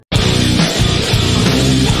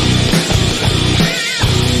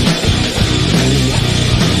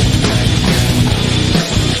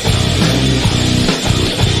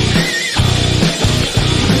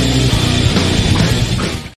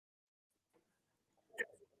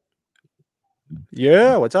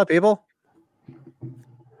Yeah, what's up, people?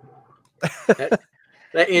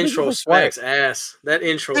 That intro smacks ass. That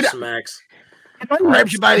intro smacks.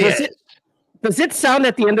 Grabs you by the ass. Does it sound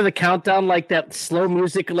at the end of the countdown like that slow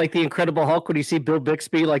music, like the Incredible Hulk, when you see Bill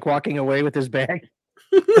Bixby like walking away with his bag?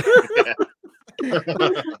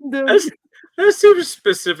 That's super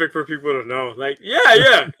specific for people to know. Like,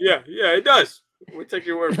 yeah, it does. We'll take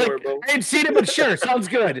your word for it, bro. I ain't seen it, but sure, sounds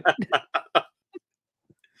good.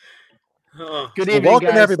 Good evening, welcome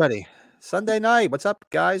guys. Everybody. Sunday night. What's up,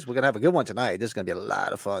 guys? We're gonna have a good one tonight. This is gonna be a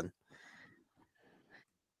lot of fun.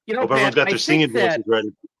 You know, hope everyone's got their singing voices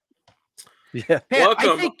ready. Yeah. Pat, welcome.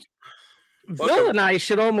 I think Bill and I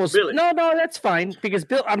should almost no, that's fine because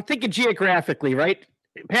Bill. I'm thinking geographically, right?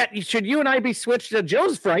 Pat, should you and I be switched to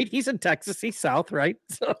Joe's right? He's in Texas. He's south, right?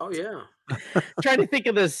 So, oh yeah. Trying to think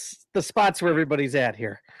of the spots where everybody's at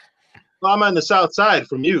here. Well, I'm on the south side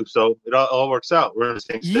from you, so it all works out. We're in the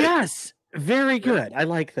same state. Yes, very good. I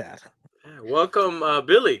like that. Welcome,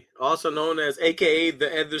 Billy, also known as AKA the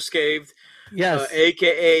Everscathed. Yes.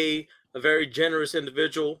 AKA a very generous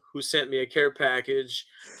individual who sent me a care package.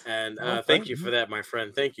 And thank you for that, my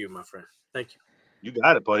friend. Thank you, my friend. Thank you. You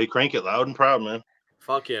got it, buddy. Crank it loud and proud, man.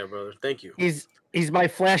 Fuck yeah, brother. Thank you. He's my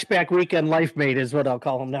flashback weekend life mate is what I'll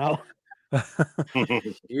call him now.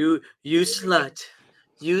 You slut.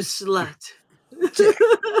 You slut. We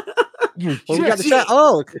got the chat.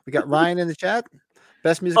 Oh, we got Ryan in the chat.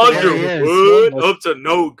 Best music. Good. Up to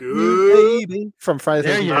no good. Baby. From Friday.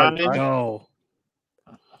 There you go.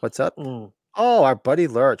 What's up? Oh, our buddy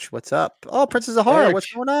Lurch. What's up? Oh, Princess of Horror.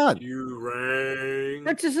 What's going on? You rang.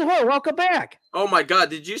 Princess of Horror, welcome back. Oh my God!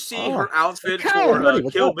 Did you see her outfit for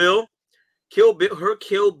Kill Bill? Her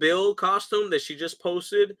Kill Bill costume that she just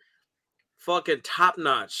posted. Fucking top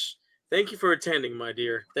notch. Thank you for attending, my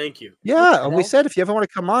dear. Thank you. Yeah, and we said if you ever want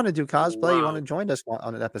to come on and do cosplay, you want to join us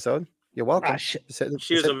on an episode, you're welcome. She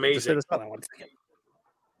was amazing.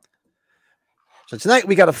 So tonight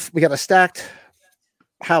we got a stacked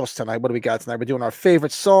house tonight. What do we got tonight? We're doing our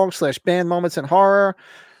favorite song / band moments in horror.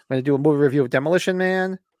 We're going to do a movie review of Demolition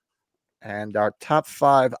Man and our top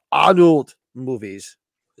 5 Arnold movies.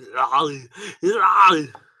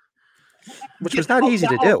 Which was not easy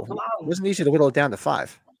to do. It wasn't easy to whittle it down to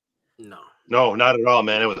 5. No, not at all,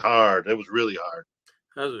 man. It was hard. It was really hard.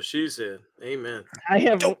 That's what she said. Amen.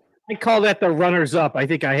 I call that the runners up. I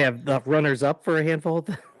think I have the runners up for a handful of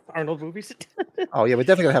the Arnold movies. Oh yeah, we're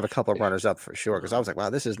definitely gonna have a couple of runners up for sure. Because I was like, wow,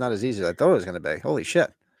 this is not as easy as I thought it was gonna be. Holy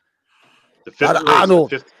shit! The fifth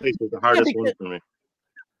place was the hardest one for me.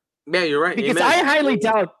 Yeah, you're right. Because I highly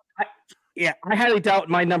doubt. I highly doubt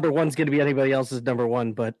my number one's going to be anybody else's number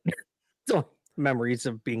one. But still, memories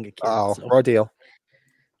of being a kid. Oh, ordeal.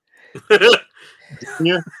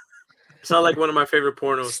 Yeah. Sound like one of my favorite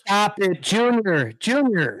pornos. Stop it, Junior.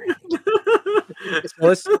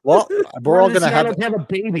 Well, we're all gonna have a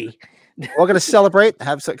baby. We're all gonna celebrate,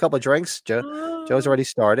 have a couple of drinks. Joe's already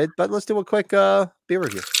started, but let's do a quick beer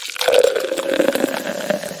review.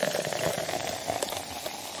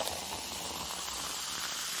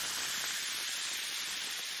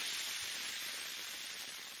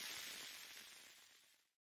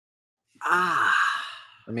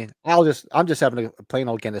 I mean, I'm just having a plain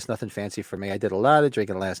old Guinness, nothing fancy for me. I did a lot of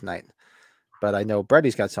drinking last night, but I know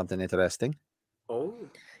Brady's got something interesting. Oh,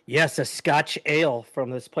 yes, a Scotch ale from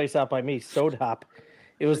this place out by me, Soda Hop.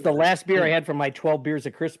 It was the last beer I had from my 12 Beers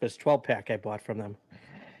of Christmas 12-pack I bought from them.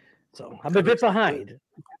 So I'm a bit behind.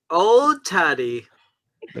 Oh, Toddy.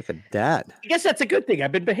 Look at that. I guess that's a good thing.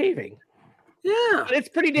 I've been behaving. Yeah. But it's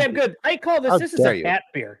pretty damn good. I call this is a Pat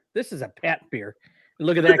beer. This is a Pat beer.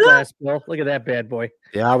 Look at that glass, Bill. Look at that bad boy.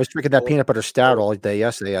 Yeah, I was drinking that peanut butter stout all day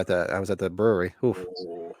yesterday. I was at the brewery. Oof.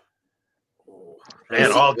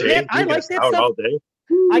 Man, all day. I like that stuff. All day.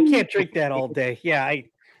 I can't drink that all day. Yeah,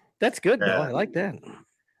 that's good though. I like that.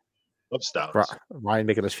 Love stouts. Ryan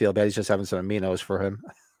making us feel bad. He's just having some aminos for him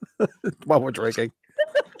while we're drinking.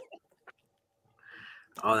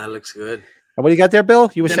 Oh, that looks good. And what do you got there, Bill?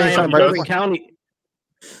 You were saying something right? County.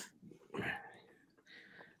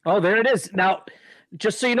 Oh, there it is. Now,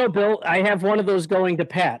 just so you know, Bill, I have one of those going to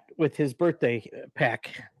Pat with his birthday pack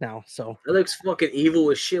now. So that looks fucking evil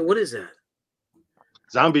as shit. What is that?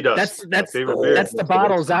 Zombie dust. That's the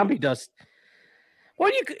bottle zombie dust. Well,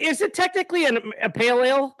 is it technically a pale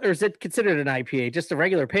ale, or is it considered an IPA? Just a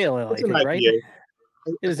regular pale ale, I think, right? It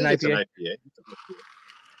is an IPA.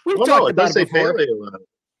 We've talked about it before. Pale ale on it.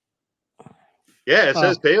 Yeah, it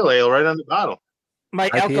says pale ale right on the bottle. My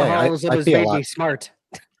alcoholism has made me smart.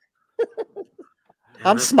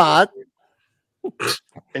 I'm smart.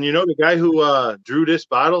 And you know the guy who drew this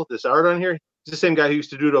art on here? He's the same guy who used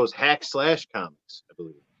to do those hack slash comics, I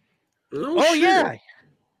believe. Yeah.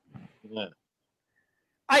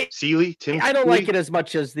 Sealy, Tim. I don't like it as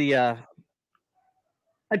much as the.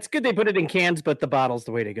 It's good they put it in cans, but the bottle's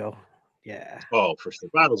the way to go. Yeah. Oh, for sure.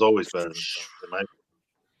 Bottle's always better than my.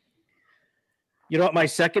 You know what my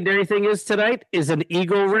secondary thing is tonight? Is an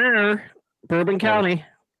Eagle Rare, Bourbon County.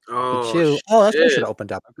 Oh, that's what I should have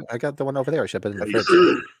opened up. I got the one over there. I should have put it in the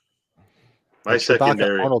fridge. My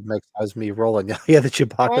secondary. Arnold has me rolling. Yeah, the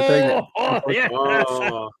Chewbacca thing. Oh, yeah.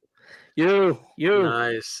 Oh. You.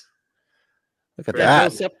 Nice. Look at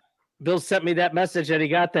that. Bill sent me that message and he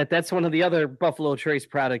got that. That's one of the other Buffalo Trace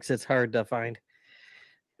products that's hard to find.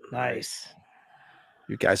 Nice.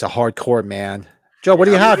 You guys are hardcore, man. Joe, what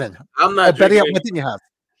are you having? I'm not drinking. What did you have?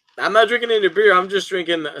 I'm not drinking any beer. I'm just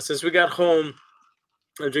drinking, since we got home,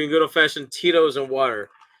 I'm drinking good old-fashioned Tito's and water.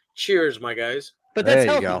 Cheers, my guys. But that's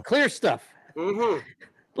healthy. Clear stuff. Mm-hmm.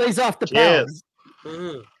 Lays off the pounds.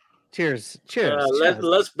 Mm-hmm. Cheers.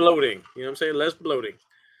 Less bloating. You know what I'm saying? Less bloating.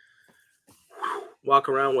 Walk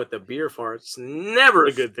around with a beer fart's never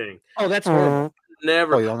a good thing. Oh, that's horrible.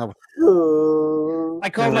 Never. Oh, you don't know. I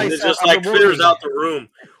call myself. It just like clears out the room.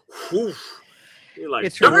 Like,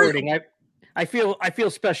 it's rewarding. I feel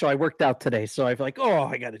special. I worked out today, so I feel like,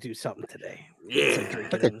 I got to do something today. Yeah.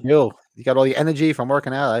 Look at you. You got all the energy from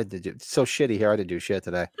working out. It's so shitty here. I didn't do shit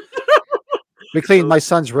today. We cleaned my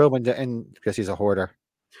son's room and because he's a hoarder.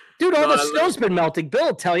 Dude, all the snow's been melting. Bill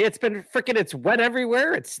will tell you it's been freaking. It's wet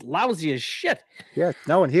everywhere. It's lousy as shit. Yeah,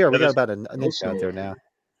 no one here. We got about an inch out there now.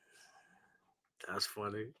 That's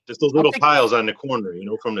funny. Just those little piles on the corner,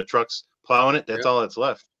 from the trucks plowing it. That's all that's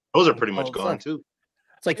left. Those are pretty much gone too.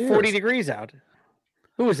 It's like 40 degrees out.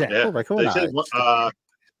 Who was that? Yeah. Cool.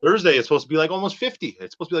 Thursday it's supposed to be like almost 50.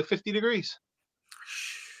 It's supposed to be like 50 degrees.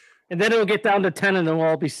 And then it'll get down to 10 and then we'll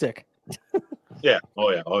all be sick. Yeah.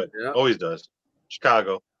 Oh yeah. Always does.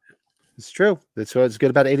 Chicago. It's true. That's what's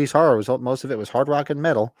good about 80s horror. Most of it was hard rock and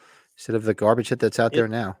metal instead of the garbage shit that's out there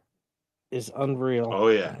now. Is unreal. Oh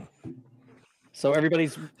yeah. So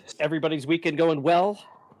everybody's weekend going well?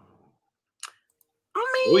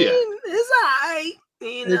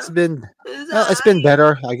 It's been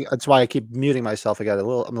better. That's why I keep muting myself. I'm a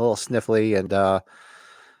little sniffly and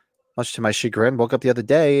much to my chagrin, woke up the other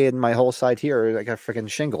day and my whole side here I got freaking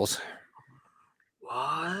shingles.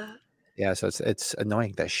 What? Yeah, so it's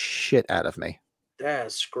annoying the shit out of me.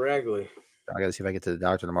 That's scraggly. I gotta see if I get to the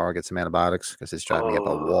doctor tomorrow, get some antibiotics because it's driving me up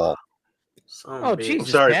a wall. Jesus! I'm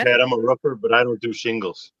sorry, Pat. I'm a roofer, but I don't do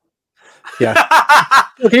shingles. Yeah.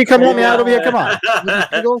 Can you come help me out over here? Come on.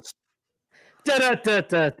 Shingles?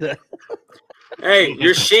 Hey,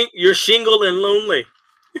 you're shingled and lonely.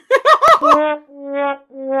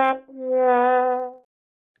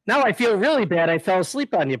 Now I feel really bad. I fell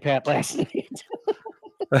asleep on you, Pat, last night.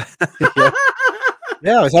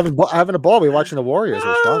 Yeah, I was having a ball. We were watching the Warriors. It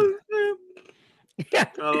was fun. Yeah.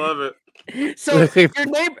 I love it. So your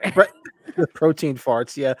neighbor. The protein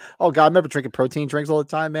farts, yeah. Oh God, I remember drinking protein drinks all the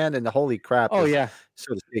time, man. And the holy crap. Oh yeah.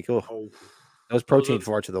 So to speak. Those protein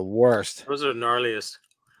farts are the worst. Those are the gnarliest.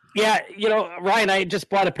 Yeah, Ryan, I just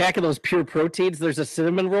bought a pack of those pure proteins. There's a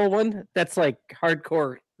cinnamon roll one. That's like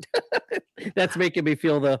hardcore. That's making me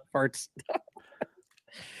feel the farts.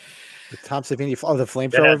 The Tom Savini, the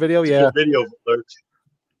flamethrower video, yeah. Video alert.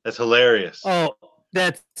 That's hilarious. Oh,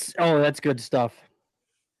 that's good stuff.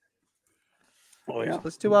 Oh yeah.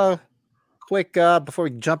 Let's do a quick before we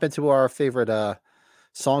jump into our favorite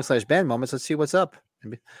song/band moments. Let's see what's up.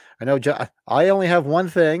 I know I only have one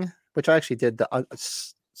thing, which I actually did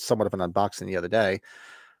somewhat of an unboxing the other day.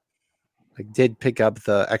 I did pick up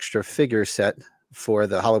the extra figure set for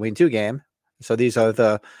the Halloween 2 game. So these are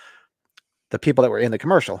the people that were in the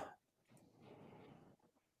commercial.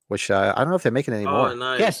 Which I don't know if they're making anymore. Oh,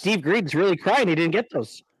 nice. Yeah, Steve Green's really crying. He didn't get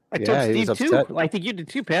those. I told Steve too. I think you did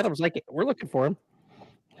too, Pat. I was like, we're looking for him.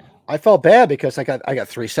 I felt bad because I got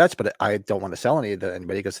 3 sets, but I don't want to sell any to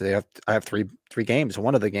anybody because I have three games.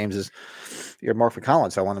 One of the games is earmarked for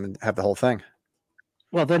Colin, so I want them to have the whole thing.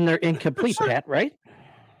 Well, then they're incomplete, Pat, right?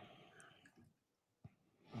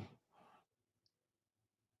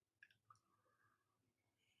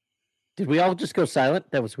 Did we all just go silent?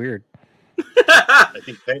 That was weird. I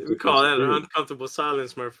think we call that an uncomfortable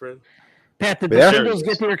silence, my friend. Pat, did the shingles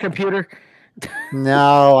get to your computer?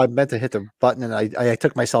 No, I meant to hit the button and I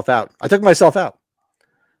took myself out. Well,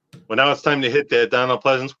 now it's time to hit that Donald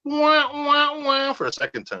Pleasance for a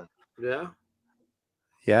second time. Yeah.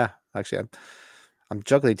 Yeah, actually, I'm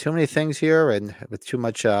juggling too many things here and with too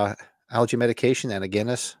much allergy medication and a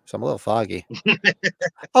Guinness, so I'm a little foggy.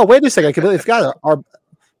 Oh, wait a second! I completely forgot.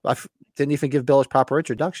 I didn't even give Bill his proper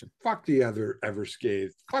introduction. Fuck the other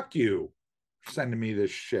Everscathed. Fuck you for sending me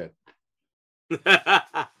this shit.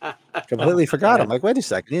 Completely forgot. I'm like, wait a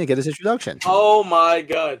second, he didn't get his introduction. Oh my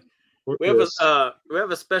god. We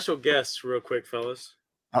have a special guest, real quick, fellas.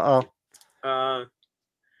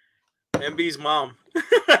 MB's mom.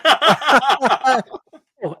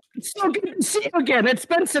 It's so good to see you again. It's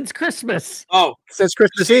been since Christmas. Oh, since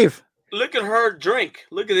Christmas Eve. Look at her drink.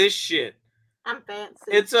 Look at this shit. I'm fancy.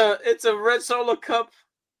 It's a red Solo cup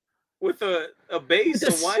with a base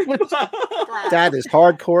of wine. That is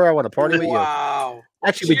hardcore. I want to party with you. Wow.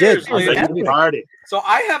 Actually, cheers, we did. Party. So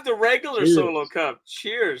I have the regular Solo cup.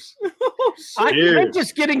 Cheers. I'm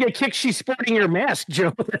just getting a kick. She's sporting your mask,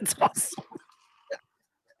 Joe. That's awesome.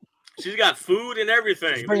 She's got food and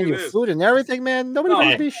everything. She's bringing you food and everything, man. Nobody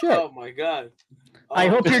brings me shit. Oh my god. I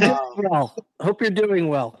hope you're doing well. Hope you're doing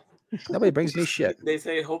well. Nobody brings me shit. They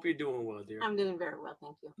say, hope you're doing well, dear. I'm doing very well,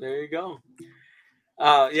 thank you. There you go.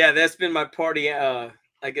 Yeah, that's been my party. I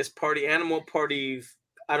guess party animal party.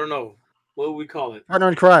 I don't know what would we call it. Partner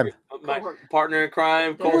in crime. My partner in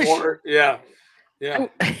crime. Cohort. Yeah.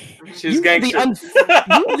 She's gangster. And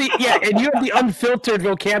you have the unfiltered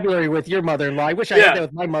vocabulary with your mother-in-law. I wish I had that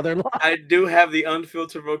with my mother-in-law. I do have the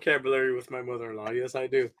unfiltered vocabulary with my mother-in-law. Yes, I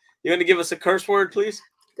do. You want to give us a curse word, please?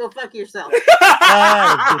 Go fuck yourself.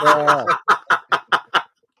 I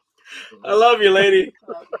love you, lady.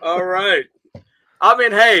 All right. I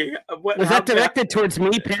mean, hey. Was that directed towards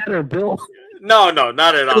me, Pat, or Bill? No,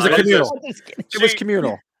 not at all. It was communal. It was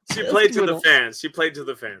communal. She played to the fans. She played to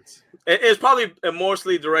the fans. It's probably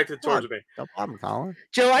mostly directed towards me. No problem, Colin.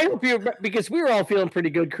 Joe, I hope because we were all feeling pretty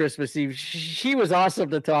good Christmas Eve. She was awesome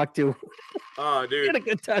to talk to. Oh, dude, we had a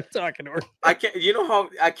good time talking to her. I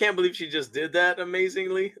can't believe she just did that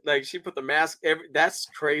amazingly. Like she put the mask. That's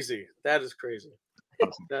crazy. That is crazy.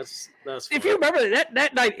 That's. If you remember that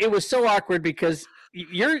night, it was so awkward because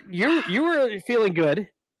you were feeling good.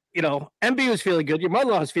 You know, MB was feeling good. Your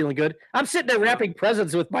mother-in-law was feeling good. I'm sitting there wrapping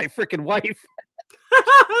presents with my freaking wife.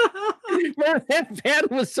 Man, that van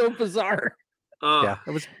was so bizarre. Yeah,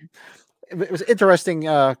 it was interesting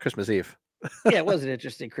Christmas Eve. Yeah, it was an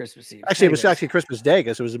interesting Christmas Eve. Actually, it was actually Christmas Day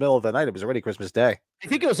because it was the middle of the night. It was already Christmas Day. I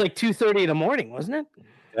think it was like 2:30 in the morning, wasn't it?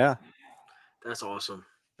 Yeah. That's awesome.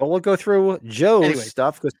 But we'll go through Joe's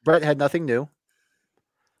stuff because Brett had nothing new.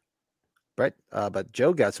 But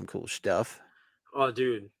Joe got some cool stuff. Oh,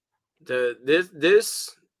 dude.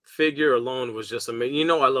 This figure alone was just amazing. You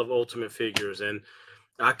know I love Ultimate figures, and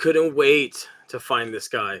I couldn't wait to find this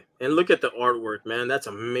guy. And look at the artwork, man. That's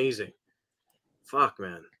amazing. Fuck,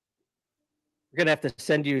 man. We're gonna have to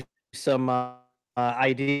send you some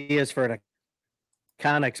ideas for an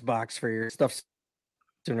Iconics box for your stuff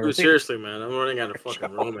sooner. Dude, seriously, man, I'm running out of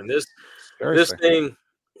fucking room. And this thing,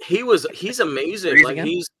 he's amazing. Like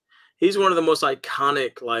he's one of the most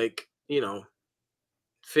iconic, like, you know,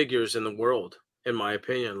 figures in the world, in my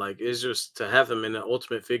opinion. Like, it's just to have him in an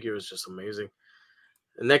Ultimate figure is just amazing.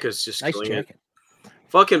 The neck is just nice jacket.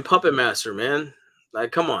 Fucking Puppet Master, man.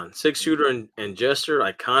 Like, come on, 6-shooter and Jester,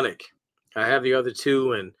 iconic. I have the other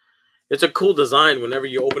two, and it's a cool design. Whenever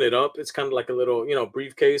you open it up, it's kind of like a little, you know,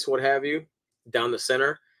 briefcase, what have you, down the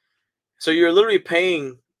center. So you're literally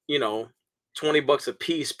paying, you know, $20 a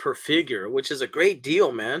piece per figure, which is a great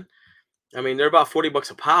deal, man. I mean, they're about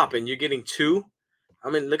 $40 a pop, and you're getting two. I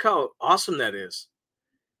mean, look how awesome that is.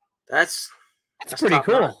 That's pretty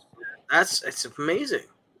cool. It's amazing.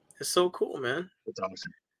 It's so cool, man. That's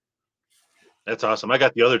awesome. I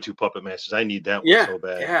got the other two Puppet Masters. I need that one so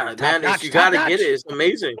bad. Yeah, man, you got to get it. It's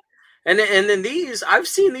amazing. And then these, I've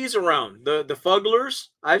seen these around. The Fugglers,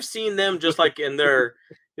 I've seen them just like in their,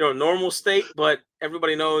 you know, normal state. But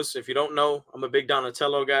everybody knows, if you don't know, I'm a big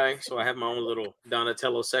Donatello guy. So I have my own little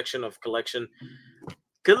Donatello section of collection.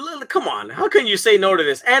 Come on. How can you say no to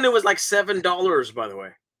this? And it was like $7, by the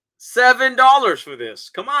way. $7 for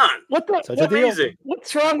this. Come on. What's amazing.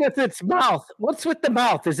 What's wrong with its mouth? What's with the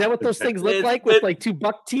mouth? Is that what those things look like with like two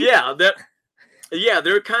buck teeth? Yeah,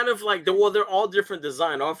 they're kind of like they're all different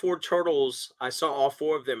design. All four turtles, I saw all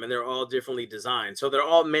four of them, and they're all differently designed. So they're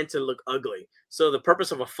all meant to look ugly. So the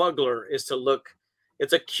purpose of a Fuggler is to look.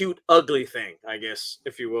 It's a cute, ugly thing, I guess,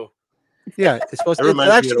 if you will. Yeah, it's supposed to. It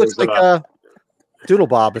actually looks like Doodle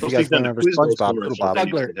Bob. If you guys remember SpongeBob, Doodle Bob.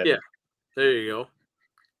 Yeah, there you go.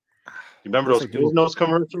 You remember those Quiznos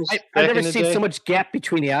commercials? I've never seen so much gap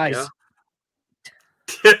between the eyes.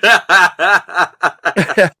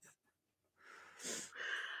 Yeah.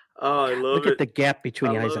 Oh, I love Look it. at the gap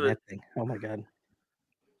between the eyes on that thing. Oh my god.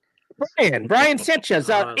 Brian Sanchez,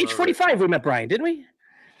 H45. We met Brian, didn't we?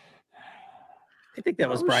 I think that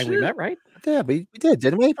was Brian we met, right? Yeah, we did,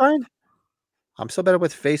 didn't we, Brian? I'm so better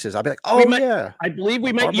with faces. I'll be like, yeah. I believe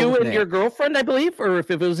we met you and your girlfriend, I believe, or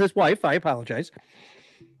if it was his wife, I apologize.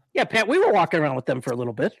 Yeah, Pat, we were walking around with them for a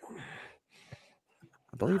little bit.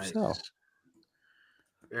 I believe so.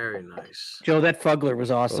 Very nice. Joe, that Fugler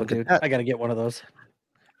was awesome, dude. I got to get one of those.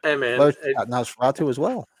 Hey, man. Nosferatu as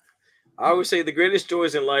well. I always say the greatest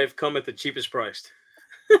joys in life come at the cheapest price.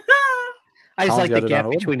 I just like the gap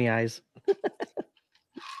between the eyes.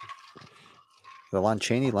 The Lon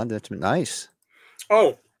Chaney London, it's nice.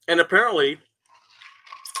 Oh, and apparently,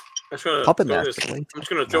 I'm just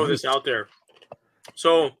gonna throw this out there.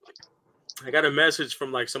 So, I got a message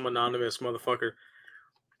from like some anonymous motherfucker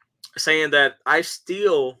saying that I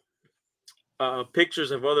steal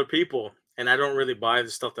pictures of other people, and I don't really buy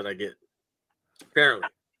the stuff that I get. Apparently.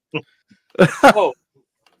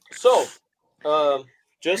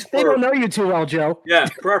 Just they don't know you too well, Joe. Yeah,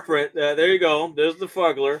 preference. There you go. There's the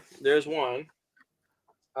Fugler. There's one.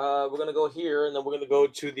 We're gonna go here, and then we're gonna go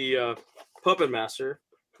to the Puppet Master.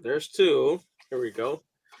 There's two. Here we go.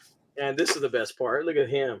 And this is the best part. Look at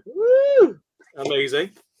him. Woo!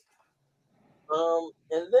 Amazing.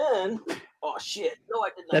 And then, oh shit! No, I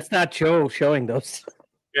did not. That's not Joe showing those.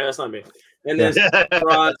 Yeah, that's not me. And then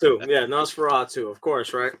Nosferatu. Yeah, Nosferatu, of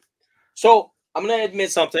course, right? So I'm gonna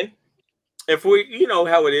admit something. If we, you know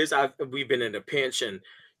how it is, we've been in a pinch, and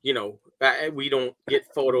you know we don't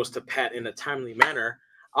get photos to Pat in a timely manner.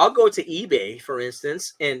 I'll go to eBay, for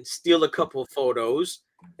instance, and steal a couple of photos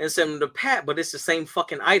and send them to Pat, but it's the same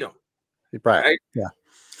fucking item, right? Yeah.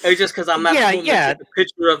 It's just because I'm not the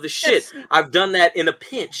picture of the shit. I've done that in a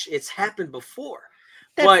pinch. It's happened before.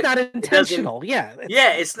 That's not intentional. Yeah.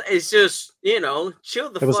 It's just, you know, chill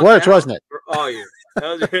the fuck out. It was Lurch, wasn't it? Oh, yeah.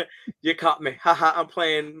 You caught me. Haha, I'm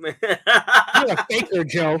playing. You're a faker,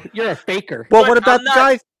 Joe. You're a faker. Well, what about the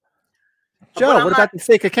guy? Joe, what about the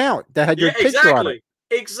fake account that had your picture on it?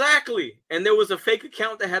 Exactly. And there was a fake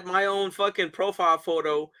account that had my own fucking profile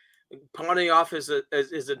photo pawning off as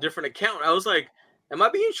a different account. I was like, am I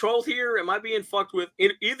being trolled here? Am I being fucked with?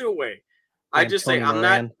 Either way. I just say I'm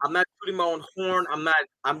not putting my own horn.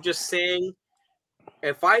 I'm just saying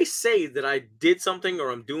if I say that I did something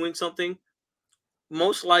or I'm doing something,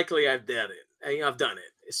 most likely I've done it. I've done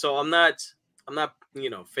it. So I'm not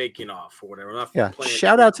faking off or whatever.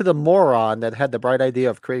 Shout out to the moron that had the bright idea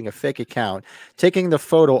of creating a fake account, taking the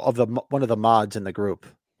photo of one of the mods in the group.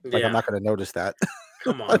 Like, I'm not going to notice that.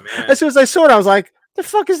 Come on, man. As soon as I saw it, I was like, the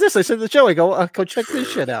fuck is this? I said to Joey, go check this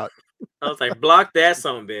shit out. I was like, block that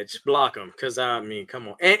son bitch. Block them. Because, I mean, come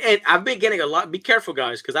on. And I've been getting a lot. Be careful,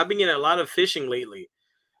 guys, because I've been getting a lot of phishing lately.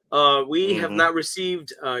 We have not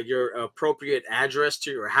received your appropriate address to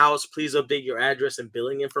your house. Please update your address and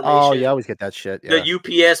billing information. Oh, you always get that shit. Yeah.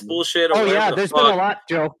 The UPS bullshit. There's been a lot,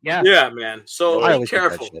 Joe. Yeah. Yeah, man. So be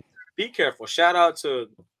careful. Be careful. Shout out to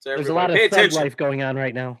everybody. There's a lot of thug life going on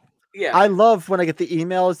right now. Yeah. I love when I get the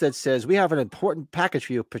emails that says, we have an important package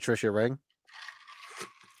for you, Patricia Ring.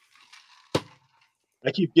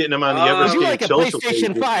 I keep getting them on the Everscathed like social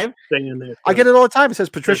PlayStation 5. I get it all the time. It says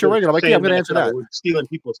Patricia Ring. I'm like, yeah, I'm going to answer that. We're stealing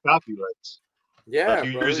people's copyrights. Yeah,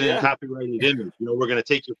 you're using a copyrighted image. You know, we're going to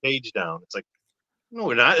take your page down. It's like, no,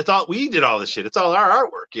 we're not. It's all we did all this shit. It's all our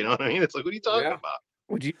artwork. You know what I mean? It's like, what are you talking about?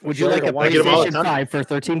 Would you like a PlayStation 5 for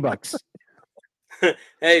 $13?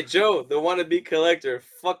 Hey, Joe, the wannabe collector.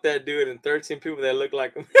 Fuck that dude and 13 people that look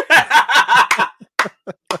like him.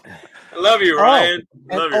 I love you, Ryan.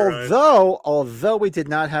 Although we did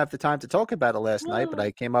not have the time to talk about it last night, but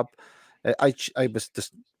I came up, I was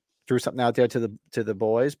just threw something out there to the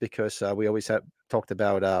boys because we always have talked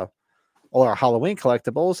about all our Halloween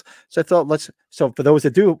collectibles. So I thought so for those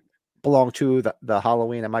that do belong to the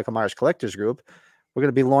Halloween and Michael Myers Collectors group, we're going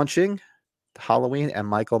to be launching the Halloween and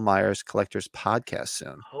Michael Myers Collectors podcast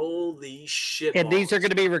soon. Holy shit. And these are going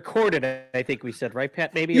to be recorded, I think we said, right,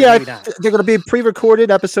 Pat? Maybe? Yeah, or maybe not. They're going to be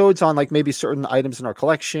pre-recorded episodes on like maybe certain items in our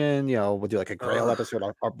collection. You know, we'll do like a Grail episode,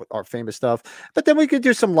 our famous stuff. But then we could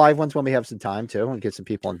do some live ones when we have some time too and get some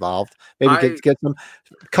people involved. Maybe get some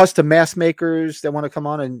custom mask makers that want to come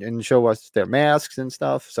on and show us their masks and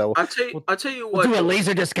stuff. So I'll tell you what. We'll do a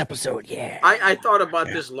Laserdisc episode, yeah. I thought about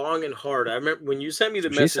this long and hard. I remember when you sent me the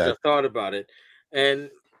message, I thought about it. And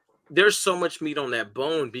there's so much meat on that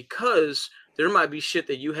bone because there might be shit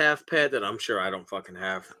that you have, Pat, that I'm sure I don't fucking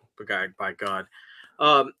have, by God.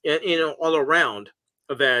 And, you know, all around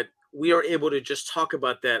that we are able to just talk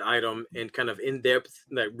about that item and kind of in depth,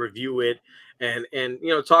 like review it and you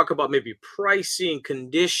know, talk about maybe pricing,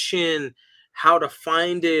 condition, how to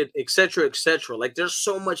find it, etc., etc. Like there's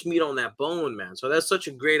so much meat on that bone, man. So that's such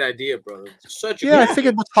a great idea, brother. I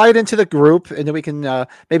figured we'll tie it into the group, and then we can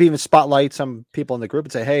maybe even spotlight some people in the group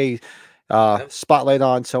and say, "Hey, spotlight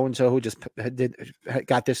on so and so who just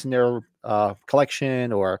got this in their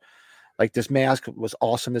collection," or Like this mask was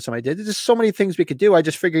awesome that somebody did. There's just so many things we could do. I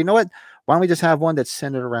just figured, you know what? Why don't we just have one that's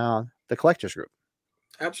centered around the collectors group?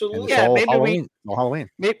 Absolutely. Yeah, maybe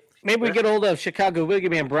Halloween. Maybe we get hold of Chicago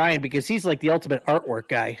Boogeyman Brian because he's like the ultimate artwork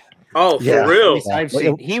guy. Oh, for real? I've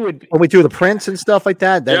seen. He would when we do the prints and stuff like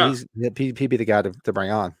that. He'd be the guy to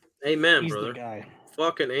bring on. Amen, he's brother. The guy.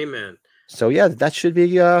 Fucking amen. So yeah, that should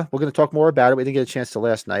be. We're going to talk more about it. We didn't get a chance to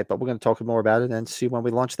last night, but we're going to talk more about it and see when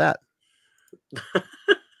we launch that.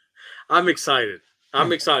 I'm excited.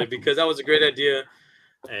 I'm excited because that was a great idea,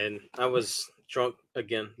 and I was drunk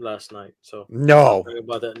again last night. So no,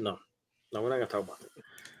 about that. No, we're not gonna talk about it.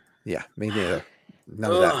 Yeah, me neither.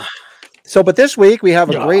 None of that. So, but this week we have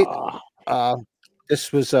a great.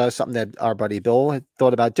 This was something that our buddy Bill had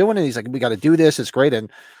thought about doing, and he's like, "We got to do this. It's great."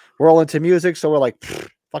 And we're all into music, so we're like,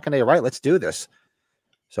 "Fucking A, right? Let's do this."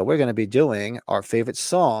 So we're going to be doing our favorite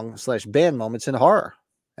song / band moments in horror,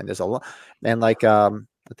 and there's a lot. And like, I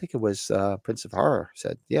think it was Prince of Horror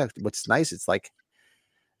said, "Yeah, what's nice? It's like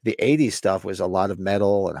the '80s stuff was a lot of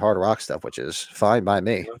metal and hard rock stuff, which is fine by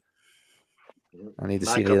me. I need to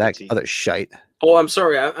see any of that other shite." Oh, I'm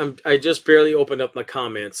sorry. I just barely opened up my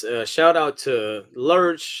comments. Shout out to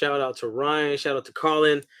Lurch. Shout out to Ryan. Shout out to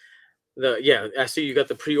Colin. I see you got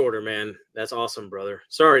the pre-order, man. That's awesome, brother.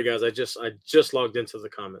 Sorry, guys. I just logged into the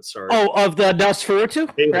comments. Sorry. Oh, of the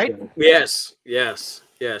Nosferatu, right? Yes. Yeah.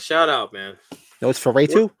 Shout out, man.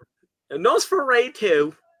 Nosferatu.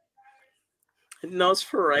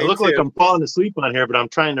 Nosferatu. I look like I'm falling asleep on here, but I'm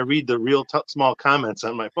trying to read the real small comments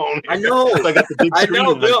on my phone. I know. I got the big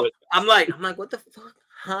screen. Bill. I'm like, what the fuck?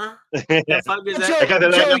 Huh? The fuck is that? I got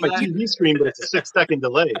that on my TV screen, but it's a 6-second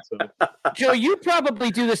delay. So. Joe, you probably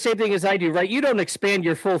do the same thing as I do, right? You don't expand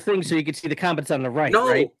your full thing so you can see the comments on the right,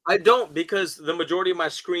 right? No, I don't, because the majority of my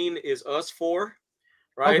screen is us four,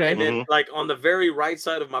 right? Okay. And then like on the very right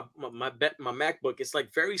side of my MacBook, it's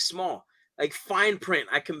like very small. Like fine print.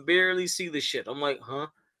 I can barely see the shit. I'm like, huh?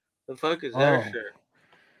 The fuck is that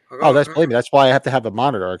shit? Believe me, that's why I have to have a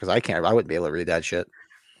monitor, because I wouldn't be able to read that shit.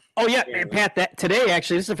 Oh yeah, and Pat, that today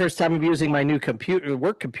actually this is the first time I'm using my new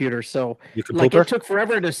work computer. So like it took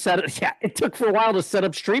forever to set it. Yeah, it took for a while to set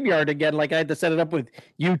up StreamYard again. Like I had to set it up with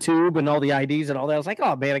YouTube and all the IDs and all that. I was like,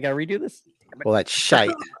 oh man, I gotta redo this. Well, that's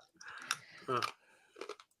shite.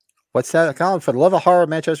 What's that, Colin? For the love of horror,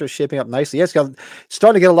 Manchester is shaping up nicely. Yes, it's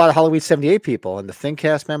starting to get a lot of Halloween 78 people and the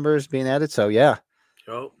ThinkCast members being added. So yeah,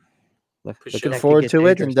 looking forward to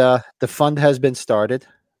it. And the fund has been started.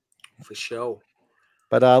 For sure.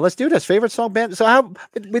 But let's do this. Favorite song band. So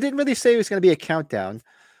we didn't really say it was going to be a countdown.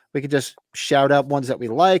 We could just shout out ones that we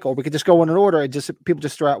like, or we could just go in an order and people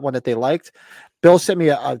just throw out one that they liked. Bill sent me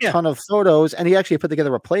a ton of photos, and he actually put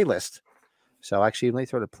together a playlist. So actually, let me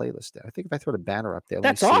throw the playlist there. I think if I throw the banner up there,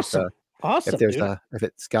 that's awesome. If there's if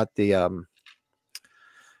it's got the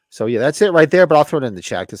so yeah, that's it right there. But I'll throw it in the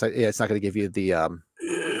chat because it's not going to give you the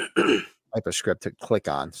hyperscript to click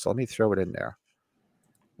on. So let me throw it in there.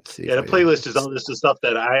 The playlist is all this stuff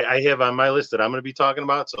that I have on my list that I'm going to be talking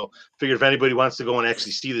about. So figured if anybody wants to go and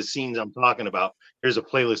actually see the scenes I'm talking about, here's a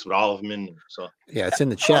playlist with all of them in there. So yeah, it's in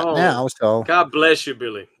the chat now. So God bless you,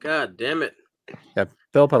 Billy. God damn it. Yeah,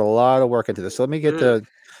 Bill put a lot of work into this. So let me get the.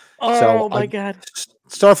 Oh my God!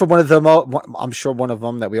 Start from one of them. I'm sure one of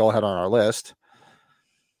them that we all had on our list.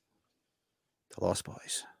 The Lost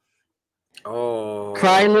Boys. Oh,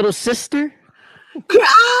 Cry Little Sister.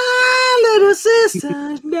 Cry, little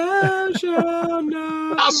sister, now shall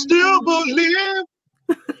know. I still believe.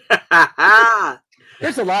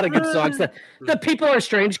 There's a lot of good songs. The People Are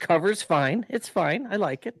Strange covers, fine. It's fine. I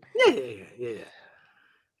like it. Yeah.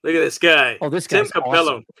 Look at this guy. Oh, this Tim guy's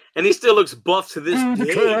Capello. awesome. And he still looks buff to this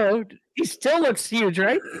day. He still looks huge,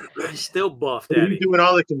 right? He's still buff, Daddy. He's doing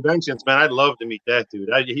all the conventions, man. I'd love to meet that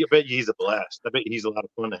dude. I bet he's a blast. I bet he's a lot of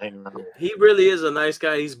fun to hang around with. He really is a nice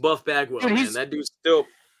guy. He's Buff Bagwell, man. That dude's still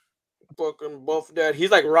fucking buff, Dad. He's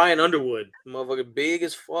like Ryan Underwood. Motherfucker big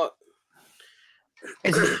as fuck.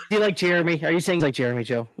 Is he like Jeremy? Are you saying he's like Jeremy,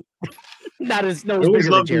 Joe? Not as I always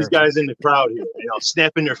love these guys in the crowd here,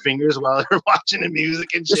 snapping their fingers while they're watching the music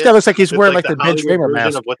and shit. This guy looks like he's wearing like the Ben Schramer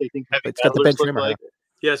mask. Of what they think it's got the Ben Schramer mask.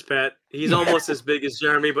 Yes, Pat. He's almost as big as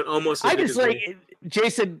Jeremy, but almost as big as me.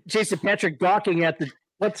 Jason Patrick gawking at the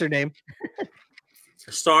what's her name?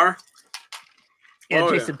 Star. Yeah,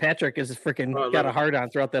 Jason Patrick is freaking got a heart on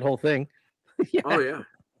throughout that whole thing. Yeah. Oh yeah.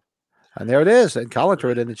 And there it is. And Colin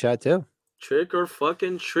threw it in the chat too. Trick or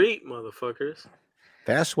fucking treat, motherfuckers.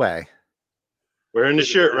 Fast way. Wearing the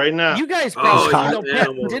shirt right now. You guys,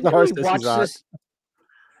 didn't we watch this?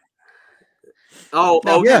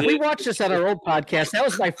 Yeah, we watched this on our old podcast. That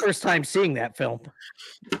was my first time seeing that film.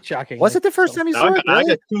 Shocking. Was it the first time you saw it? I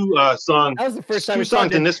got two songs. That was the first time. Two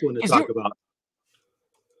songs in this one to talk about.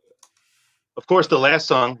 Of course, the last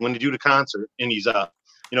song when they do the concert, and he's that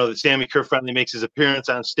Sammy Kerr finally makes his appearance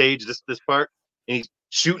on stage. This part, and he's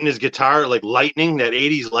shooting his guitar like lightning, that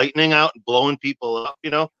 '80s lightning out and blowing people up.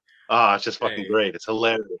 It's just fucking great. It's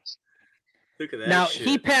hilarious. Look at that. Now shit.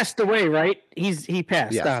 he passed away, right? He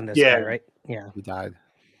passed on this guy, right? Yeah, he died.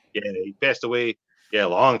 Yeah, he passed away. Yeah, a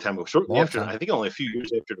long time ago. Shortly after, I think only a few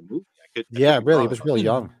years after the movie. Really, he was really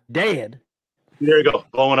young. Dead. There you go,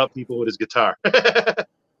 blowing up people with his guitar.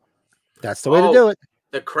 That's the way to do it.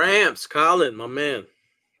 The Cramps, Colin, my man.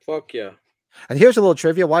 Fuck yeah. And here's a little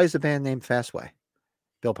trivia. Why is the band named Fastway?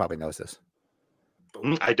 Bill probably knows this.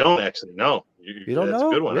 I don't actually know. You don't know? That's a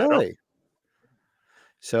good one. Really?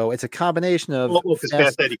 So it's a combination of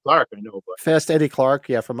Fast Eddie Clark, I know. But. Fast Eddie Clark,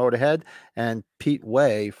 from Motorhead, and Pete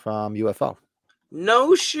Way from UFO.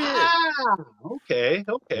 No shit. Okay.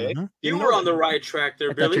 Mm-hmm. You were on the right track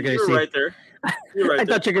there, Billy. You were right there. You're right. I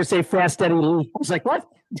thought you were going to say Fast Eddie Lee. I was like, what?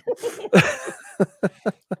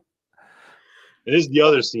 It is the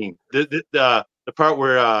other scene. The part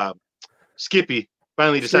where Skippy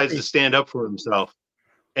finally decides to stand up for himself,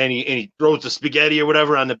 and he throws the spaghetti or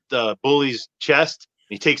whatever on the bully's chest.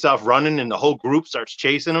 And he takes off running, and the whole group starts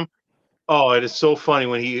chasing him. Oh, it is so funny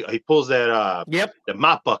when he pulls that the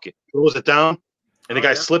mop bucket, throws it down, and the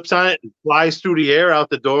guy slips on it and flies through the air out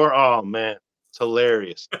the door. Oh man, it's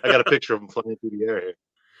hilarious. I got a picture of him flying through the air here.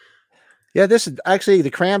 Yeah, this is actually the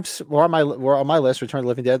Cramps were on my list. Return of the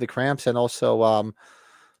Living Dead, the Cramps, and also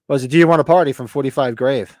was it Do You Want to Party from 45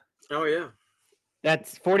 Grave? Oh yeah,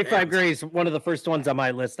 that's 45 Grave. One of the first ones on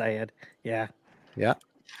my list I had. Yeah.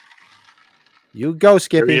 You go,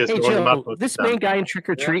 Skippy. Hey Joe, this main guy in Trick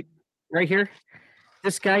or Treat right here.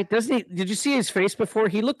 This guy doesn't he? Did you see his face before?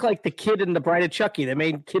 He looked like the kid in the Bride of Chucky, the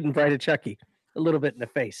main kid in Bride of Chucky, a little bit in the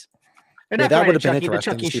face. That would have been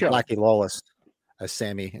interesting to see Blackie Lawless as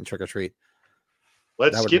Sammy in Trick or Treat.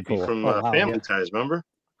 Let's Skippy from Family Ties, remember?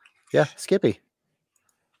 Yeah, Skippy.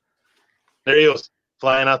 There he goes,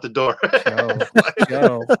 flying out the door.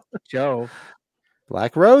 Joe.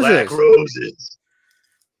 Black Roses.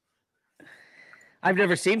 I've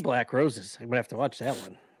never seen Black Roses. I'm gonna have to watch that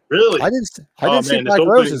one. Really? I didn't see Black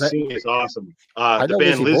Roses. It's awesome. The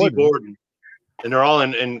band Lizzie Borden, and they're all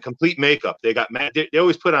in complete makeup. They got they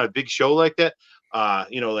always put on a big show like that.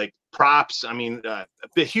 Like props. I mean, a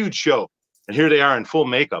huge show. And here they are in full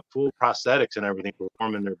makeup, full prosthetics and everything,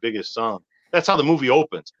 performing their biggest song. That's how the movie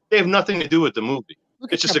opens. They have nothing to do with the movie.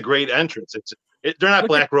 It's just a great entrance. They're not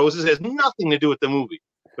Black Roses. It has nothing to do with the movie.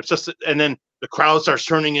 It's just, and then the crowd starts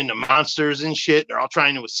turning into monsters and shit. They're all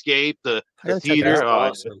trying to escape the theater.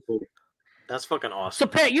 That's cool. That's fucking awesome.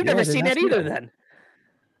 So Pat, you've never seen that either, then?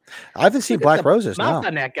 I haven't seen Black Roses. Mouth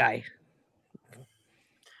on that guy.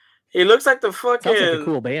 He looks like the fucking. Sounds like a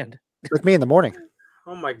cool band. Like me in the morning.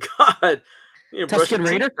 Oh my god! Tuscan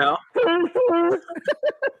Raider.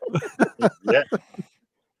 Yeah.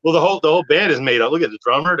 Well, the whole band is made up. Look at the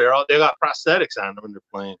drummer. They got prosthetics on them when they're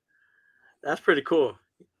playing. That's pretty cool.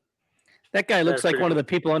 That guy looks like one of the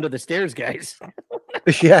people under the stairs guys.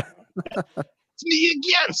 Yeah. It's me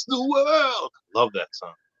against the world. Love that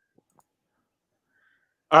song.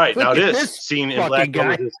 All right, now this scene in Black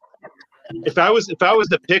Roses. If I was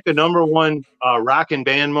to pick a number one rock and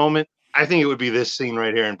band moment, I think it would be this scene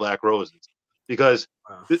right here in Black Roses, because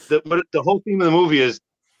the whole theme of the movie is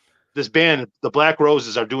this band, the Black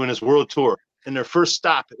Roses, are doing this world tour, and their first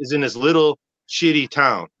stop is in this little shitty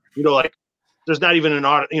town. Like there's not even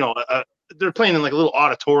they're playing in like a little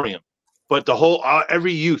auditorium, but the whole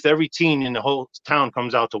every youth, every teen in the whole town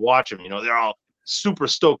comes out to watch them. They're all super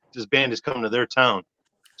stoked this band is coming to their town.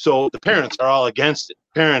 So the parents are all against it.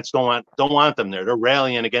 Parents don't want them there. They're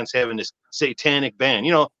rallying against having this satanic band.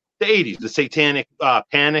 The 80s, the satanic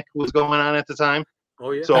panic was going on at the time.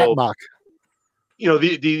 Oh yeah. So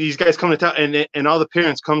these guys come to town, and all the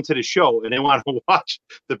parents come to the show, and they want to watch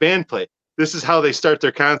the band play. This is how they start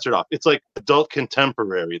their concert off. It's like adult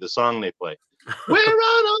contemporary, the song they play. We're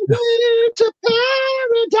on our way to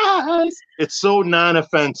paradise. It's so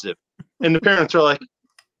non-offensive, and the parents are like,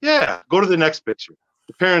 "Yeah, go to the next picture."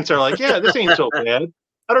 The parents are like, "Yeah, this ain't so bad.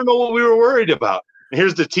 I don't know what we were worried about." And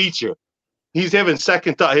here's the teacher. He's having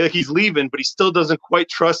second thought. Like he's leaving, but he still doesn't quite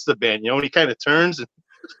trust the band. And he kind of turns. And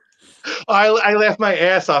I laugh my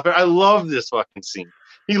ass off. I love this fucking scene.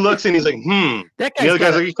 He looks and he's like, That the other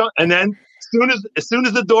guy's like, and then as soon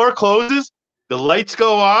as the door closes, the lights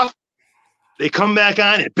go off. They come back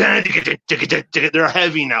on and they're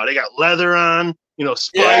heavy now. They got leather on,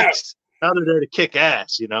 spikes. Now they're there to kick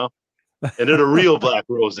ass, And they're the real Black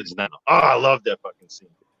Roses now. Oh, I love that fucking scene.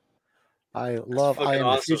 I love I Am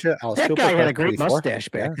awesome. the Future. That guy had a great mustache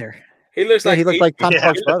back there. He looks like he looked like Tom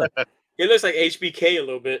Clark's brother. He looks like HBK a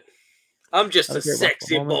little bit. I'm just a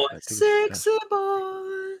sexy boy. Sexy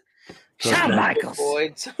boy. Shawn Michaels.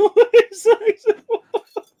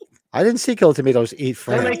 I didn't see Kill Tomatoes eat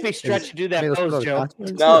friends. Don't make me stretch to do that pose, Joe.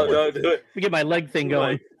 No, do it. Let me get my leg thing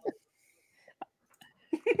going.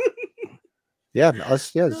 Yeah,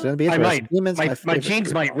 it's going to be interesting. My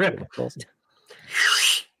jeans might rip.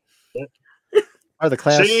 Are the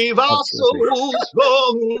class? Save our souls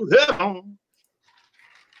from heaven.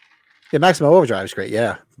 Yeah, Maximum Overdrive is great.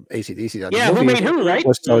 Yeah, AC/DC. Yeah, who made who, right?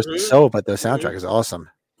 But the soundtrack is awesome.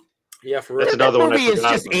 Yeah, for real. That's another one. Movie is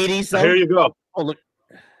just 80s. Here you go. Oh, look.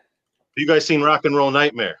 Have you guys seen Rock and Roll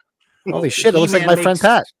Nightmare? Holy shit! It looks like my friend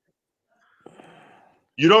Pat.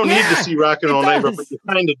 You don't need to see Rock and Roll Nightmare, but you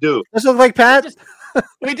kind of do. Does it look like Pat?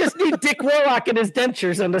 We just need Dick Warlock and his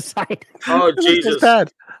dentures on the side. Oh, Jesus.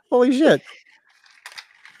 Pat. Holy shit.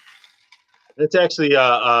 It's actually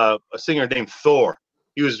a singer named Thor.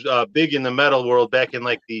 He was big in the metal world back in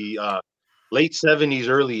like the late 70s,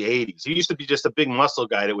 early 80s. He used to be just a big muscle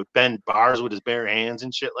guy that would bend bars with his bare hands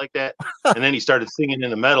and shit like that. And then he started singing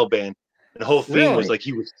in a metal band. And the whole thing was like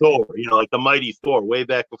he was Thor, like the mighty Thor, way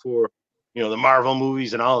back before, the Marvel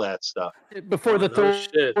movies and all that stuff. Before the Thor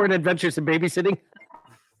and Adventures in Babysitting.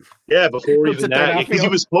 Yeah, before even that. Because he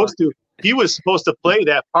was supposed to play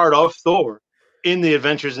that part of Thor in the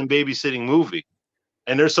Adventures in Babysitting movie.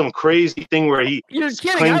 And there's some crazy thing where he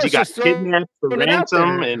claims he got kidnapped for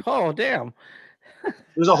ransom. And oh, damn.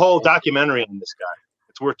 There's a whole documentary on this guy.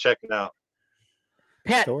 It's worth checking out.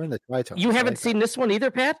 Pat, you haven't seen this one either,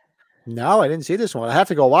 Pat? No, I didn't see this one. I have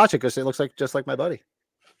to go watch it because it looks like just like my buddy.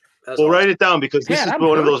 Well, write it down because this is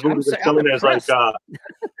one of those movies that's coming as like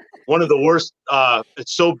one of the worst.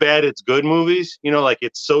 It's so bad it's good movies. Like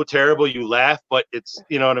it's so terrible you laugh, but it's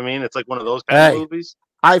you know what I mean. It's like one of those kind of movies,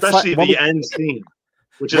 especially the end scene.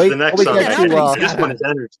 Which is the next song. This one is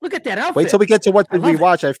energy. Look at that outfit. Wait till we get to what did we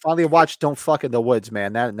watch. I finally watched Don't Fuck in the Woods,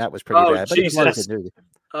 man. That was pretty bad. But Jesus.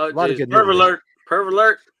 A lot of good Perv alert. Perv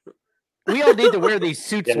alert. We all need to wear these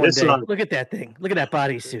suits one day. Look at that thing. Look at that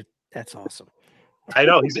bodysuit. That's awesome. I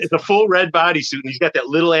know. It's a full red bodysuit, and he's got that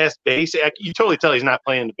little ass bass. You totally tell he's not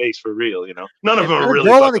playing the bass for real. None of them are really.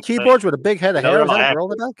 Girl on the keyboards with a big head of hair. Is that a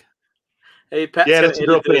girl in the back? Hey, Pat's that's a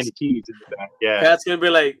girl playing the keys in the back. Yeah, Pat's gonna be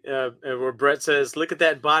like, where Brett says, "Look at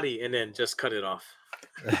that body," and then just cut it off.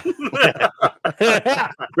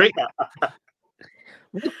 Great.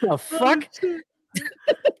 What the fuck?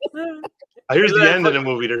 Here's the end of the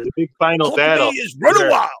movie. There's a big final battle. Is running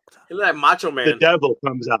wild. He like Macho Man. The devil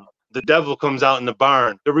comes out. The devil comes out in the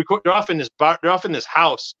barn. They're off in this bar. They're off in this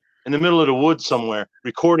house in the middle of the woods somewhere,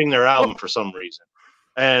 recording their album for some reason.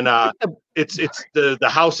 And it's the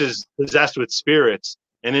house is possessed with spirits,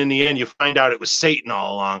 and in the end, you find out it was Satan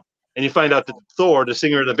all along, and you find out that Thor, the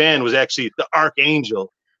singer of the band, was actually the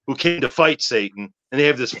archangel who came to fight Satan, and they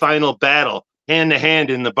have this final battle hand to hand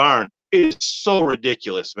in the barn. It's so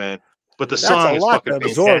ridiculous, man. But the song is fucking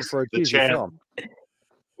absorbed for a TV film.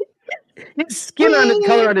 His skin on the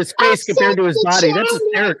color on his face compared to his body. That's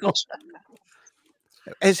hysterical.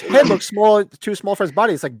 His head looks small, too small for his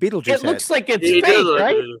body. It's like Beetlejuice. It looks like it's fake,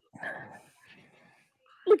 right?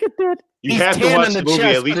 Look at that. You have to watch the movie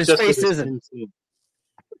at least just for isn't.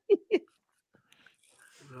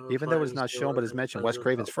 Even though it's not shown, but it's mentioned, Wes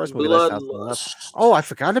Craven's first movie. Oh, I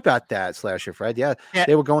forgot about that, Slasher Fred. Yeah,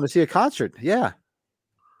 they were going to see a concert. Yeah.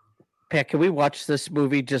 Pat, can we watch this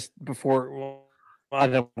movie just before I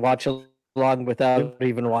don't watch along without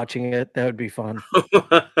even watching it? That would be fun.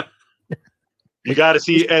 You got to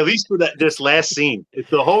see at least for this last scene. It's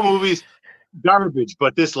the whole movie's garbage,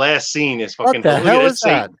 but this last scene is fucking. What the hell is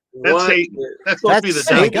that? That's Satan. That's supposed to be the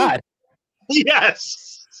devil. Oh my God!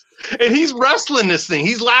 Yes, and he's wrestling this thing.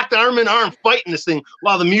 He's locked arm in arm, fighting this thing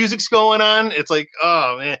while the music's going on. It's like,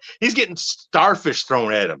 oh man, he's getting starfish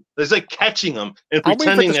thrown at him. It's like catching them and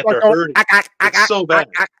pretending that they're hurting. It's so bad.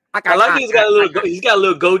 I like he's got a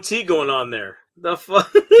little goatee going on there. The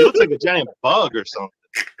fuck? He looks like a giant bug or something.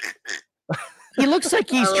 He looks like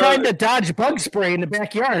he's trying to dodge bug spray in the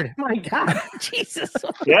backyard. My God, Jesus!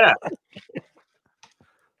 Yeah,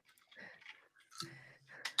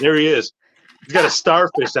 there he is. He's got a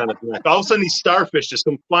starfish on his neck. All of a sudden, these starfish just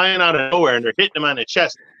come flying out of nowhere, and they're hitting him on the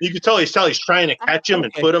chest. You can tell he's trying to catch him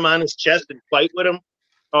and put him on his chest and fight with him.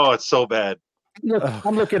 Oh, it's so bad. Look,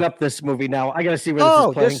 I'm looking up this movie now. I got to see where this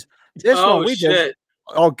is playing. This one we did.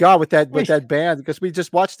 Oh God, with that band, because we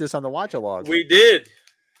just watched this on the watch-along. We did.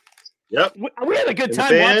 Yep. We had a good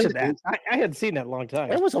time watching that. I hadn't seen that in a long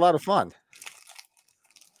time. It was a lot of fun.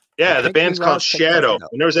 Yeah, the band's called Shadow,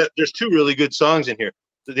 and there's two really good songs in here.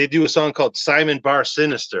 They do a song called Simon Bar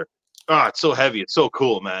Sinister. Oh, it's so heavy. It's so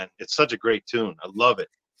cool, man. It's such a great tune. I love it.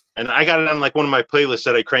 And I got it on like one of my playlists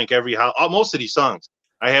that I crank every most of these songs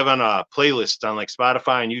I have on a playlist on like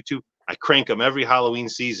Spotify and YouTube. I crank them every Halloween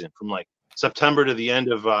season from like September to the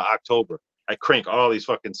end of October. I crank all these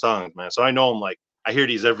fucking songs, man. So I know them like I hear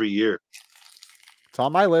these every year. It's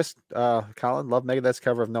on my list. Colin, love Megadeth's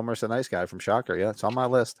cover of No Mercy Nice Guy from Shocker. Yeah, it's on my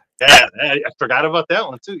list. Yeah, I forgot about that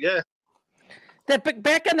one too. Yeah. That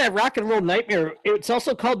back on that Rock and Roll Nightmare, it's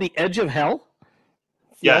also called The Edge of Hell.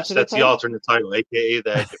 Yes, that's the alternate title, aka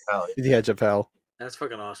The Edge of Hell. The Edge of Hell. That's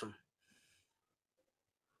fucking awesome.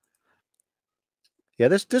 Yeah,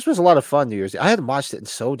 this was a lot of fun New Year's. I hadn't watched it in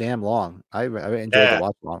so damn long. I enjoyed the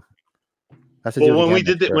watch long.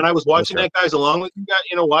 When I was watching that, guys, along with you guys,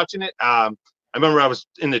 watching it, I remember I was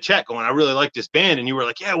in the chat going, I really like this band, and you were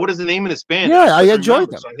like, yeah, what is the name of this band? Yeah, I enjoyed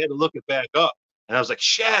them. So I had to look it back up, and I was like,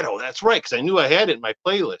 Shadow, that's right, because I knew I had it in my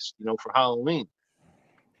playlist, for Halloween.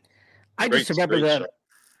 I just remember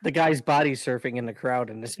the guy's body surfing in the crowd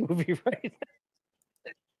in this movie, right?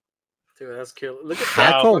 Dude, that's killer. Look at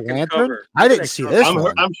that Lantern. cover. I didn't see this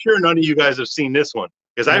one. I'm sure none of you guys have seen this one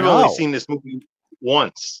because I've only seen this movie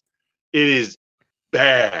once. It is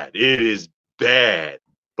bad. It is bad.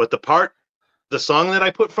 But the song that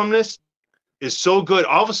I put from this is so good.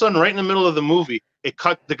 All of a sudden, right in the middle of the movie,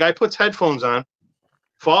 the guy puts headphones on,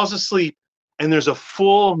 falls asleep, and there's a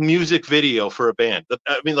full music video for a band.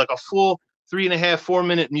 I mean, like a full 3.5, 4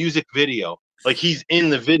 minute music video. Like he's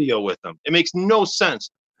in the video with them. It makes no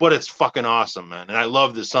sense. But it's fucking awesome, man. And I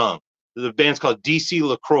love the song. The band's called DC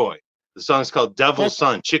LaCroix. The song's called Devil's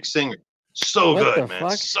Son, Chick Singer. So good, man.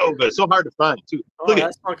 Fuck? So good. So hard to find, too. Look at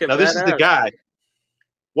it. Now, this is the guy.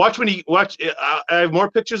 Watch. I have more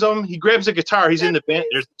pictures of him. He grabs a guitar. He's in the band.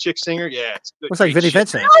 There's the Chick Singer. Yeah. It's good. Looks like Vinnie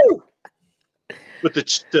Vincent. But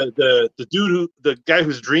the dude the guy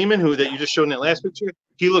who's dreaming, that you just showed in that last picture,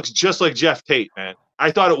 he looks just like Jeff Tate, man. I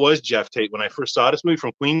thought it was Jeff Tate when I first saw this movie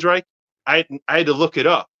from Queensryche. I had to look it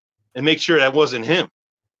up and make sure that wasn't him.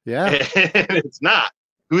 Yeah. And it's not.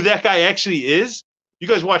 Who that guy actually is? You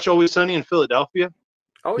guys watch Always Sunny in Philadelphia?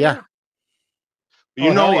 Oh, yeah.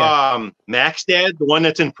 Mac's dad, the one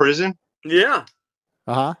that's in prison? Yeah.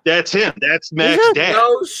 Uh-huh. That's him. That's Mac's dad.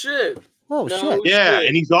 No shit. Oh, shit. Yeah,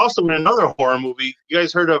 and he's also in another horror movie. You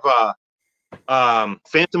guys heard of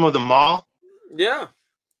Phantom of the Mall? Yeah.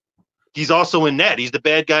 He's also in that. He's the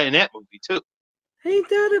bad guy in that movie, too. Ain't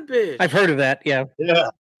that a bitch? I've heard of that, yeah.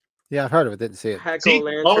 Yeah. Yeah, I've heard of it. Didn't see it. See,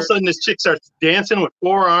 all of a sudden, this chick starts dancing with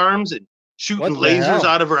 4 arms and shooting lasers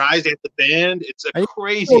out of her eyes at the band. It's a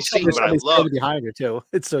crazy scene, but I love it. Behind her, too.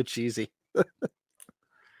 It's so cheesy. You're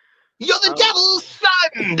the devil's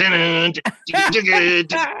son! You're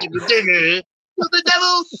the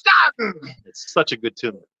devil's son! It's such a good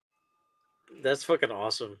tune. That's fucking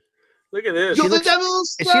awesome. Look at this. You're the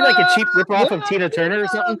devil's son! Is she like a cheap ripoff of Tina Turner or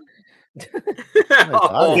something?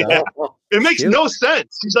 It makes no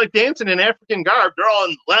sense. She's like dancing in African garb. They're all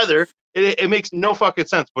in leather. It makes no fucking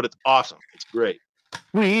sense, but it's awesome. It's great.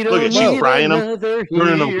 Look at she frying them,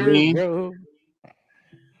 turning them green.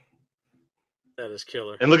 That is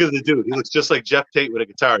killer. And look at the dude. He looks just like Jeff Tate with a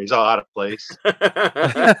guitar. He's all out of place.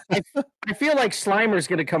 I feel like Slimer's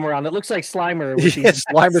going to come around. It looks like Slimer.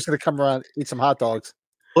 Slimer's going to come around, eat some hot dogs.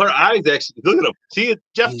 Well, her eyes actually. Look at him. See,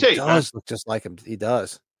 Jeff Tate. He does look just like him. He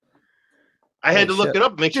does. I had to look it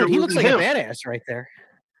up and make sure he looks like a badass right there.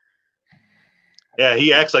 Yeah,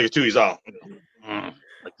 he acts like it too. He's all like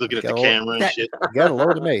looking at the camera and shit. You got a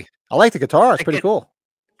load of me. I like the guitar. It's pretty cool.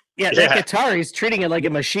 Yeah, that guitar, he's treating it like a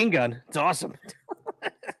machine gun. It's awesome.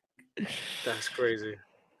 That's crazy.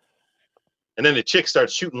 And then the chick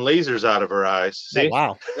starts shooting lasers out of her eyes. See? Oh,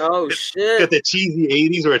 wow. Oh, shit. Got the cheesy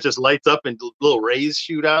 80s where it just lights up and little rays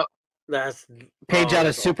shoot out. That's page out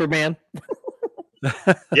of Superman.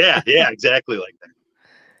 Yeah, exactly like that.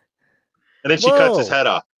 And then she cuts his head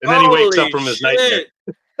off. And then he wakes up from his nightmare.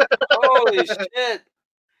 Holy shit.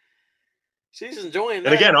 She's enjoying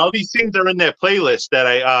that. And again, all these scenes are in that playlist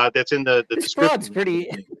that that's in the description.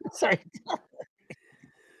 Pretty sorry.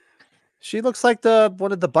 She looks like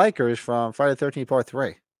one of the bikers from Friday the 13th Part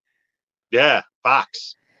 3. Yeah,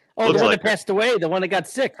 Fox. Oh, looks the one that passed away, the one that got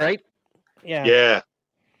sick, right? Yeah. Yeah.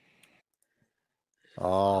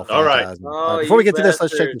 Oh, all right. Before we get to this,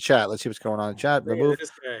 let's check the chat. Let's see what's going on in the chat.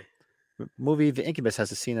 Movie The Incubus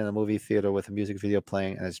has a scene in a movie theater with a music video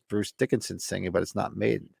playing, and it's Bruce Dickinson singing, but it's not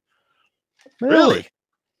Maiden. Really?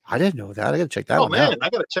 I didn't know that. I got to check that one out. I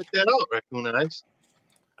got to check that out, Raccoon Eyes.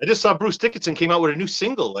 I just saw Bruce Dickinson came out with a new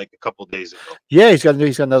single like a couple days ago. Yeah, he's got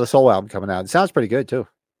another solo album coming out. It sounds pretty good too.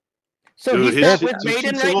 So Dude, he's not with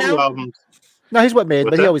Maiden right now? Albums. No, he's with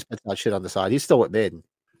Maiden, but he always puts out shit on the side. He's still with Maiden.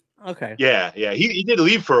 Okay. Yeah. He did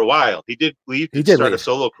leave for a while. He did leave to start a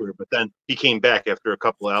solo career, but then he came back after a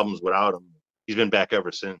couple of albums without him. He's been back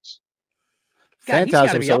ever since. God,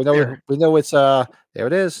 Phantasm. So we know it's there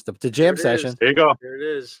it is, the jam session. There you go. There it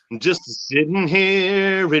is. I'm just sitting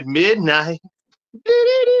here at midnight. I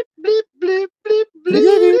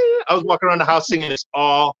was walking around the house singing this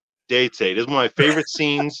all day today. This is one of my favorite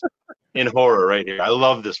scenes in horror right here. I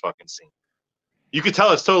love this fucking scene. You could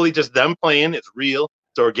tell it's totally just them playing. It's real.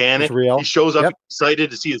 It's organic. It's real. He shows up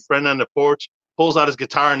excited to see his friend on the porch, pulls out his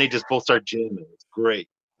guitar, and they just both start jamming. It's great.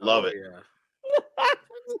 Love it. Yeah.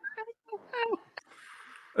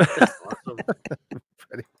 Awesome.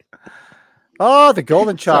 Oh, the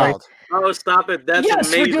Golden Child. Oh, stop it. That's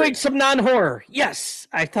amazing. We're doing some non-horror. Yes,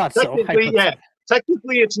 I thought so.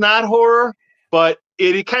 Technically, it's not horror, but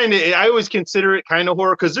it kind of, I always consider it kind of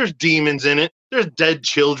horror because there's demons in it. There's dead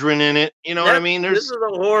children in it. You know what I mean? This is a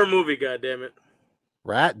horror movie, goddammit.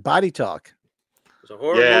 Rat Body Talk. It's a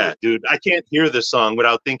horror movie. Dude. I can't hear this song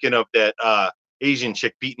without thinking of that Asian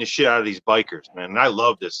chick beating the shit out of these bikers, man. And I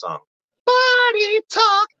love this song. Body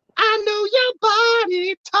talk. I know your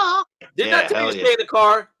body talk. Didn't I tell you to stay in the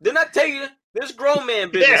car? Didn't I tell you this grown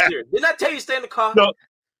man business here? Didn't I tell you to stay in the car? No.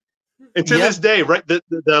 And to this day, right,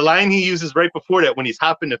 the line he uses right before that when he's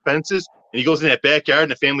hopping the fences and he goes in that backyard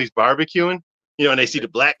and the family's barbecuing, you know, and they see the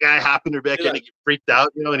black guy hopping their backyard and they get freaked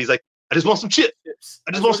out, you know, and he's like, I just want some chips.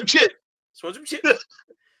 I just want some chips. Just want some chips.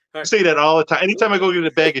 I say that all the time. Anytime I go get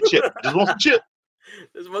a bag of chips, I just want some chips.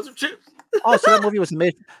 Just want some chips. Oh, so that movie was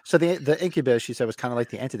made. So the Incubus, she said, was kind of like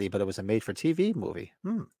The Entity, but it was a made-for-TV movie.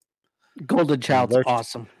 Golden Child's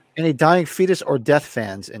awesome. Any dying fetus or death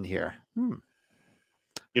fans in here? You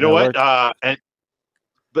know what? The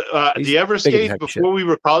Everscathed, before we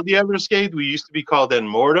were called the Everscathed, we used to be called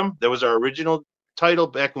Mortem. That was our original title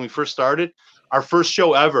back when we first started. Our first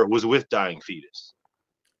show ever was with Dying Fetus.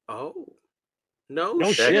 Oh, no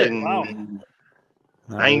shit! Wow.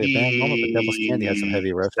 90. Devil's Candy had some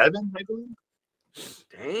heavy riffs. 7, I believe.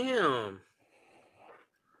 Damn.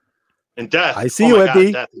 And Death. I see you,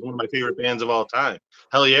 Eddie. Death is one of my favorite bands of all time.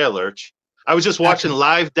 Hell yeah, Lurch. I was just watching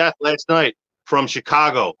live Death last night from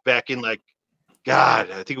Chicago back in I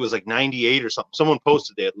think it was 98 or something. Someone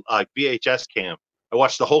posted that VHS cam. I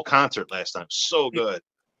watched the whole concert last time. So good.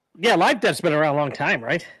 Yeah, live Death's been around a long time,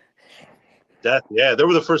 right? Death, yeah, they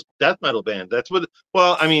were the first death metal band. That's what.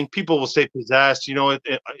 Well, I mean, people will say Possessed. You know,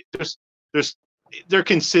 they're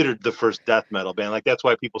considered the first death metal band. Like that's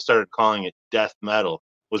why people started calling it death metal,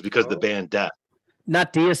 was because of the band Death.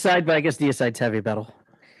 Not Deicide, but I guess Deicide's heavy metal.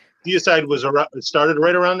 Deicide was started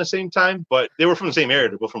right around the same time, but they were from the same area.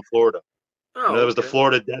 They were from Florida. Oh, that was the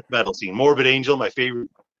Florida death metal scene. Morbid Angel, one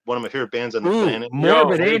of my favorite bands on the planet.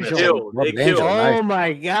 Morbid Angel. They kill. Oh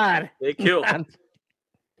my God. They kill.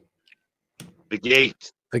 The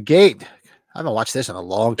Gate. The Gate. I haven't watched this in a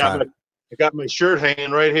long time. I got my shirt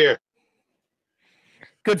hanging right here.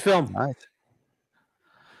 Good film. Nice.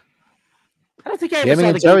 I don't think I ever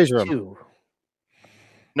saw The Gate Room. 2.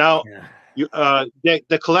 Now,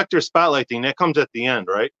 the collector spotlight thing, that comes at the end,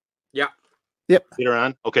 right? Yeah. Yep. Later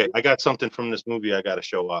on. Okay, I got something from this movie I got to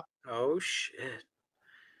show off. Oh, shit.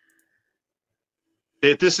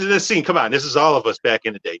 This is the scene. Come on, this is all of us back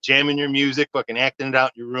in the day. Jamming your music, fucking acting it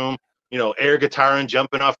out in your room. You know, air guitaring,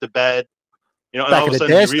 jumping off the bed. You know, and all of a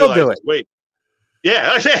sudden you realize, wait.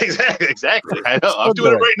 Yeah, exactly. I know. I'm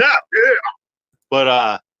doing it right now. Yeah.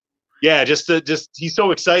 But just he's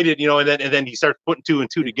so excited, you know, and then he starts putting 2 and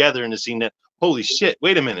 2 together in the scene that, holy shit,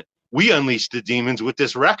 wait a minute. We unleashed the demons with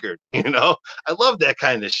this record, you know. I love that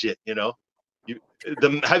kind of shit, you know.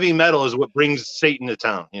 The heavy metal is what brings Satan to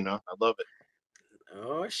town, you know. I love it.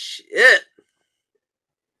 Oh shit.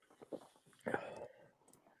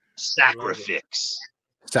 Sacrifix.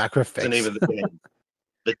 Sacrifix. That's the name of the band.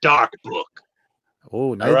 The Dark Book.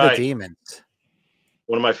 Oh, Night of the Demons.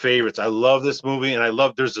 One of my favorites. I love this movie,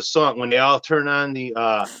 and there's a song when they all turn on the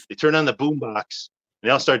boombox and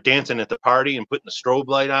they all start dancing at the party and putting the strobe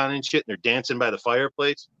light on and shit, and they're dancing by the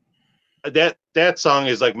fireplace. That song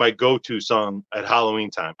is like my go-to song at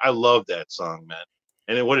Halloween time. I love that song, man.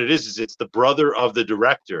 And what it is it's the brother of the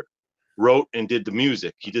director wrote and did the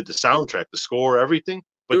music. He did the soundtrack, the score, everything.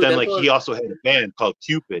 But then he also had a band called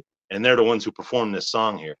Cupid, and they're the ones who performed this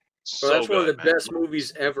song here. That's one of the best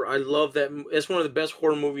movies ever. I love that. It's one of the best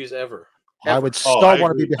horror movies ever. I would want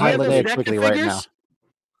to be behind Linnea quickly right now.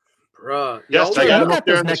 Bruh. Yes, I got them up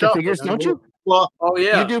there on the shelf. Figures, don't you? Well,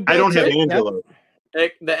 yeah. I don't have Angela.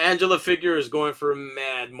 The Angela figure is going for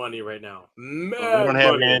mad money right now. I don't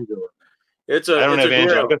have Angela. I don't have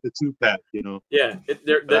Angel. I got the 2-pack. You know. Yeah,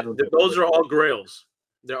 those are all grails.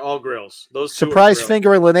 They're all grails. Those surprise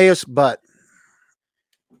finger in Linnaeus' butt.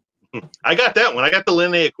 I got that one. I got the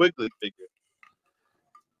Linnea Quigley figure.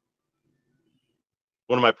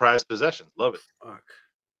 One of my prized possessions. Love it. Fuck.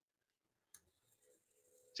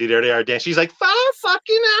 See, there they are dancing. She's like, fire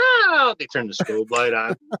fucking out. They turned the strobe light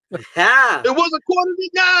on. Yeah. It was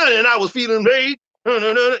 8:45 and I was feeling great.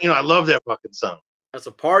 You know, I love that fucking song. That's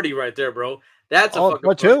a party right there, bro. That's a fucking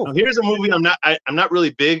party. Too. Now, here's a movie I'm not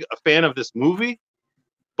really big a fan of this movie,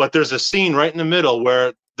 but there's a scene right in the middle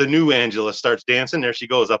where the new Angela starts dancing. There she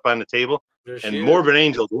goes up on the table. And Morbid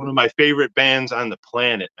Angel is one of my favorite bands on the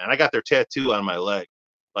planet, man. I got their tattoo on my leg.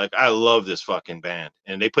 Like, I love this fucking band.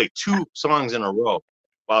 And they play 2 songs in a row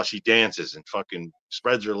while she dances and fucking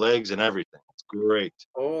spreads her legs and everything. It's great.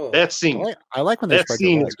 Oh, that scene. I like when they that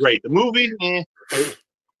scene is great. The movie, Is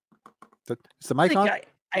the mic on?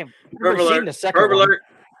 I've never seen the second Perv one. alert.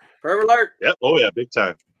 Perv alert. Yep. Oh, yeah. Big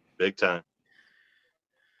time. Big time.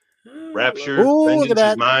 Rapture. Ooh, Vengeance look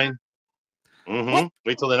at is mine.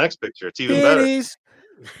 Wait till the next picture. It's even better.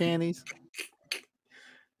 Panties.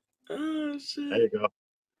 Oh, shit. There you go.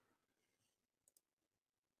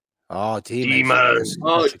 Oh, Demons.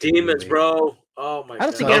 Oh, Demons, bro. Oh, my God. I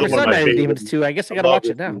don't think I ever saw Night of Demons 2. I guess I got to watch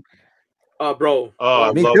it now. Bro.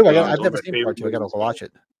 Oh, me too. I've never seen part 2. I got to go watch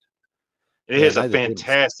it. It has a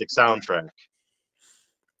fantastic soundtrack.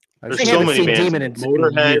 There's so many bands.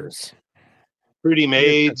 Motorhead, Pretty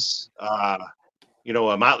Maids, you know,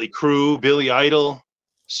 a Motley Crue, Billy Idol.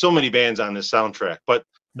 So many bands on this soundtrack. But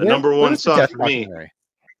the number one song for me.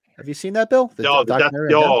 Have you seen that, Bill?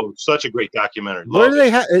 Such a great documentary. Where do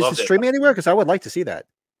they have? Is it streaming anywhere? Because I would like to see that.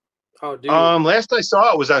 Oh, dude. Last I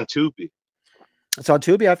saw it was on Tubi. It's on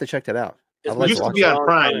Tubi. I have to check that out. It used to be on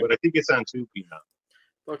Prime, but I think it's on Tubi now.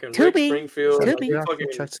 Fucking Tubi. Springfield. Tubi.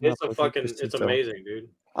 It's amazing, dude.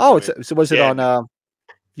 Oh, so was it on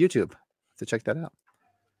YouTube? To check that out.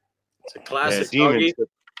 It's a classic.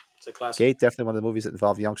 It's a classic. Gate, definitely one of the movies that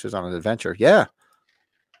involve youngsters on an adventure. Yeah,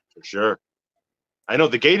 for sure. I know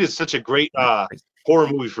The Gate is such a great horror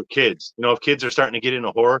movie for kids. You know, if kids are starting to get into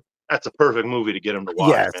horror, that's a perfect movie to get them to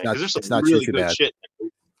watch. Yeah, it's not really too good bad. Shit.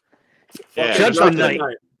 Yeah, Judgment Night.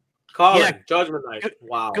 Judgment Night.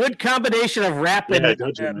 Wow. Good combination of rap and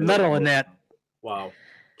metal in that. Wow.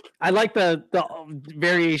 I like the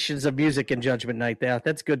variations of music in Judgment Night.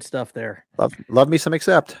 That's good stuff there. Love me some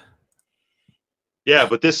Accept. Yeah,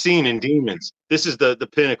 but this scene in Demons, this is the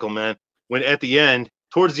pinnacle, man. When at the end,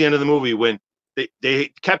 towards the end of the movie, when they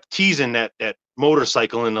kept teasing that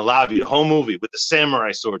motorcycle in the lobby, the whole movie with the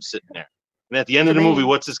samurai sword sitting there. And at the end of the movie,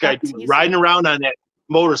 what's this guy doing? Riding around on that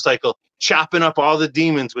motorcycle, chopping up all the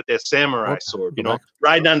demons with that samurai sword, you know,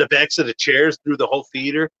 riding on the backs of the chairs through the whole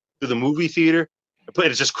theater, through the movie theater.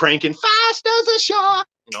 It's just cranking fast as a shot.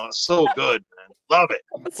 You know, it's so good, man. Love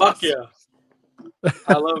it. Fuck yeah.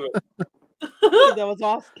 I love it. That was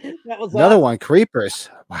awesome. Another one, Creepers.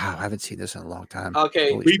 Wow, I haven't seen this in a long time.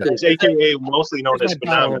 Okay. Holy Creepers, aka mostly known as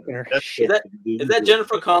Phenomenon. Is that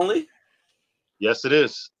Jennifer Connelly? Yes, it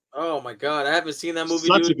is. Oh my God, I haven't seen that movie.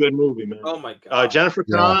 Such a good movie, man. Oh my God. Jennifer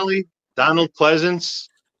Connelly, Donald Pleasance.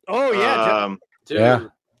 Oh yeah, dude,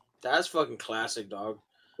 that's fucking classic, dog.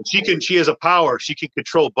 She has a power. She can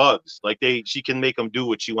control bugs. She can make them do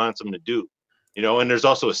what she wants them to do. You know, and there's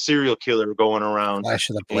also a serial killer going around. Flash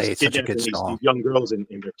of the Blade, such a good song. These young girls and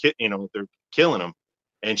they're killing them,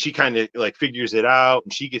 and she kind of like figures it out,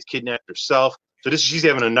 and she gets kidnapped herself. So she's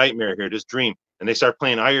having a nightmare here, this dream, and they start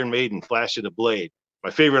playing Iron Maiden, Flash of the Blade, my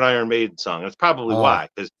favorite Iron Maiden song. That's probably why,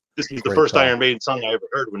 because this is the first Iron Maiden song I ever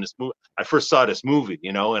heard when I first saw this movie,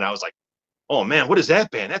 you know, and I was like, oh man, what is that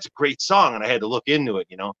band? That's a great song, and I had to look into it,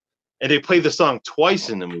 you know. And they play the song twice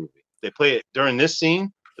in the movie. They play it during this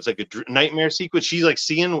scene. It's like a nightmare sequence. She's like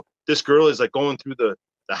seeing this girl is like going through the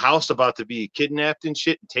house about to be kidnapped and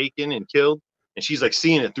shit and taken and killed. And she's like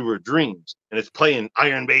seeing it through her dreams. And it's playing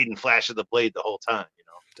Iron Maiden, Flash of the Blade the whole time, you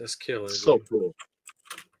know. That's killer. So cool.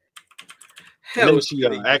 And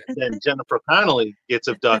then Jennifer Connelly gets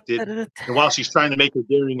abducted. And while she's trying to make a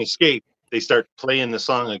daring escape, they start playing the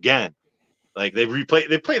song again. Like they play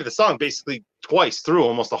the song basically twice through,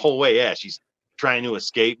 almost the whole way. Yeah, she's trying to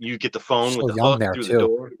escape. You get the phone with the hook through the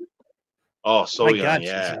door. Oh, so young,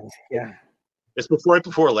 yeah. It's right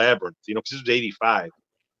before Labyrinth, you know, because it was 85.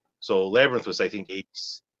 So Labyrinth was, I think,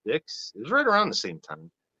 86. It was right around the same time.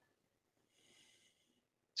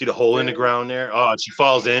 See the hole in the ground there? Oh, and she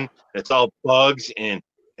falls in. And it's all bugs and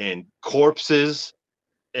corpses.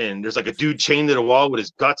 And there's like a dude chained to the wall with his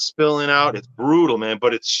guts spilling out. It's brutal, man,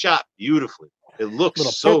 but it's shot beautifully. It looks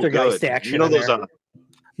so good. Action, you know those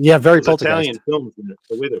Yeah, very Those poltergeist. Italian films,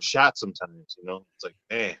 the way they're shot sometimes, it's like,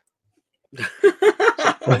 man.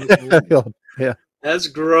 Yeah. That's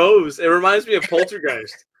gross. It reminds me of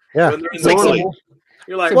Poltergeist. Yeah. When they're in Totally.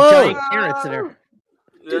 you're like, some giant carrots in there.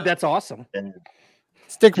 Dude, that's awesome.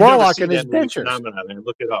 Dick You've never Warlock seen and his that movie dentures. phenomenon, man.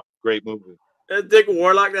 Look it up. Great movie. Dick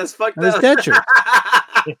Warlock, that's fucked And his up. dentures.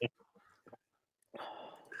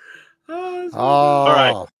 Oh, All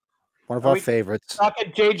right. One of our favorites.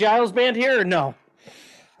 Talking Jay Giles band here or no?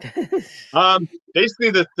 Basically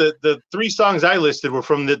the 3 songs I listed were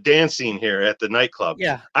from the dance scene here at the nightclub.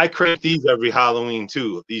 Yeah. I crank these every Halloween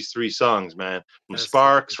too. These 3 songs, man. From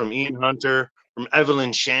Sparks, from Ian Hunter, from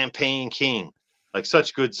Evelyn Champagne King. Like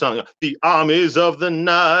such good songs. The armies of the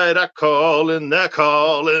night are calling, they're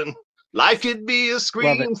calling. Life could be a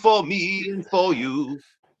scream for me and for you.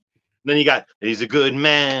 Then you got, he's a good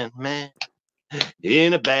man,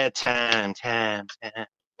 in a bad time.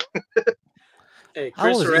 Hey, How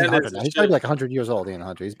old Chris is Ian Sarandon Hunter is now? the He's shit. probably like 100 years old, Ian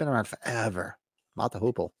Hunter. He's been around forever. Not the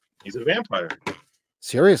hoople. He's a vampire.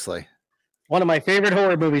 Seriously. One of my favorite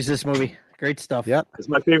horror movies, this movie. Great stuff. Yep. It's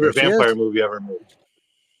my favorite There she vampire is. movie ever made.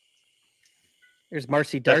 There's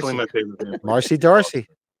Marcy Darcy. Definitely my favorite vampire. Marcy Darcy.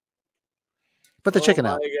 Put the chicken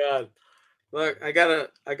out. Oh my god. Look, I got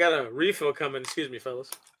a refill coming. Excuse me, fellas.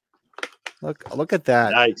 Look at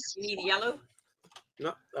that. Nice. You need yellow?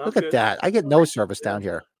 No, Look at that. I get no service down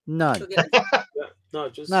here. None. Go get it. No,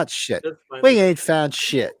 just Not shit. just fine. We ain't found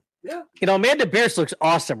shit. Yeah. You know, Amanda Beers looks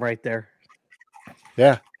awesome right there.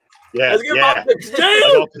 Yeah. Yeah, Let's get yeah. off the Like stage.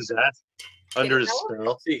 all possessed. Under his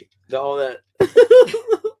spell. See, all that.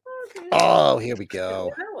 Oh, here we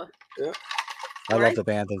go. Yeah. I love the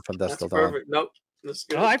band from Dust That's Till Dawn. perfect. Nope. That's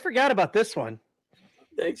good. Oh, I forgot about this one.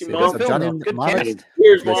 Thank you, See, Mom. that's a Johnny Good Mnemonic. cast.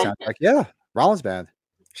 Here's They Mom. sound like, yeah, Rollins band.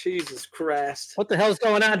 Jesus Christ. What the hell's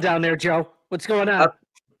going on down there, Joe? What's going on?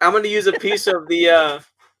 I'm going to use a piece of the,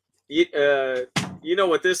 you know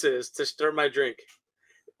what this is, to stir my drink.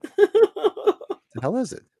 The hell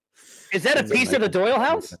is it? Is that a piece of the Doyle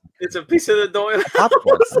house? It's a piece of the Doyle.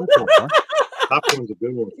 Popcorn. Popcorn's a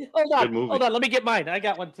good one. Hold on. Good movie. Hold on. Let me get mine. I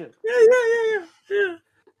got one too. Yeah.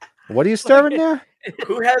 What are you stirring there?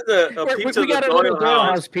 Who has a We piece of got the a little Doyle Doyle house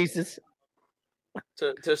house pieces.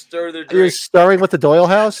 to stir their You're drink? stirring with the Doyle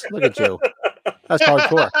house? Look at you. That's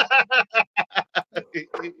hardcore.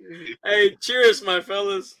 Hey, cheers, my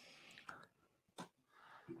fellas.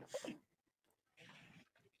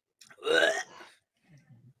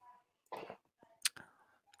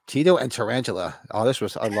 Tito and Tarantula. Oh,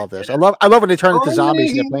 I love this. I love when they turn into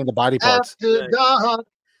zombies and they're playing the body parts.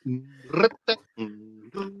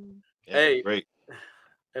 Hey, great.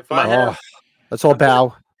 If I have, Let's all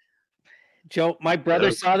bow. Joe, my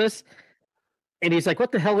brother saw this and he's like,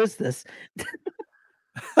 what the hell is this?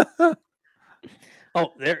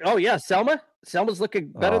 Oh yeah, Selma. Selma's looking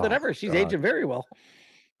better than ever. She's aging very well.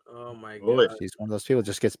 oh my Boy. god. She's one of those people that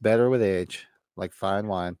just gets better with age, like fine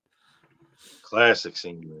wine. Classic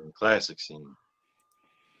scene, man. Classic scene.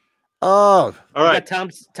 Oh, All right. Tom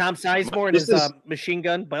Sizemore and This his is- machine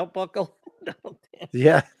gun belt buckle.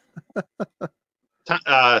 yeah. Tom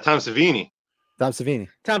Savini. Tom Savini.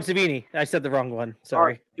 Tom Savini. I said the wrong one. All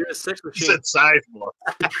Sorry. right, here's a six He machine. said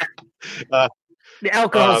Sizemore. The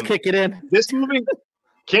alcohol's Um, kicking in. This movie,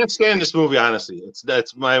 can't stand this movie, honestly.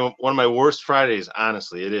 That's one of my worst Fridays,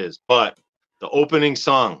 honestly. It is. But the opening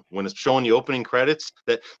song, when it's showing the opening credits,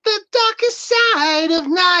 that the darkest side of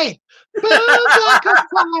night.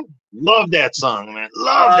 Love that song, man.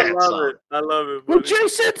 Love I that love song. it. I love it. Well, buddy.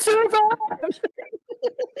 Jason survived.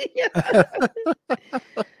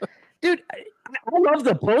 Dude, I love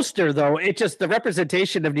the poster though. It just the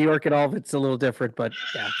representation of New York and all of it's a little different, but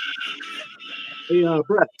yeah. Hey,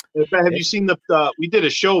 Brett, have you seen we did a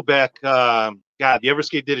show back, the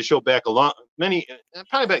Everscathed did a show back probably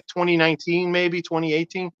back 2019, maybe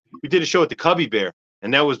 2018. We did a show at the Cubby Bear,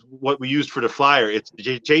 and that was what we used for the flyer. It's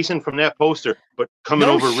Jason from that poster, but coming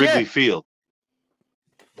No over shit. Wrigley Field.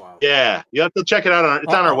 Wow. Yeah, you have to check it out.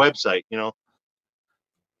 It's on our website, Yeah,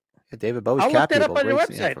 David Bowie's I'll Cat look that up People, on your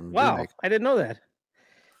racing, website. from Wow, remake. I didn't know that.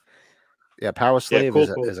 Yeah, Power Slave cool, is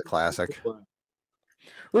cool. a classic.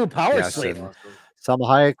 Ooh, Power Yes, Slave. and Salma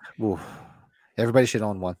Hayek. Ooh, everybody should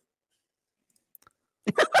own one.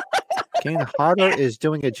 Kane Harder is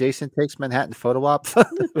doing a Jason Takes Manhattan photo op.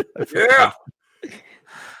 Yeah.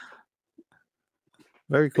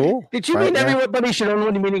 Very cool. Did you Right, mean yeah. everybody should own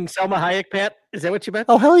one? Meaning Selma Hayek, Pat? Is that what you meant?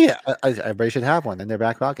 Oh, hell yeah. Everybody should have one in their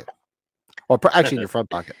back pocket. Or actually in your front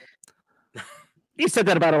pocket. You said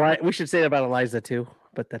that about Eliza. We should say that about Eliza too,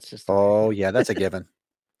 but that's just. Oh, yeah, that's a given.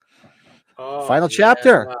 Oh, Final yeah,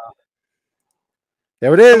 chapter. wow.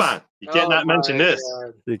 There it is. Come on. You can't not mention this.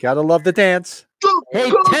 God. You gotta love the dance.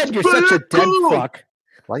 Hey, Ted, you're such a dead fuck.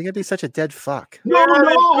 Why you gotta be such a dead fuck?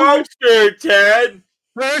 No, Ted.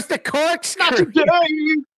 Where's the corkscrew?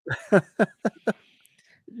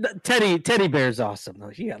 Teddy Bear's awesome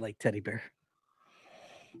though. You got like Teddy Bear.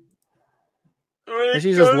 And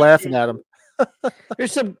she's just laughing at him.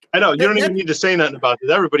 There's some. I know you don't even need to say nothing about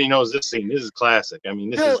this. Everybody knows this scene. This is classic. I mean,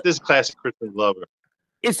 this is classic Crispin Glover.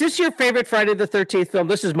 Is this your favorite Friday the 13th film?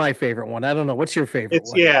 This is my favorite one. I don't know. What's your favorite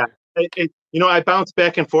one? Yeah. I bounce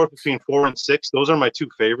back and forth between 4 and 6. Those are my two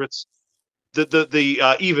favorites.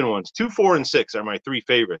 The even ones, 2, 4, and 6 are my three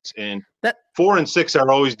favorites, and 4 and 6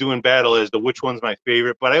 are always doing battle as to which one's my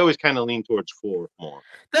favorite. But I always kind of lean towards 4 more.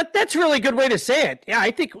 That's a really good way to say it. Yeah,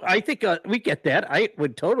 I think we get that. I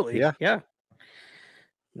would totally. Yeah.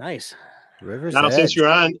 Nice. River's now, Edge. Since you're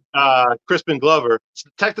on Crispin Glover, it's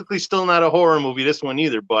technically still not a horror movie, this one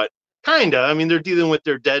either, but kinda. I mean, they're dealing with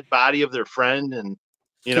their dead body of their friend, and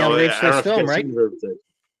I don't know if you film, right?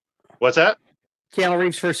 What's that? Keanu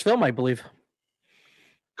Reeves' first film, I believe.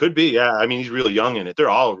 Could be, yeah. I mean, he's really young in it. They're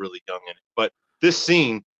all really young in it. But this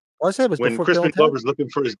scene, when Crispin Glover's looking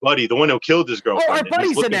for his buddy, the one who killed his girlfriend. Oh, our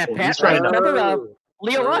buddy's in that, Pat. Right? Remember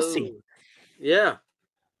Leo Rossi? Yeah.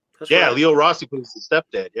 Right. Leo Rossi plays the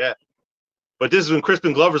stepdad, yeah. But this is when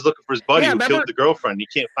Crispin Glover's looking for his buddy who killed the girlfriend. He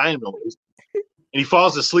can't find him. And he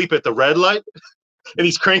falls asleep at the red light, and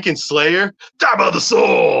he's cranking Slayer, top of the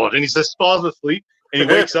sword, and he just falls asleep. And he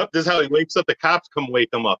wakes up. This is how he wakes up. The cops come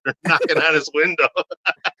wake him up. They're knocking on his window.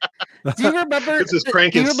 Do you remember? This is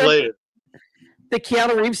cranking Slayer. The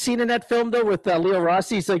Keanu Reeves scene in that film, though, with Leo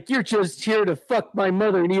Rossi. He's like, "You're just here to fuck my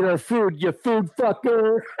mother and eat our food, you food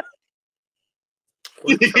fucker."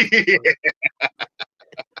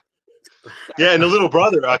 Yeah, and the little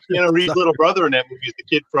brother, Keanu Reeves' little brother in that movie is the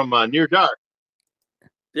kid from Near Dark.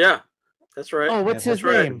 Yeah, that's right. Oh, what's his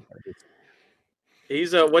name?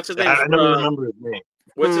 He's what's his name? I never remember his name.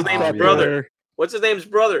 What's his name's brother? What's his name's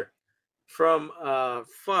brother? From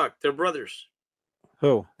they're brothers.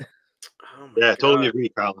 Who? Oh yeah, totally agree,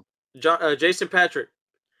 Colin. Jason Patrick.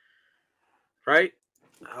 Right?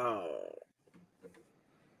 Oh.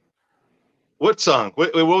 What song?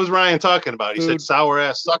 What was Ryan talking about? He said sour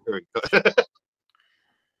ass sucker.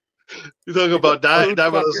 You talking about die by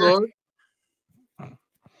the sword?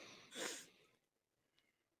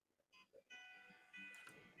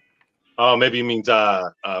 Oh, maybe he means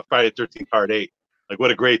Friday the 13th Part 8. Like,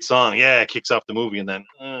 what a great song. Yeah, it kicks off the movie, and then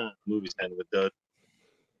movie's kind of a dud.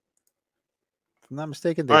 If I'm not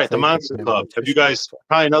mistaken. All right, The Monster Club. Have you guys,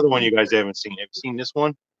 probably another one you guys haven't seen. Have you seen this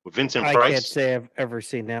one with Vincent Price? I can't say I've ever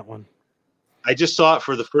seen that one. I just saw it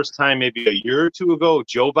for the first time maybe a year or two ago.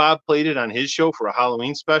 Joe Bob played it on his show for a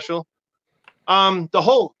Halloween special. The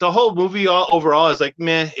whole movie overall is like,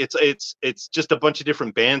 man, it's just a bunch of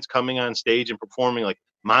different bands coming on stage and performing like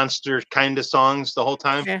monster kind of songs the whole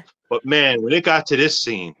time. Yeah. But man, when it got to this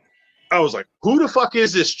scene, I was like, who the fuck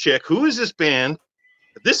is this chick? Who is this band?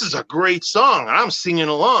 This is a great song. I'm singing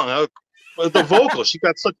along. The vocals, she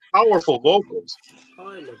got such powerful vocals.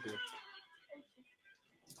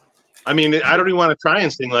 I mean, I don't even want to try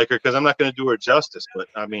and sing like her because I'm not going to do her justice. But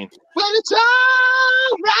I mean, well, it's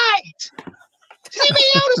all right. See me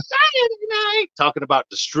on a Saturday night. Talking about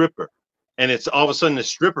the stripper, and it's all of a sudden the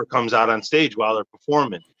stripper comes out on stage while they're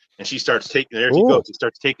performing, and she starts taking. There she goes. She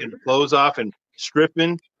starts taking her clothes off and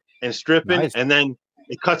stripping, nice. And then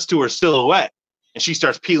it cuts to her silhouette, and she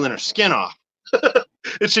starts peeling her skin off,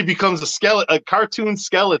 and she becomes a cartoon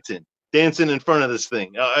skeleton. Dancing in front of this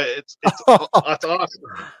thing. It's awesome.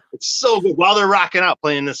 It's so good while they're rocking out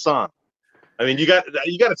playing this song. I mean, you got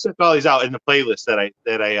to check all these out in the playlist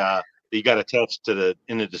that you got attached to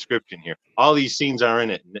in the description here. All these scenes are in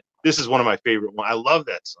it. And this is one of my favorite ones. I love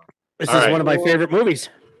that song. This is one of my favorite movies.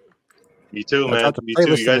 Me too, man. Me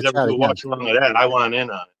too. You guys ever watch along with that? I want in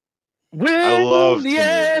on it. I love the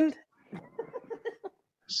end.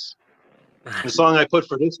 The song I put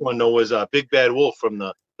for this one though was Big Bad Wolf from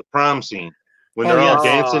the prom scene when they're all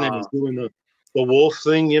dancing and he's doing the wolf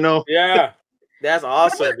thing, you know? Yeah, that's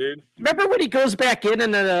awesome, dude. Remember when he goes back in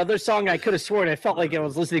and then another song? I could have sworn I felt like I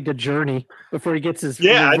was listening to Journey before he gets his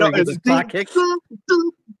I know. It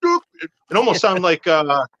almost sounded like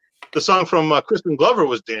the song from Crispin Glover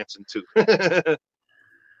was dancing to.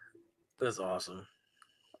 That's awesome.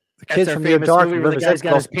 The kids from Near Dark, the guy's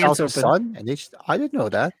got his pants open. Son, and I didn't know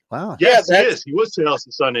that. Wow. Yes, he is. He was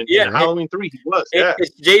Chelsea's son in Halloween 3. He was.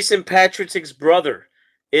 It's Jason Patrick's brother.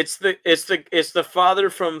 It's the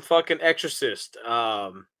father from fucking Exorcist.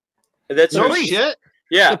 That's no shit.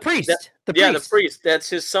 Yeah, the priest. The priest. That's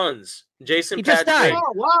his sons. Jason Patrick. Just died.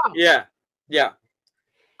 Oh wow. Yeah.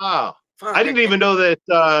 Oh. I didn't even know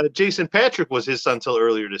that Jason Patrick was his son until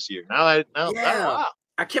earlier this year. Wow.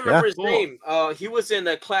 I can't remember his name. He was in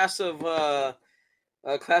a class of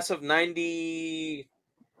 90,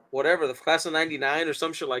 whatever, the class of 99 or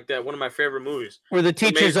some shit like that. One of my favorite movies. Where the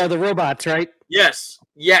teachers are the robots, right? Yes.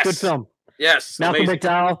 Good film. Yes. Malcolm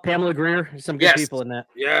McDowell, Pamela Greer, some good people in that.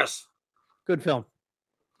 Yes. Good film.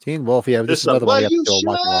 Teen Wolf, yeah. This is another one. You sure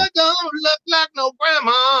don't look like no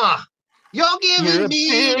grandma. You're giving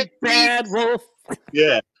me a bad wolf.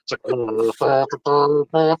 Yeah. It's like Wolf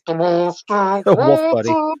buddy.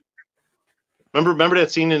 Remember that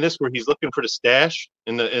scene in this where he's looking for the stash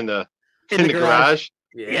in the garage?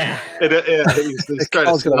 Yeah. He's trying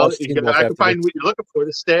to smell it. I can find what you're looking for,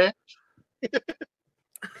 the stash.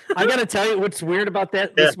 I got to tell you what's weird about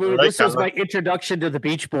this movie. This was my introduction to the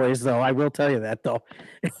Beach Boys, though. I will tell you that, though.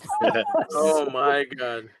 Oh, my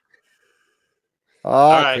God.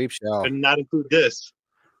 All right. Creep show. Did not include this.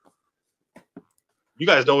 You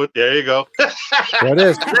guys know it. There you go. What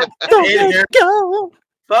is? Ed Harris.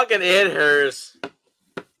 Fucking Ed Harris.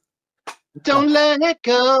 Don't let it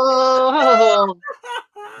go.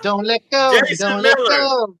 Don't let go. Don't let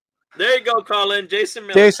go. There you go, Colin. Jason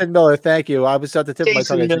Miller. Jason Miller, thank you. I was at the tip of my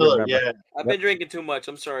tongue. Miller, yeah. I've been drinking too much.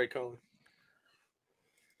 I'm sorry, Colin.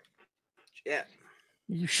 Yeah.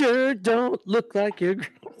 You sure don't look like you're.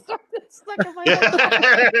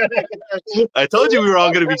 I told you we were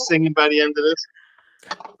all going to be singing by the end of this.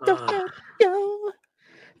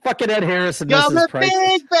 Fucking Ed Harris and You're the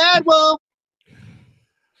big bad wolf.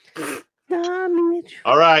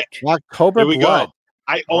 All right. October Here we Blood. Go.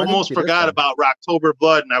 I almost forgot about Rocktober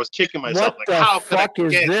Blood, and I was kicking myself. What the fuck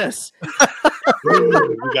is this?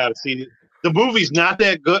 You got to see it. The movie's not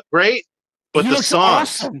that great, but the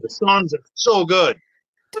songs are so good.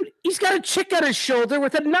 Dude, he's got a chick on his shoulder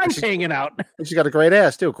with a knife hanging out. She's got a great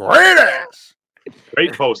ass, too. Great ass.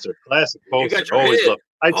 Great poster. Classic poster. Always love.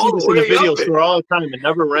 I see this in the video store all the time and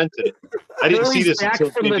never rented it. I didn't see this back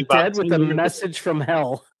until from the dead with a message from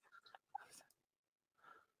hell.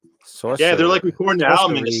 Yeah, they're like recording the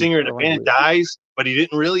album and the singer in the band dies, but he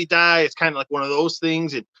didn't really die. It's kind of like one of those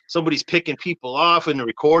things, and somebody's picking people off in the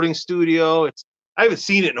recording studio. I haven't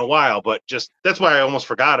seen it in a while, but just that's why I almost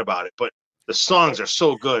forgot about it. But the songs are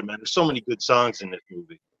so good, man. There's so many good songs in this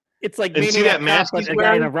movie. It's like see that mask he's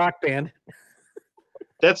wearing in a rock band.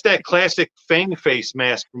 That's that classic Fang face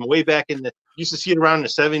mask from way back in the. Used to see it around in the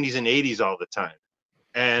 70s and 80s all the time,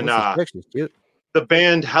 and cute. The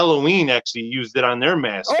band Halloween actually used it on their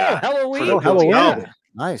mascot. Oh, Halloween! Halloween! Yeah.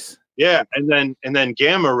 Nice. Yeah, and then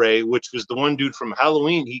Gamma Ray, which was the one dude from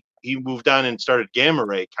Halloween, he moved on and started Gamma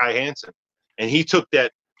Ray, Kai Hansen, and he took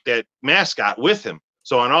that mascot with him.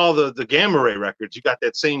 So on all the Gamma Ray records, you got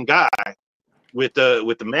that same guy with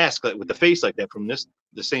the mask, with the face like that from the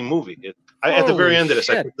same movie. At the very end of this,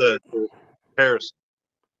 I put the Paris.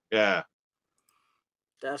 Yeah,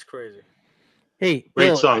 that's crazy. Hey, great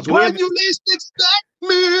Bill, songs. When you least expect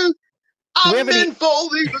me, I'm in for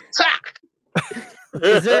the attack.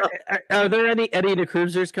 Are there any Eddie the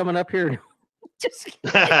Cruisers coming up here? That's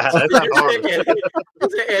not hard. Is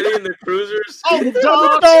it Eddie and the Cruisers? Oh, the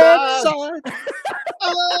dark side.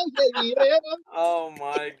 Oh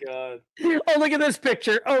my God. Oh, look at this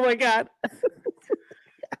picture. Oh my God.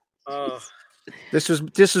 This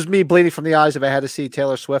was me bleeding from the eyes if I had to see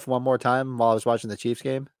Taylor Swift one more time while I was watching the Chiefs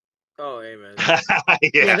game. Oh, amen.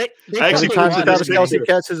 Yeah, they actually Travis Kelce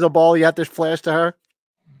catches the ball, you have to flash to her.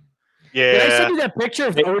 Yeah. Did I send you that picture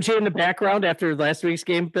of OJ in the background after last week's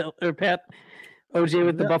game, Bill, or Pat? OJ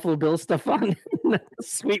with the Buffalo Bills stuff on,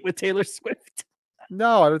 sweet with Taylor Swift.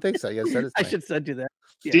 No, I don't think so. Yes, I should send you that.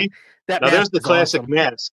 Yeah. See, now there's the classic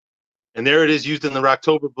mask, and there it is used in the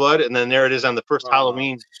Rocktober Blood, and then there it is on the first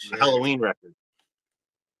Halloween record.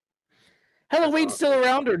 Halloween's still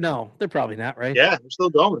around or no? They're probably not, right? Yeah, they're still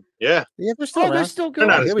going. Yeah, they're still around. They're still going.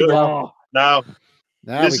 They're not Here we go. No,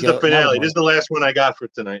 this is the finale. This is the last one I got for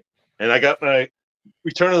tonight, and I got my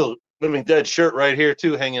Return of the Living Dead shirt right here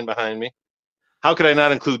too, hanging behind me. How could I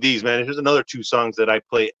not include these, man? Here's another two songs that I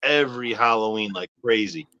play every Halloween like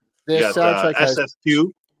crazy. You got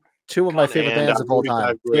SSQ. Two of my favorite bands of all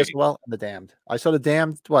time. TSOL and The Damned. I saw The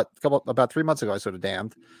Damned, about 3 months ago I saw The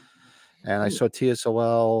Damned. And I saw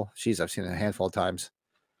TSOL. Jeez, I've seen it a handful of times.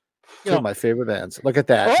 Two of my favorite bands. Look at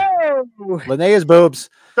that. Oh! Linnea's boobs.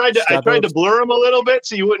 I tried to blur them a little bit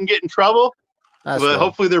so you wouldn't get in trouble. But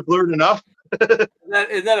hopefully they're blurred enough.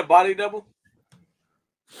 Is that a body double?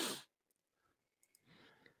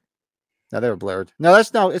 No, they were blurred. No,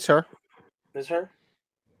 it's her. It's her?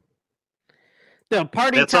 No,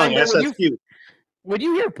 Party Time. When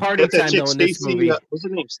you hear Party Time, though, in this movie. What's her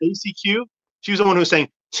name? Stacey Q? She was the one who was saying,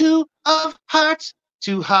 2 of Hearts,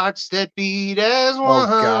 two hearts that beat as one.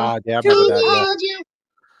 Oh God, yeah, I remember that. Yeah.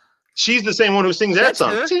 She's the same one who sings that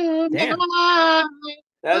song. Damn.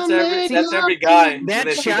 That's every guy.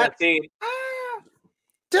 That shot. Do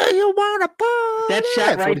you want to party? That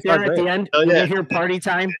shot right there at the end, when you hear party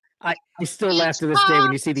time. I still laugh to this day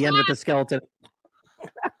when you see the end with the skeleton.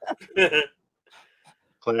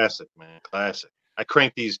 Classic, man. Classic. I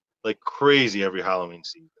crank these like crazy every Halloween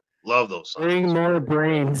season. Love those songs. Bring more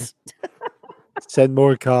brains. Send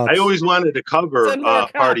more cops. I always wanted to cover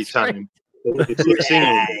Party Time. It's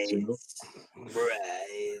singing it, you know?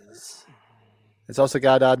 It's also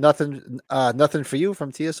got nothing for you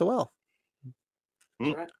from TSOL.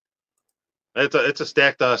 It's a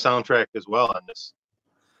stacked soundtrack as well on this.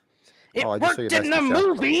 It worked in the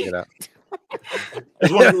movie.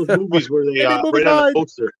 It's one of those movies where they right on the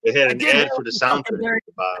poster they had an ad for the soundtrack.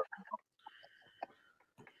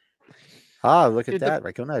 Look at that!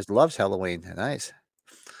 Recognized, loves Halloween. Nice.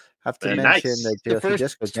 Have to mention the first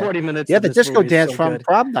disco 20 minutes. Yeah, the disco dance so from good.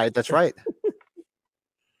 Prom Night. That's right.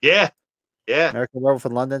 Yeah. American Werewolf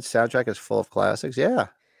in London soundtrack is full of classics. Yeah.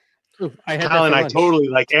 Ooh, I totally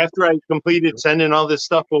like after I completed sending all this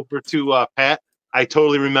stuff over to Pat, I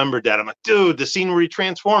totally remembered that. I'm like, dude, the scene where he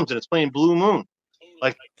transforms and it's playing Blue Moon.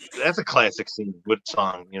 Like, that's a classic scene with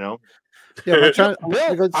song, you know? Yeah, we're trying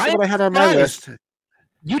to see what I had on my list.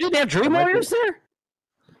 You didn't have Dream Warriors there?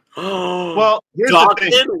 Well, here's the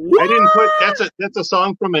thing. I didn't put that's a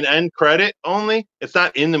song from an end credit only. It's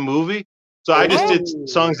not in the movie. So I just did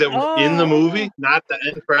songs that were in the movie, not the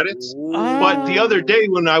end credits. But the other day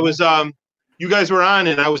when I was you guys were on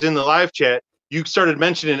and I was in the live chat, you started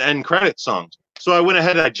mentioning end credit songs. So I went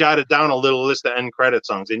ahead and I jotted down a little list of end credit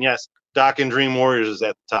songs. And yes, Doc and Dream Warriors is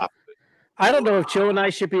at the top of it. I don't know if Joe and I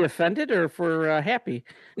should be offended or if we're happy.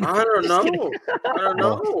 I don't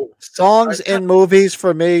know. Songs in movies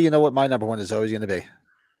for me, you know what my number one is always going to be?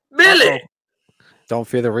 Billy. Don't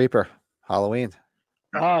Fear the Reaper. Halloween.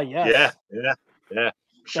 Oh yeah. Yeah.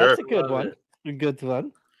 Sure. That's a good one. A good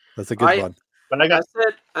one. That's a good one. But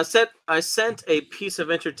I sent a piece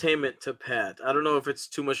of entertainment to Pat. I don't know if it's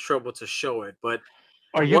too much trouble to show it, but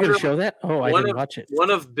are you going to show that? Oh, I didn't watch it. One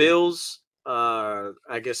of Bill's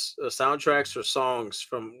I guess soundtracks or songs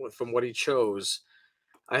from what he chose.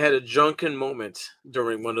 I had a drunken moment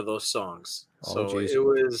during one of those songs.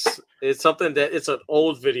 It's something that it's an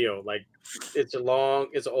old video. Like it's an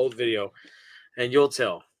old video, and you'll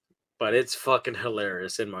tell. But it's fucking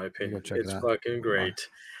hilarious in my opinion. It's fucking great.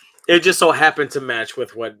 It just so happened to match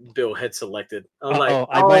with what Bill had selected. I'm like,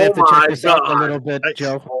 I might have to check this out a little bit,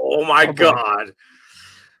 Joe. Oh my God.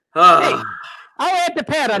 Hey, I'll add the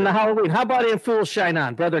Pat on the Halloween. How about In Fools Shine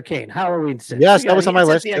On, Brother Kane, Halloween 6? Yes, that was on my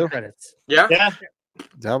list too. Credits. Yeah.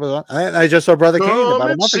 That was on. I just saw Brother Kane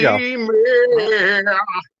about a month ago.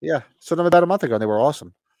 Yeah, saw them about a month ago, and they were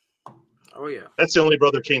awesome. Oh yeah, that's the only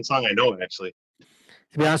Brother Kane song I know actually.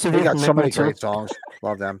 To be honest with you, they got so many great songs.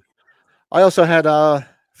 Love them. I also had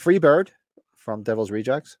Free Bird from Devil's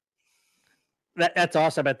Rejects. That's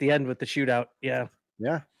awesome at the end with the shootout. Yeah.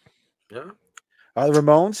 The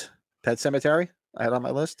Ramones, Pet Sematary. I had on my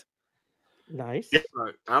list. Nice. Yeah.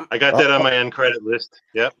 I got that on my end credit list.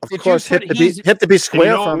 Yep. Of course, Hip to Be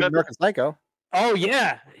Square from American Psycho. Oh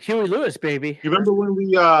yeah, Huey Lewis, baby. You remember when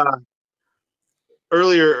we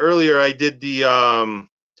earlier I did the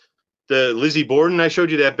Lizzie Borden? I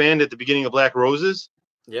showed you that band at the beginning of Black Roses.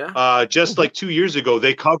 Yeah. Just like 2 years ago,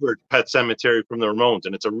 they covered Pet Sematary from the Ramones,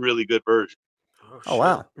 and it's a really good version. Oh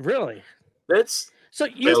wow, really? So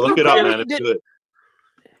you look it up, man. It's good.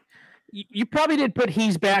 You probably did put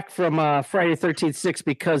He's Back from Friday the 13th 6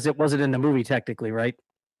 because it wasn't in the movie technically, right?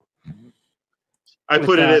 I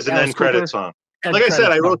put it as an end credit song. Like I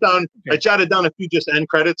said, I wrote down, I jotted down a few just end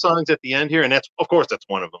credit songs at the end here, and that's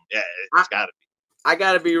one of them. Yeah, it's got to be. I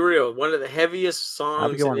got to be real. One of the heaviest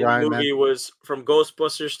songs in the movie was from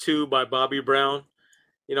Ghostbusters 2 by Bobby Brown.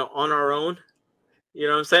 On Our Own. You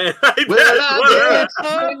know what I'm saying? It's up to us.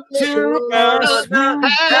 We got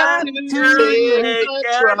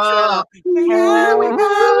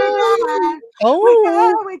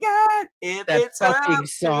that fucking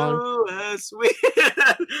song.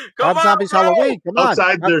 Rob Zombie's Halloween. Come on.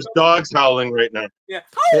 Outside, there's dogs howling right now. Yeah.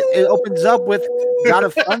 It opens up with God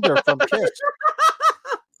of Thunder from Kiss.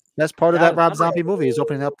 That's part of that Rob Zombie movie. Is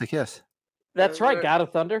opening up the Kiss. That's right. God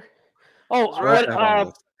of Thunder. Oh,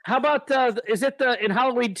 right. How about is it in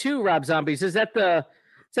Halloween 2, Rob Zombies? Is that the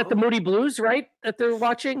Moody Blues, right? That they're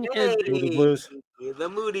watching? Hey, Moody Blues. The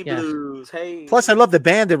Moody Blues. Hey. Plus, I love the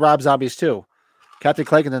band in Rob Zombies too. Captain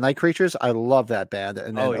Clegg and the Night Creatures. I love that band,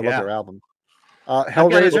 and I love their album.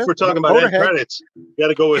 Hellraiser. If we're talking about end credits, you got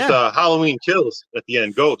to go with Halloween Kills at the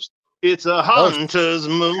end. Ghost. It's a hunter's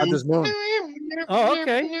moon. Hunter's Moon. Oh,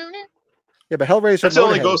 okay. Yeah, but Hellraiser. That's the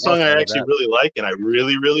only Motorhead Ghost is song I also actually that. really like, and I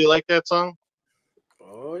really, really like that song.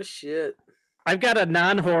 Oh shit! I've got a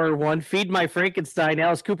non-horror one. Feed My Frankenstein,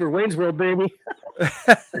 Alice Cooper, Wayne's World, baby.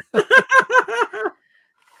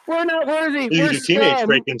 We're not worthy. You We're do Teenage scum.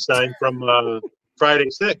 Frankenstein from Friday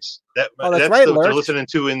 6. That's That's right, what they're Lurch. listening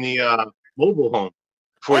to in the mobile home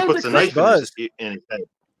before he Oh, puts the the knife Buzz. in his head.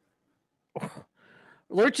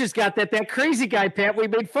 Lurch has got that crazy guy, Pat, we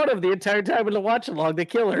made fun of the entire time in the watch along, the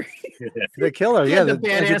killer. The killer, He yeah, had the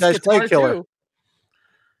badass Dice Play guitar, killer. too.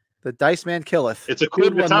 The Dice Man killeth. It's a cool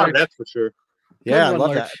Good one, guitar, Lurch. that's for sure. Yeah, I Good one,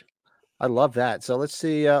 love that. Lurch. I love that. So let's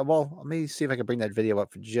see. Well, let me see if I can bring that video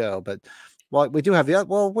up for Joe. But well, we do have the.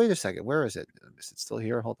 Well, wait a second. Where is it? Is it still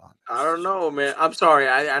here? Hold on. I don't know, man. I'm sorry.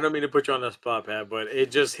 I don't mean to put you on the spot, Pat, but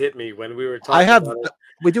it just hit me when we were talking. I have. about it.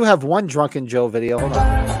 We do have one Drunken Joe video. Hold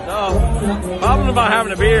on. No, the problem about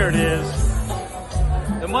having a beard is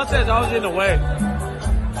the mustache always in the way.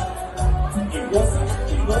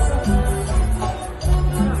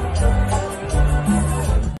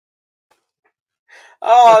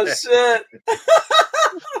 Oh shit!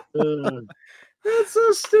 That's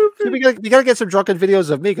so stupid. See, we gotta get some drunken videos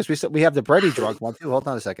of me because we have the Brady drunk one too. Hold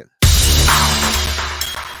on a second.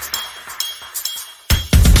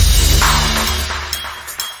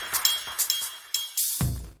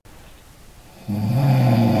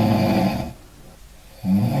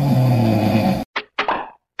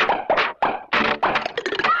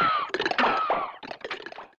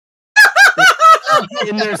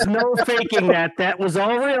 And there's no faking that. That was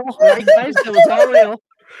all real. Right, guys? That was all real.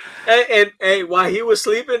 Hey, while he was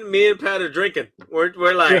sleeping, me and Pat are drinking.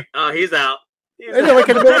 We're like, oh, he's out. He's I know,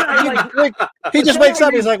 out. he just wakes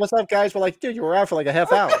up. He's like, "What's up, guys?" We're like, "Dude, you were out for like a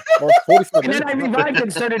half hour or 45 And then I minutes." revived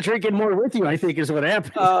and started drinking more with you, I think is what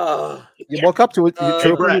happened. You woke up to it.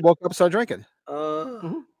 You Brett. woke up and started drinking.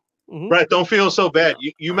 Brett, don't feel so bad.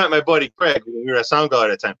 You met my buddy Craig when we were at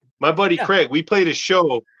Soundgarden at the time. My buddy Craig, we played a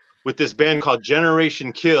show with this band called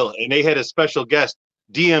Generation Kill, and they had a special guest,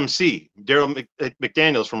 DMC, Daryl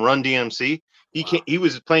McDaniels from Run DMC. He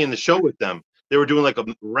was playing the show with them. They were doing like a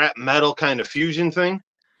rap metal kind of fusion thing,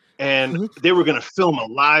 and they were going to film a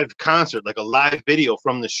live concert, like a live video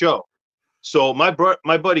from the show. So my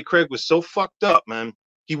buddy Craig was so fucked up, man.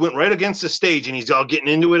 He went right against the stage, and he's all getting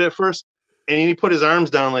into it at first, and he put his arms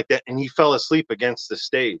down like that, and he fell asleep against the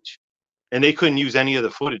stage. And they couldn't use any of the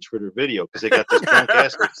footage for their video because they got this drunk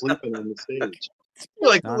ass guy sleeping on the stage. We're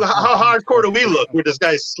like, how hardcore do we look where this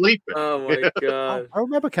guy's sleeping? Oh my god! I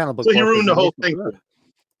remember Cannibal. So he ruined the whole thing.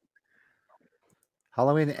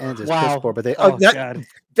 Halloween Ends is Wow. piss poor, but they. Oh, God.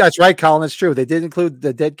 That's right, Colin. It's true. They did include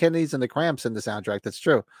the Dead Kennedys and the Cramps in the soundtrack. That's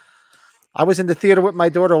true. I was in the theater with my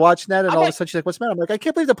daughter watching that, and all of a sudden she's like, "What's the matter?" I'm like, "I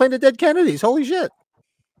can't believe they're playing the Dead Kennedys. Holy shit!"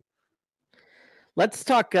 Let's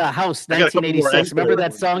talk House 1986. Remember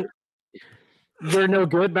that song? You're No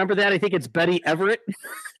Good. Remember that? I think it's Betty Everett.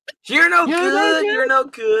 You're no good. You're no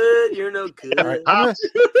good. You're no good. All right,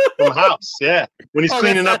 From House, yeah. When he's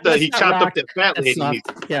cleaning up he chopped rock. up that fat That's lady. He's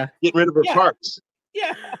soft. Yeah. getting rid of her parts.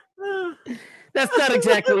 Yeah. That's not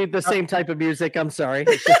exactly the same type of music. I'm sorry.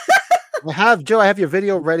 I have Joe. I have your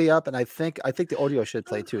video ready up, and I think the audio should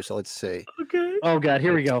play too. So let's see. Okay. Oh God,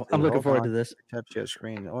 here we go. I'm looking forward to this. Tap share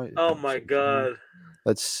screen. Oh my god.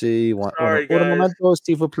 Let's see. Sorry, guys. Momento,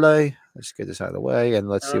 Steve will play. Let's get this out of the way, and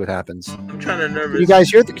let's see what happens. I'm kind of nervous. Can you guys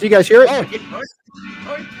hear? Can you guys hear it?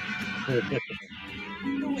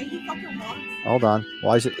 Hold on.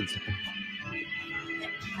 Why is it?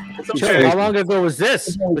 Joe, how long ago was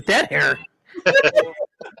this with that hair?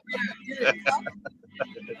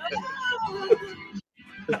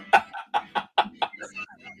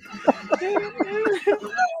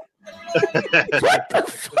 What the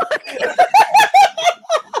fuck?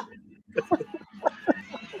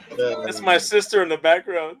 It's my sister in the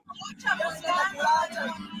background.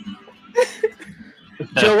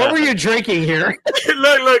 Joe, what were you drinking here?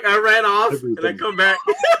 Look, I ran off and I come back.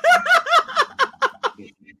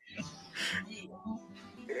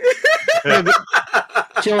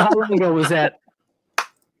 Joe, how long ago was that?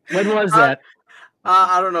 When was that?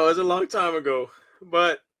 I don't know. It was a long time ago,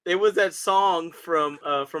 but it was that song from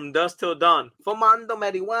Dusk Till Dawn. Fumando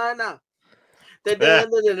marijuana. It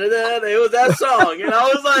was that song, and I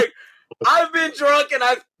was like, I've been drunk and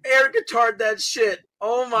I've air guitared that shit.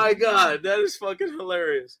 Oh my god, that is fucking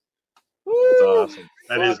hilarious. That's awesome.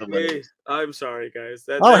 That is Fuck hilarious. me. I'm sorry, guys.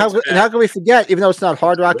 How can we forget? Even though it's not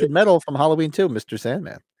hard rock and metal from Halloween 2, Mr.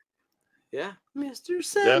 Sandman. Yeah, Mr.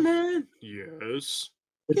 Sandman. Yes.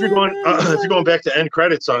 If you're going back to end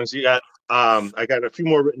credit songs, you got I got a few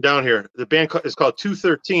more written down here. The band is called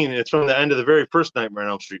 213, and it's from the end of the very first Nightmare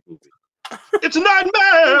on Elm Street movie. It's a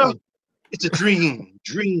nightmare. It's a dream.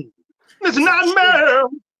 It's a nightmare.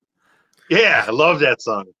 Yeah, I love that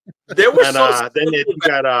song. There was then you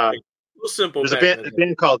got simple. There's a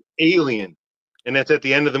band called Alien, and that's at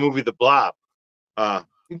the end of the movie The Blob. The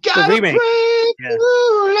remake. Yeah.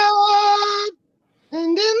 Love, and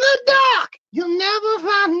in the dark, you'll never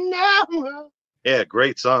find out. Yeah,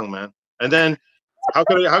 great song, man. And then how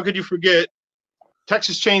could you forget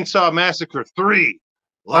Texas Chainsaw Massacre 3,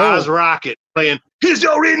 Laz Rocket playing Here's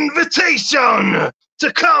Your Invitation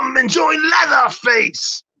to come and join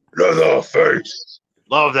Leatherface. Leatherface.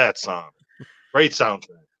 Love that song. Great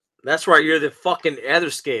soundtrack. That's right, you're the fucking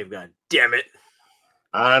Everscathed, god damn it.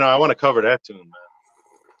 I know, I want to cover that tune,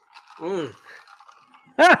 man.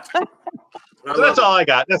 So that's all I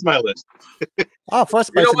got. That's my list.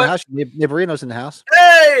 First place in the house. Neighborino's in the house.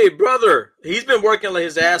 Hey, brother. He's been working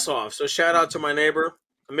his ass off. So shout out to my neighbor.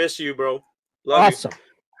 I miss you, bro. Love you.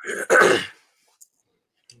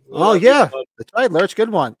 Oh, yeah. That's right, Lurch. Good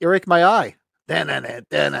one. Earache my eye. Yeah.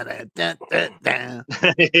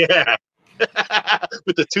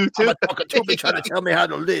 With the tutu. Be trying to tell me how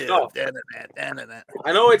to live. No.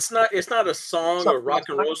 I know it's not a song or rock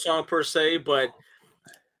and roll song per se, but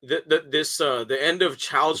the end of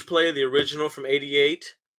Child's Play, the original from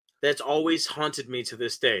 '88, that's always haunted me to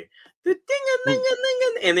this day. The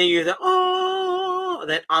ding-a-ling-a-ling-a, and then you hear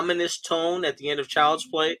that ominous tone at the end of Child's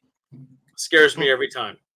Play scares me every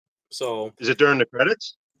time. So is it during the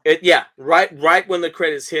credits? Right when the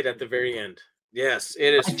credits hit at the very end. Yes,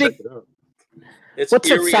 it is. It's what's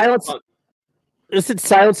it? Silence. Is it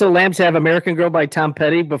Silence of the Lambs have American Girl by Tom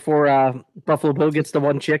Petty before Buffalo Bill gets the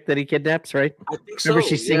one chick that he kidnaps, right? I think so. Remember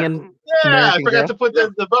she's singing? Yeah, I forgot to put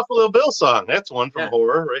the Buffalo Bill song. That's one from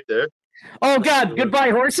horror right there. Oh, God. Goodbye,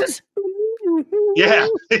 Horses? Yeah.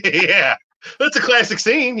 Yeah. That's a classic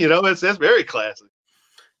scene. You know, that's very classic.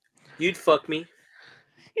 You'd fuck me.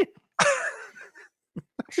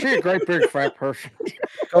 She's a great big fat person.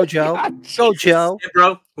 Go, Joe. Go, Joe. Hey,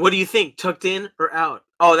 bro, what do you think? Tucked in or out?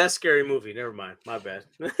 Oh, that's Scary Movie. Never mind. My bad.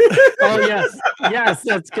 Oh, yes. Yes,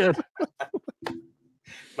 that's good.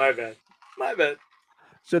 My bad.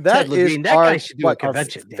 So that is our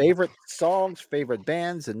favorite songs, favorite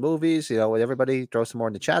bands, and movies. You know, everybody throw some more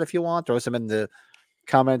in the chat if you want. Throw some in the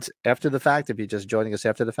comments after the fact. If you're just joining us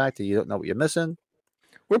after the fact and you don't know what you're missing.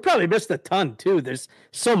 We're probably missed a ton too. There's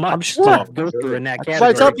so much to go through in that category. That's why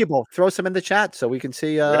I tell people throw some in the chat so we can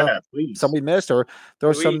see some we missed, or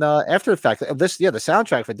throw some after the fact. The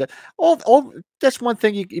soundtrack for all. That's one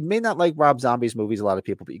thing you may not like Rob Zombie's movies. A lot of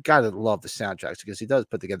people, but you gotta love the soundtracks because he does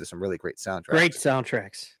put together some really great soundtracks. Great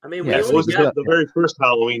soundtracks. I mean, what was the very first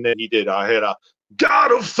Halloween that he did? I had a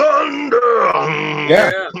God of Thunder.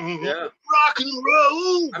 Yeah. Rock and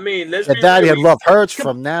roll. I mean, he had Love Hurts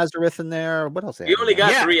from Nazareth in there. What else? You only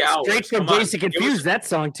got 3 hours. Straight from Days to Confuse, that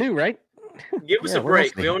song too, right? Give us a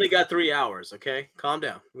break. We only got 3 hours. Okay, calm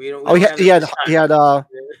down. We don't. He had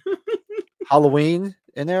Halloween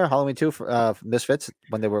in there. Halloween 2 for Misfits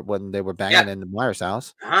when they were banging in the Myers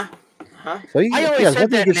house. So he has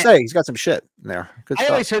what you can say. He's got some shit in there. I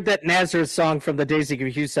always heard that Nazareth song from the Days to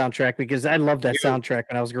Confuse soundtrack because I loved that soundtrack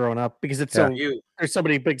when I was growing up because it's there's so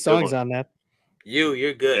many big songs on that.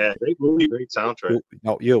 You're good. Yeah, great movie, great soundtrack. You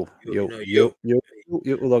look like you're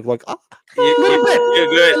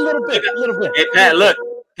good. A little bit. Hey, Pat, look,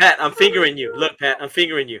 Pat, I'm fingering you. Look, Pat, I'm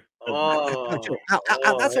fingering you. Ow,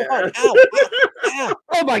 that's so hard. Ow.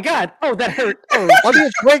 Oh my God. Oh, that hurt. Oh, why do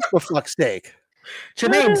you drink for fuck's sake?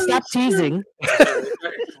 Jermaine, stop teasing.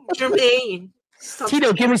 Jermaine.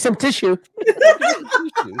 Tito, give me some tissue.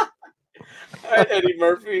 All right, Eddie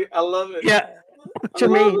Murphy. I love it. Yeah.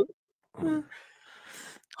 Jermaine.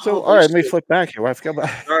 So, all right, let me flip back here. I forgot about.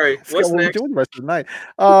 Sorry, what's next? We're doing the rest of the night.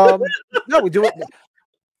 No, we do it.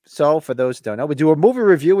 So, for those who don't know, we do a movie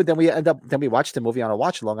review, and then we watch the movie on a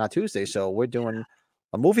watch along on Tuesday. So, we're doing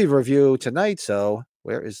a movie review tonight. So,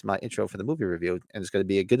 where is my intro for the movie review? And it's going to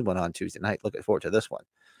be a good one on Tuesday night. Looking forward to this one.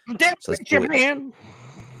 Damn, so let's do it.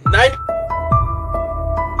 Night.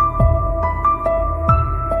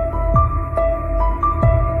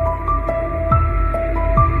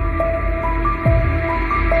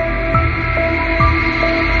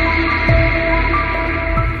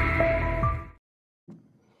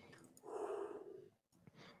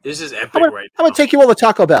 This is epic right now. I'm going to take you all to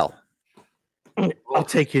Taco Bell. I'll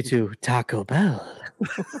take you to Taco Bell.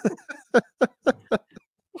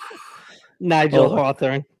 Nigel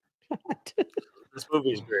Hawthorne. This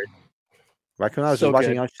movie is great. Right when I was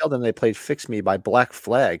watching Young Sheldon, they played Fix Me by Black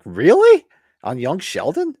Flag. Really? On Young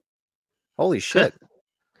Sheldon? Holy shit.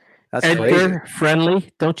 That's Edgar, crazy.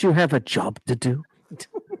 Friendly, don't you have a job to do?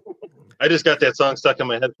 I just got that song stuck in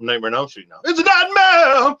my head from Nightmare on Elm Street now. It's a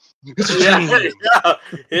nightmare!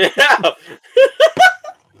 Yeah.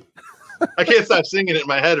 I can't stop singing it in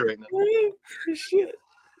my head right now. Shit.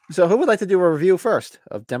 So who would like to do a review first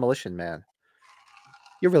of Demolition Man?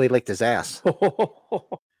 You really licked his ass.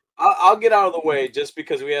 I'll get out of the way just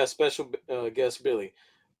because we have special guest Billy.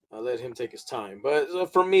 I'll let him take his time.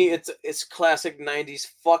 But for me, it's classic 90s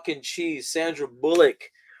fucking cheese. Sandra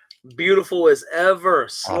Bullock, beautiful as ever.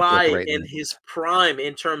 Sly in his prime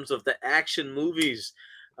in terms of the action movies.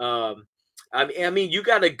 I mean, you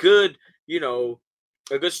got a good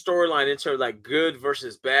storyline in terms of like good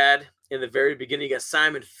versus bad. In the very beginning, you got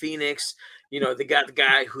Simon Phoenix. They got the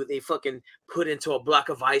guy who they fucking put into a block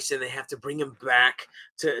of ice and they have to bring him back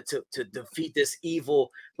to defeat this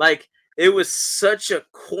evil. Like, it was such a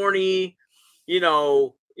corny,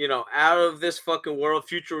 out of this fucking world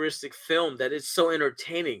futuristic film that it's so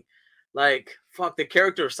entertaining. Like, fuck, the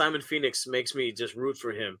character of Simon Phoenix makes me just root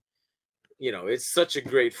for him. It's such a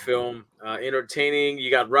great film, entertaining.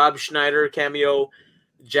 You got Rob Schneider cameo,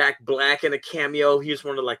 Jack Black in a cameo. He was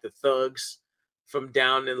one of like the thugs from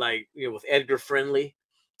down in with Edgar Friendly,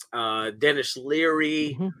 Dennis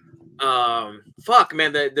Leary. Fuck,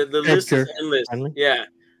 man, the list is endless. Yeah,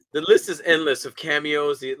 the list is endless of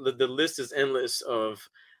cameos. The list is endless of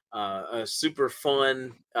super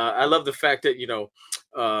fun. I love the fact that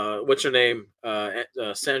what's her name?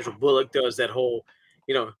 Sandra Bullock does that whole,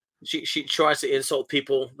 she tries to insult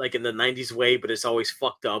people like in the 90s way, but it's always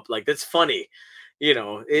fucked up. Like, that's funny.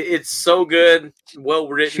 It's so good, well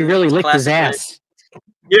written. She really licked his ass.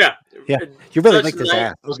 Yeah. You really licked his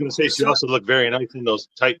ass. I was going to say she also looked very nice in those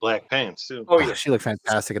tight black pants too. Oh yeah, she looked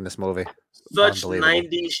fantastic in this movie. Such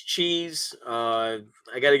 90s cheese. I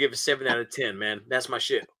got to give it 7 out of 10, man. That's my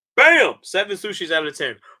shit. Bam! 7 sushis out of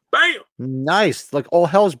 10. Bam! Nice. Like All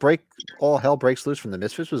Hell Breaks Loose from the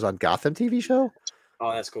Misfits was on Gotham TV show.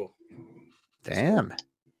 Oh, that's cool. Damn.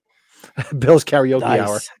 Bill's karaoke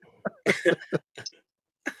hour.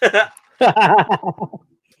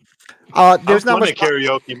 There's not much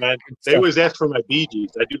karaoke, man. They always ask for my Bee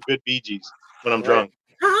Gees. I do good Bee Gees when I'm drunk.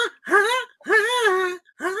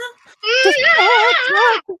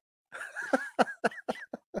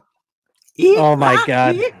 Oh my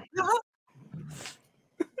god!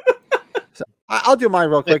 So I'll do mine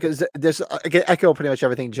real quick. There's echo pretty much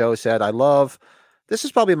everything Joe said. This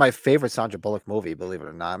is probably my favorite Sandra Bullock movie, believe it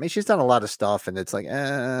or not. I mean, she's done a lot of stuff, and it's like,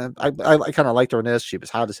 I kind of liked her in this. She was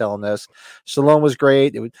hot as hell in this. Stallone was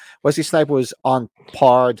great. Wesley Snipes was on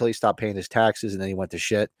par until he stopped paying his taxes, and then he went to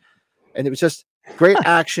shit. And it was just great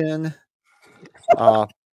action,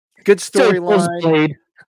 good storyline.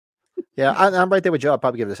 Yeah, I'm right there with Joe.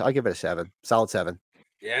 I'll give it a 7, solid 7.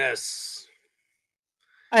 Yes.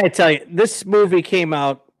 I tell you, this movie came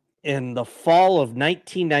out in the fall of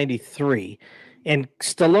 1993. And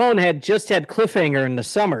Stallone had just had Cliffhanger in the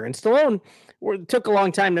summer. And Stallone took a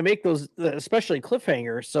long time to make those, especially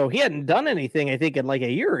Cliffhanger. So he hadn't done anything, I think, in like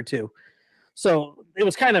a year or two. So it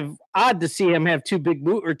was kind of odd to see him have two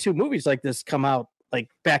movies like this come out like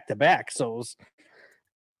back to back. So it was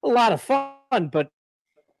a lot of fun. But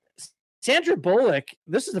Sandra Bullock,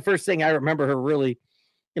 this is the first thing I remember her really,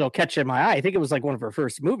 catching my eye. I think it was like one of her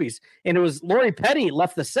first movies. And it was Lori Petty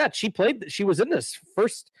left the set. She was in this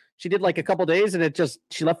first. She did like a couple days, and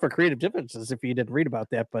she left for creative differences. If you didn't read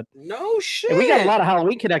about that, but no shit. And we got a lot of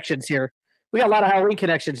Halloween connections here.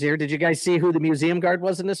 Did you guys see who the museum guard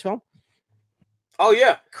was in this film? Oh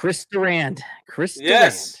yeah, Chris Durand.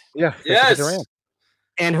 Yes. Yeah. Yes. Durand.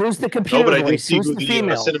 And who's the computer voice? I did see who's who the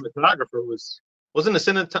female cinematographer was. Wasn't a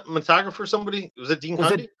cinematographer somebody? Was it Dean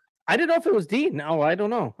Cundy? I didn't know if it was Dean. No, I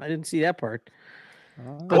don't know. I didn't see that part.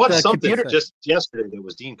 I watched something just yesterday that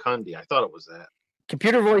was Dean Cundy. I thought it was that.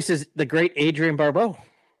 Computer voice is the great Adrienne Barbeau.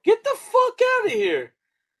 Get the fuck out of here.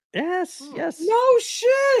 Yes. No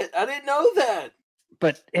shit. I didn't know that.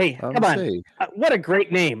 But hey, come on. What a great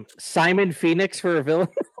name. Simon Phoenix for a villain.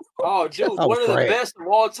 Oh, dude, one of the best of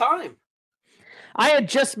all time. I had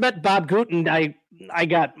just met Bob Gooten. I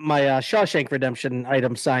got my Shawshank Redemption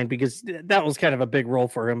item signed because that was kind of a big role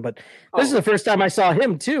for him. But this is the first time I saw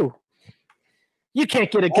him, too. You can't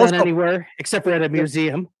get a gun anywhere except for at a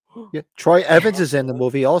museum. Yeah, Troy Evans is in the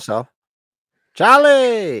movie also.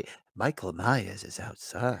 Charlie! Michael Myers is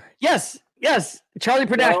outside. Yes. Charlie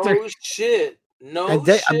Predactor. No shit.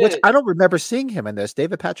 Which I don't remember seeing him in this.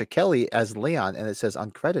 David Patrick Kelly as Leon, and it says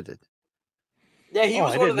uncredited. Yeah, he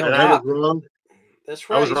was one of the cops. I was wrong. That's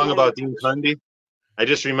right. I was wrong about Dean Cundy. I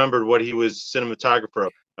just remembered what he was cinematographer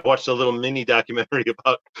of. I watched a little mini documentary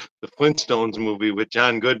about the Flintstones movie with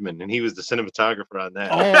John Goodman, and he was the cinematographer on that.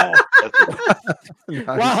 Oh,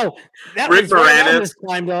 wow! That Rick was right around Moranis. this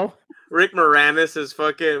time, though. Rick Moranis is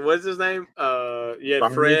fucking. What's his name? Yeah,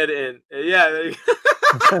 Barney? Fred and yeah.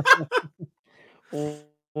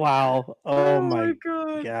 Wow! Oh my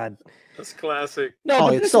god! That's classic. No,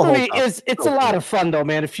 but this movie it's a lot of fun though,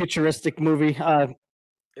 man. A futuristic movie.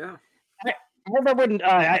 Yeah. I remember when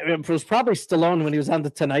it was probably Stallone when he was on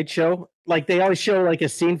the Tonight Show. Like they always show like a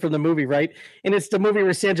scene from the movie, right? And it's the movie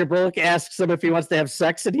where Sandra Bullock asks him if he wants to have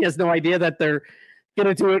sex, and he has no idea that they're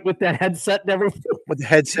gonna do it with that headset and everything. With the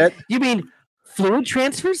headset? You mean fluid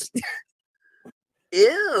transfers?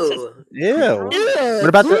 Ew. What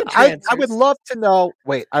about the? I would love to know.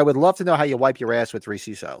 Wait, I would love to know how you wipe your ass with 3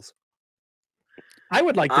 seashells. I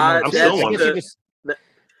would like to know.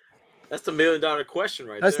 That's the $1 million question,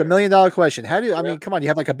 right? That's there. the $1 million question. How do you? I mean, come on. You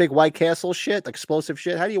have like a big White Castle shit, explosive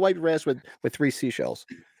shit. How do you wipe your ass with 3 seashells?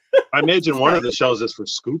 I imagine one of the shells is for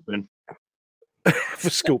scooping. For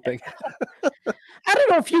scooping. I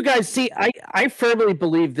don't know if you guys see. I firmly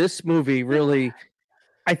believe this movie really.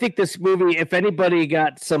 I think this movie, if anybody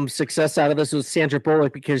got some success out of this, was Sandra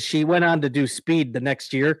Bullock, because she went on to do Speed the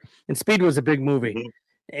next year, and Speed was a big movie. Mm-hmm.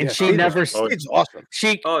 And yeah, she never. Speed's awesome.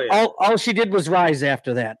 All she did was rise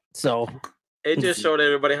after that. So it just showed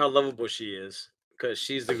everybody how lovable she is, because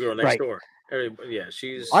she's the girl next door.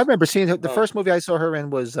 She's. I remember seeing her, the first movie I saw her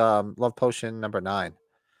in was Love Potion #9.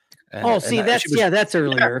 And, that's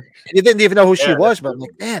earlier. You didn't even know who she was, but I'm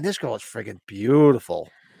like, man, this girl is friggin' beautiful.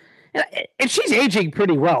 And she's aging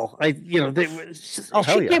pretty well.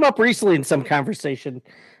 She came up recently in some conversation.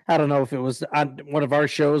 I don't know if it was on one of our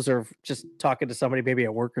shows or just talking to somebody maybe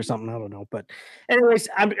at work or something. I don't know. But anyways,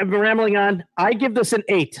 I'm rambling on. I give this an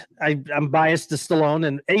 8. I'm biased to Stallone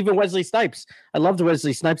and even Wesley Snipes. I loved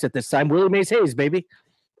Wesley Snipes at this time. Willie Mays Hayes, baby.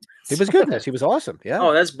 He was good in this. He was awesome. Yeah.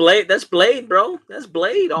 Oh, that's Blade. That's Blade, bro. That's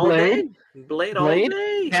Blade all day. Blade all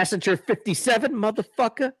day. Passenger 57,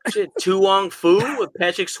 motherfucker. Shit, Tu Wong Fu with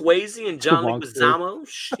Patrick Swayze and John Leguizamo.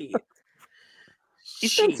 Shit.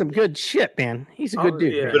 He's done some good shit, man. He's a good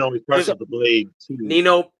dude. Yeah. Been always part of the Blade too.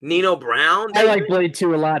 Nino Brown. I like Blade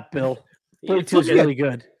 2 a lot, Bill. Blade 2 is really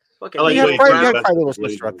good. I like Blade 2.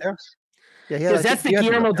 Yeah, because that's the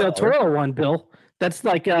Guillermo del Toro one, Bill. That's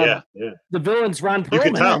like the villain's Ron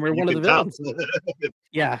Perlman. One of the villains.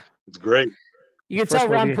 Yeah, it's great. You can tell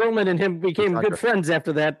Ron Perlman and him became good friends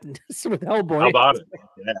after that with Hellboy. How about it?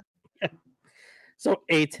 Yeah. So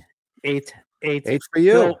 8 for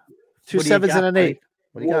you. Bill, 2 7s and an 8.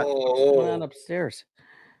 What do you got? Come on upstairs.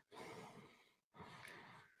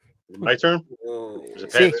 My turn? Is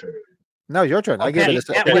it Pat's turn? No, your turn. I gave it a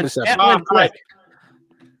 7.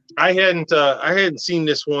 I hadn't seen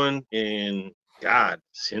this one in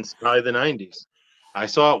since probably the 90s. I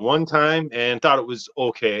saw it one time and thought it was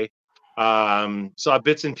okay. Saw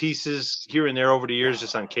bits and pieces here and there over the years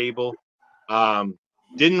just on cable.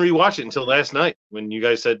 Didn't rewatch it until last night when you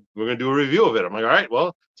guys said we're gonna do a review of it. I'm like, all right,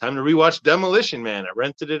 well, time to rewatch Demolition Man. I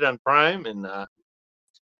rented it on Prime, and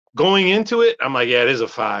going into it, I'm like, yeah, it is a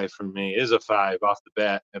 5 for me. It is a 5 off the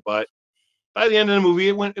bat. But by the end of the movie,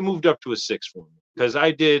 it moved up to a 6 for me, because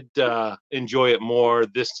I did enjoy it more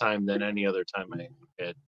this time than any other time I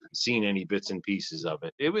had seen any bits and pieces of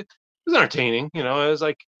it. It was entertaining, It was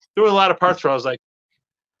like there were a lot of parts where I was like,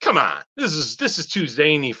 come on, this is too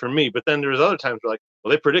zany for me. But then there was other times where like, well,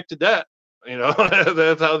 they predicted that,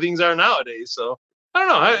 that's how things are nowadays. So I don't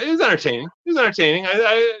know. It was entertaining.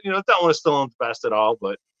 I it's not one of Stallone's best at all,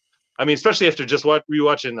 but I mean, especially after just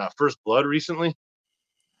rewatching First Blood recently.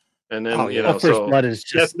 And then First Blood is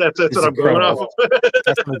just that's what I'm going off of.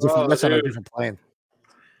 That's on a different plane.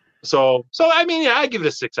 So I mean, yeah, I give it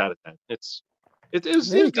a 6 out of 10. It was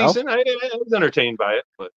decent. I was entertained by it,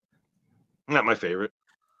 but not my favorite.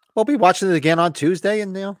 We'll be watching it again on Tuesday,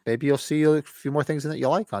 and maybe you'll see a few more things that you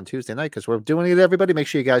like on Tuesday night, because we're doing it. Everybody, make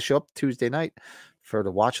sure you guys show up Tuesday night for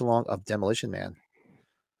the watch along of Demolition Man.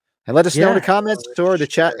 And let us know in the comments or the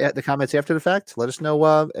chat, the comments after the fact. Let us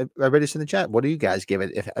know. Everybody's in the chat. What do you guys give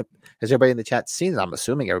it? Has everybody in the chat seen it? I'm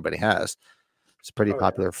assuming everybody has. It's a pretty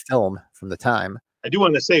popular film from the time. I do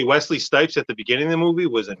want to say Wesley Snipes at the beginning of the movie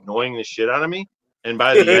was annoying the shit out of me, and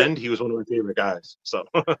by the end, he was one of my favorite guys. So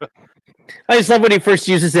I just love when he first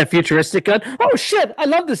uses that futuristic gun. Oh shit! I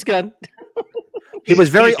love this gun. He was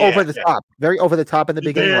very over the top, very over the top in the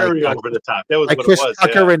beginning. Very over the top. That was like what Chris it was.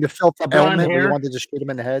 Tucker in the Filth Element, where he wanted to just shoot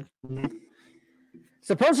him in the head.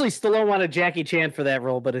 Supposedly, Stallone wanted Jackie Chan for that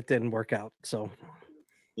role, but it didn't work out. So,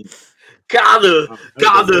 gotta,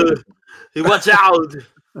 watch out,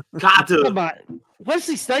 gotta.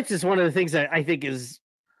 Wesley Snipes is one of the things that I think is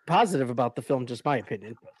positive about the film, just my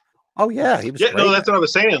opinion. Oh yeah, he was. Yeah, no, that's what I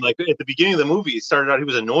was saying. Like at the beginning of the movie, it started out he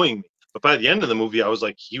was annoying me, but by the end of the movie, I was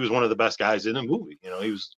like, he was one of the best guys in the movie. You know,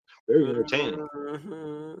 he was very entertaining.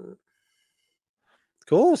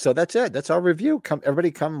 Cool. So that's it. That's our review.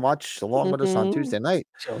 Everybody come watch along with us on Tuesday night.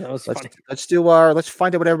 So that was funny. Let's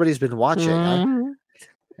find out what everybody's been watching.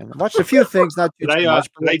 And watch a few things. Not too much.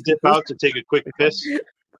 Can I dip out to take a quick piss?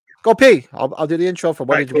 Go pee. I'll do the intro for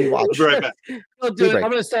what did you watch. I'll be right back. I'm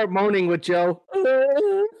gonna start moaning with Joe.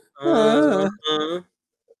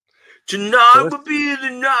 Tonight will be the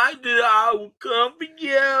night that I will come for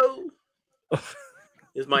you.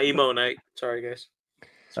 It's my emo night. Sorry, guys.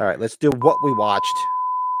 All right, let's do what we watched.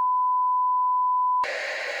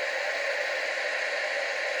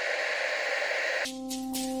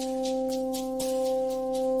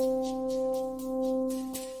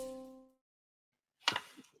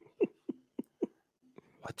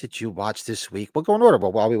 What did you watch this week? We'll go in order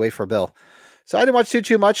while we wait for Bill. So I didn't watch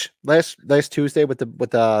too much last Tuesday with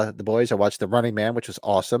the boys. I watched The Running Man, which was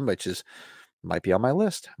awesome, might be on my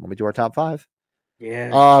list when we do our top 5.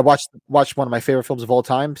 Yeah. Watched one of my favorite films of all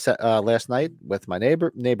time last night with my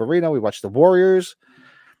neighbor Reno. We watched The Warriors.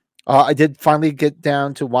 I did finally get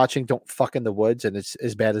down to watching Don't Fuck in the Woods, and it's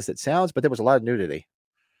as bad as it sounds, but there was a lot of nudity.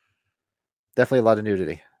 Definitely a lot of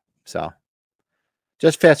nudity. So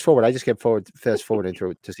just fast forward. I just kept fast forwarding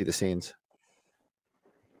through to see the scenes.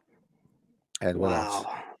 And what else?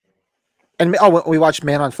 And we watched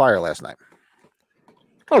Man on Fire last night.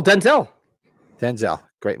 Oh, Denzel.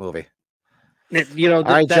 Great movie. You know, all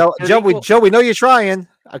right, Joe. Joe, we know you're trying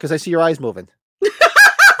because I see your eyes moving.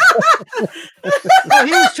 Oh,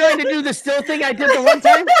 he was trying to do the still thing I did the one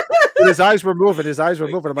time. His eyes were moving.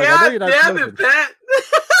 I'm like, I know you're not damn moving. it, Pat.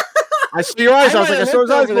 I see your eyes. I was like, I saw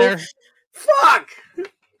his eyes there. Fuck.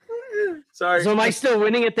 Sorry. So am I still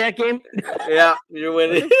winning at that game? Yeah, you're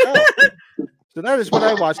winning. So that is what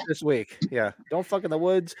I watched this week. Yeah, Don't Fuck in the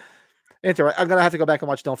Woods. I'm gonna have to go back and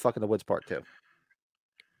watch Don't Fuck in the Woods Part 2.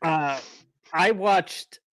 I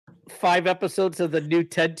watched 5 episodes of the new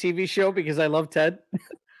Ted TV show because I love Ted.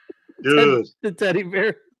 Dude. The teddy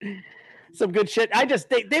bear. Some good shit.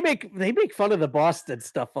 They make fun of the Boston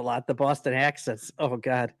stuff a lot. The Boston accents. Oh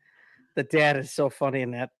God, the dad is so funny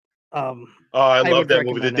in that. I love that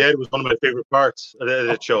movie. The dad was one of my favorite parts of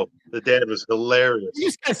that show. The dad was hilarious. You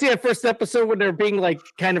just gotta see that first episode when they're being like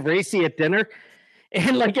kind of racy at dinner,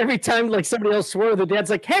 and like every time like somebody else swore, the dad's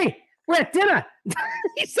like, "Hey, we're at dinner."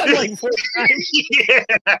 He said like 4 times. Yeah,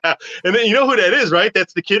 and then you know who that is, right?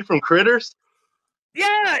 That's the kid from Critters.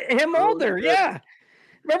 Yeah, him older. Yeah.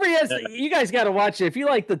 Remember, you guys got to watch it. If you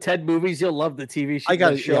like the Ted movies, you'll love the TV show.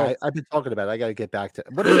 I've been talking about it. I got to get back to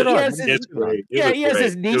it. What is it on? He has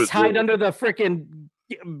his niece hide under the freaking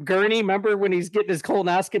gurney. Remember when he's getting his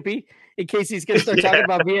colonoscopy in case he's going to start talking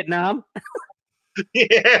about Vietnam?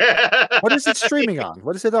 Yeah. What is it streaming on?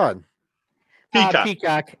 What is it on?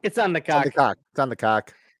 Peacock. It's on the cock. It's on the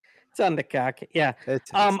cock. Yeah.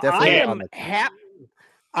 It's definitely on the cock.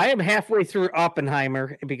 I am halfway through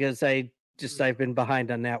Oppenheimer because I've been behind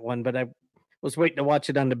on that one, but I was waiting to watch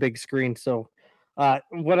it on the big screen. So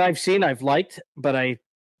what I've seen, I've liked, but I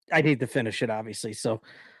need to finish it, obviously. So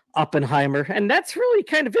Oppenheimer, and that's really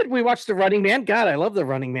kind of it. We watched The Running Man. God, I love The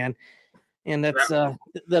Running Man. And that's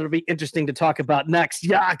that'll be interesting to talk about next.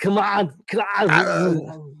 Yeah, come on.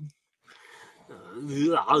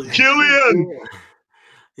 Killian!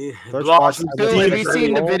 Bill, have you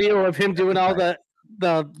seen the video of him doing all the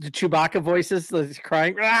Chewbacca voices, the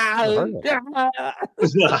crying? I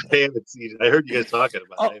haven't seen it. I heard you guys talking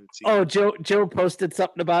about it. I haven't seen it. Joe posted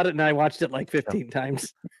something about it, and I watched it like 15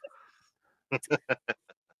 times.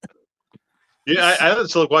 Yeah, I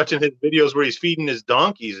was like watching his videos where he's feeding his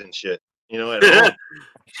donkeys and shit. You know, at home.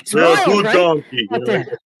 Wild, good right? donkey. You know,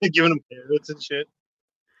 giving him carrots and shit.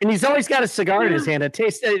 And he's always got a cigar in his hand. It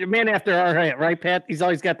tastes a man after our heart, right, Pat? He's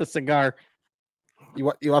always got the cigar. You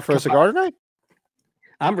want for a cigar tonight?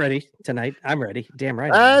 I'm ready tonight. I'm ready. Damn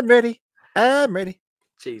right. I'm ready.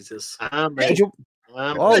 Jesus. I'm ready.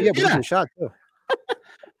 We did a shot too.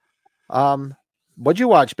 What'd you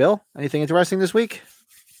watch, Bill? Anything interesting this week?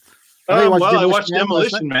 I watched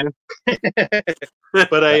Demolition Man.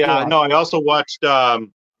 But I also watched a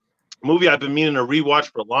movie I've been meaning to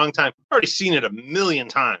rewatch for a long time. I've already seen it a million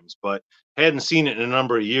times, but hadn't seen it in a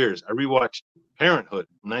number of years. I rewatched Parenthood,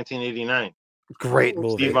 1989. Great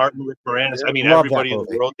movie. Steve Martin, Rick Moranis. I mean, everybody in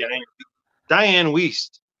the world. Diane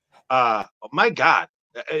Wiest. My God.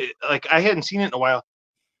 Like, I hadn't seen it in a while.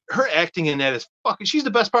 Her acting in that is fucking, she's the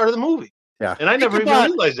best part of the movie. Yeah. And I never even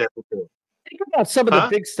realized that before. Think about some of the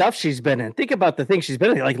big stuff she's been in. Think about the things she's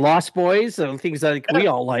been in, like Lost Boys and things that we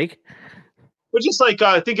all like. But just like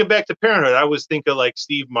thinking back to Parenthood, I always think of like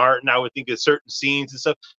Steve Martin. I would think of certain scenes and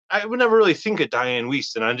stuff. I would never really think of Diane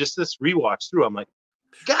Wiest. And on just this rewatch through, I'm like,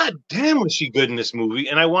 God damn, was she good in this movie?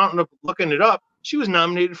 And I wound up looking it up. She was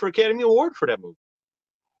nominated for Academy Award for that movie.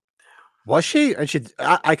 Was she? And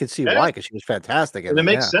I could see why, because she was fantastic. And it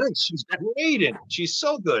makes sense. She's great in it. She's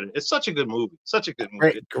so good. It's such a good movie. Such a good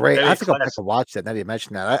movie. Great. I have to go back and watch that. Now that you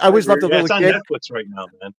mentioned that, I always loved the little kid. It's on Netflix right now,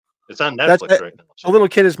 man. It's on Netflix right now. A little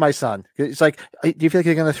kid is my son. It's like, do you feel like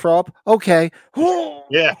you're going to throw up? Okay.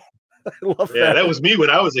 Yeah. I love that. That was me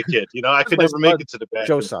when I was a kid. You know, I could never make it to the back.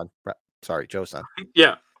 Joe's son. Sorry, Joe's son.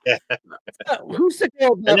 Yeah. Who's the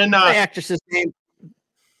girl? The actress's name?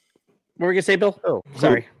 What were we going to say, Bill? Oh,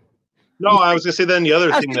 sorry. No, I was going to say then the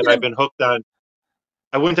other thing that I've been hooked on.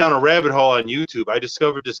 I went down a rabbit hole on YouTube. I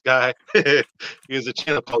discovered this guy. He has a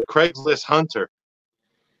channel called Craigslist Hunter.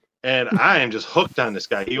 And I am just hooked on this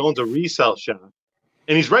guy. He owns a resale shop.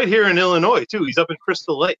 And he's right here in Illinois, too. He's up in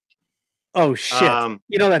Crystal Lake. Oh, shit.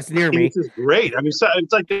 That's near me. This is great. I mean,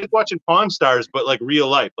 it's like watching Pawn Stars, but like real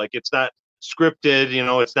life. Like, it's not scripted. You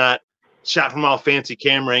know, it's not shot from all fancy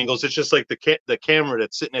camera angles. It's just like the camera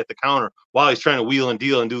that's sitting at the counter while he's trying to wheel and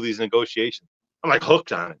deal and do these negotiations. I'm like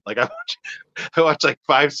hooked on it. Like I watch like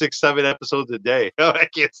 5, 6, 7 episodes a day. I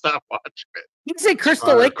can't stop watching it. You say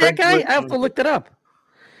Crystal Lake, that guy? I have to look that up.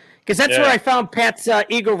 Because that's where I found Pat's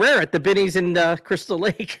Eagle Rare at the Binny's in Crystal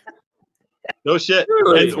Lake. No shit.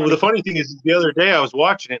 Well, the funny thing is, the other day I was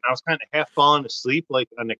watching it and I was kind of half falling asleep, like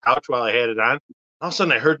on the couch while I had it on. All of a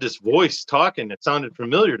sudden I heard this voice talking that sounded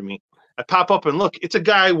familiar to me. I pop up and look. It's a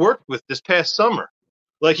guy I worked with this past summer.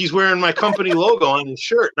 Like he's wearing my company logo on his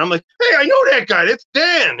shirt. And I'm like, hey, I know that guy. That's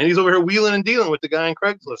Dan. And he's over here wheeling and dealing with the guy in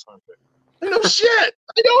Craigslist Hunter. No shit.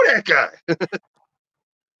 I know that guy.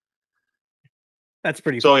 That's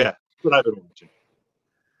pretty So, yeah, that's what I've been watching.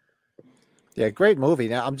 Yeah, great movie.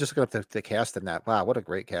 Now, I'm just going to the cast in that. Wow, what a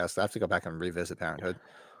great cast. I have to go back and revisit Parenthood.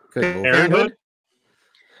 Good movie. Parenthood?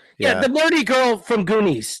 Yeah, the nerdy girl from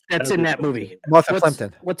Goonies that's in that movie. Martha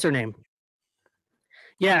Plimpton. What's her name?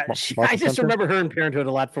 Yeah, I just remember her in Parenthood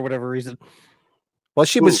a lot for whatever reason. Well,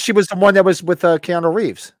 she was the one that was with Keanu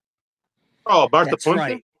Reeves. Oh, Martha Plimpton?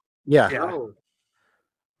 Right. Yeah. Oh.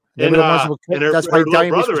 And her little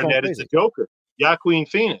brother in that is the Joker, Joaquin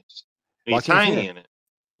Phoenix. He's tiny in it.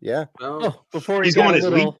 Yeah. Oh, before he's going as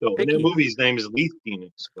Leaf, though. In that movie, his name is Leaf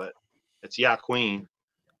Phoenix, but it's Joaquin.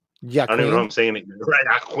 I don't even know if I'm saying it right.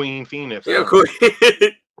 Joaquin Phoenix.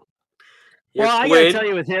 Well, I gotta tell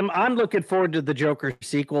you, with him, I'm looking forward to the Joker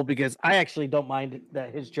sequel because I actually don't mind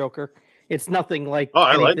that his Joker. It's nothing like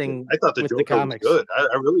anything. I thought the Joker was good.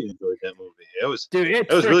 I really enjoyed that movie. It was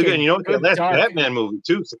really good. And you know what? That last Batman movie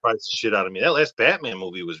too surprised the shit out of me. That last Batman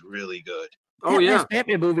movie was really good. Oh yeah, last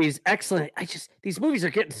Batman movie is excellent. These movies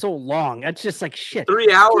are getting so long. It's just like shit.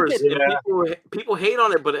 3 hours. People hate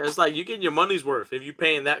on it, but it's like you get your money's worth if you're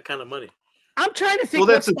paying that kind of money. I'm trying to think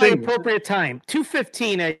what's my appropriate time.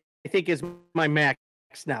 2:15, I think, is my max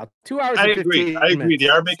now. 2 hours. I agree. They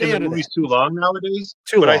are making the movies too long nowadays.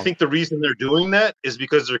 I think the reason they're doing that is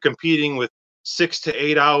because they're competing with 6 to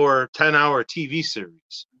 8 hour, 10-hour TV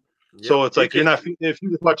series. Yep. So it's like if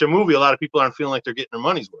you watch a movie, a lot of people aren't feeling like they're getting their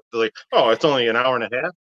money's worth. They're like, oh, it's only an hour and a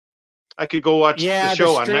half. I could go watch the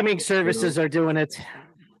show on streaming services are doing it.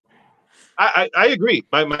 I agree.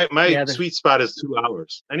 My sweet spot is 2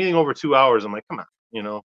 hours. Anything over 2 hours, I'm like, come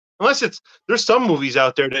on, Unless there's some movies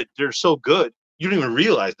out there that they're so good you don't even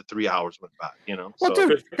realize the 3 hours went by. Well, so,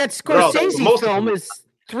 dude, that Scorsese film is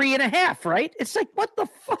 3.5, right? It's like, what the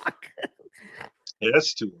fuck? Yeah,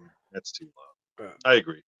 that's too long. That's too long. I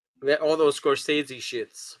agree. All those Scorsese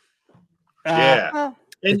shits. Yeah.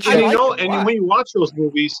 And when you watch those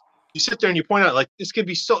movies, you sit there and you point out, like, this could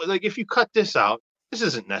be so, like, if you cut this out, this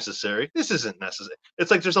isn't necessary. This isn't necessary. It's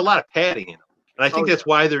like there's a lot of padding in them. And I think that's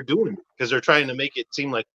why they're doing it, because they're trying to make it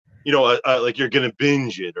seem like, like you're going to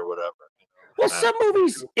binge it or whatever. Well, some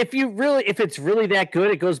movies, if it's really that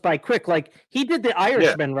good, it goes by quick. Like he did The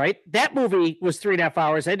Irishman, right? That movie was 3.5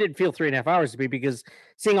 hours. I didn't feel 3.5 hours to me because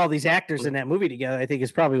seeing all these actors in that movie together, I think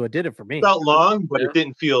is probably what did it for me. It felt long, but it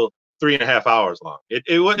didn't feel 3.5 hours long. It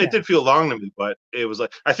did feel long to me, but it was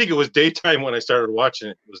like, I think it was daytime when I started watching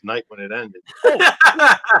it. It was night when it ended.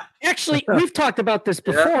 Actually, we've talked about this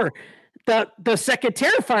before. The second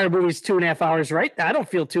Terrifier movie is 2.5 hours, right? I don't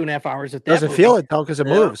feel 2.5 hours at that. Doesn't feel it though because it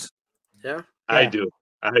moves. Yeah, I do.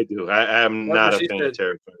 I am not a fan of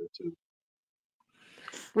Terrifier 2.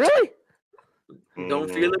 Really? Don't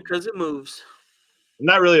feel it because it moves. I'm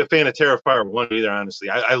not really a fan of Terrifier 1 either,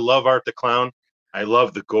 honestly. I love Art the Clown. I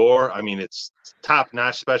love the gore. I mean, it's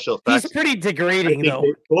top-notch special effects. He's pretty degrading, though.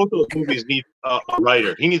 Both those movies need a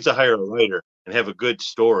writer. He needs to hire a writer and have a good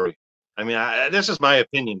story. I mean, that's just my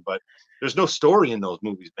opinion, but there's no story in those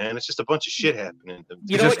movies, man. It's just a bunch of shit happening.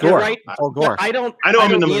 You know what? You're right. Gore. I know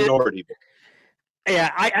I'm in the minority. But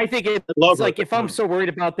yeah, I think it's like if I'm so worried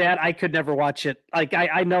about that, I could never watch it. Like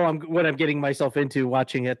I know what I'm getting myself into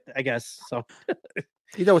watching it. I guess so.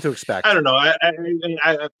 You know what to expect. I don't know.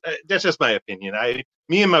 I that's just my opinion.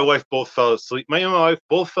 Me and my wife both fell asleep. My wife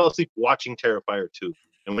both fell asleep watching Terrifier 2.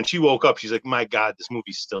 And when she woke up, she's like, "My God, this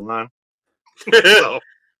movie's still on." So,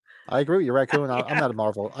 I agree with you, Raccoon. I'm not a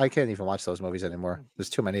Marvel. I can't even watch those movies anymore. There's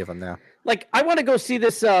too many of them now. Like, I want to go see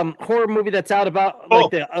this horror movie that's out about that's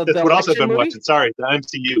the what else I've been movie. watching. Sorry, the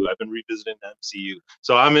MCU. I've been revisiting the MCU.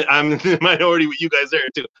 So I'm in the minority with you guys there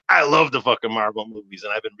too. I love the fucking Marvel movies,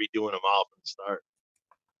 and I've been redoing them all from the start.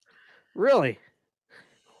 Really?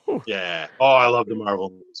 Yeah. Oh, I love the Marvel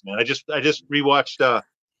movies, man. I just rewatched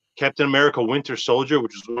Captain America: Winter Soldier,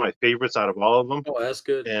 which is one of my favorites out of all of them. Oh, that's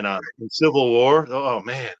good. And Civil War. Oh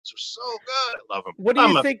man, it's so good. I love them. What do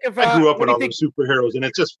you think of? I grew up with all those superheroes, and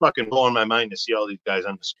it's just fucking blowing my mind to see all these guys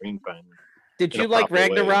on the screen finally. Did you like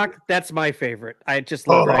Ragnarok? Way. That's my favorite. I just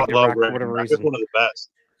love Ragnarok for whatever reason. It's one of the best.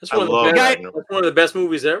 That's one of the best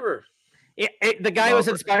movies ever. The guy was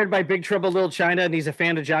inspired by Big Trouble in Little China, and he's a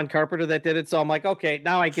fan of John Carpenter that did it. So I'm like, okay,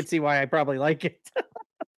 now I can see why I probably like it.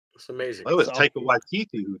 It's amazing. It was Taika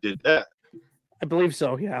Waititi who did that. I believe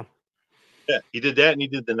so. Yeah. Yeah, he did that, and he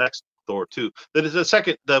did the next Thor too.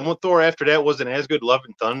 The one Thor after that wasn't as good, Love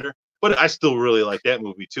and Thunder, but I still really like that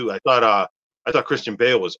movie too. I thought Christian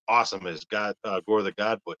Bale was awesome as Gore the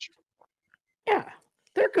God Butcher. Yeah,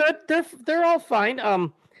 they're good. They're all fine.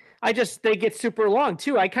 They get super long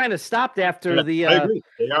too. I kind of stopped after the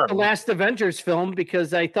last Avengers film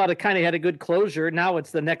because I thought it kind of had a good closure. Now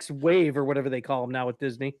it's the next wave or whatever they call them now with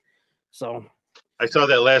Disney. So I saw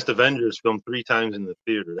that last Avengers film 3 times in the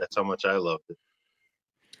theater. That's how much I loved it.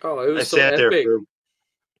 Oh, it was I sat there for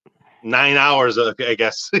 9 hours, I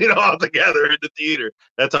guess, all together in the theater.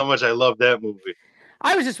 That's how much I love that movie.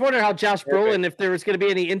 I was just wondering how Josh Brolin, if there was going to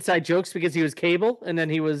be any inside jokes because he was Cable and then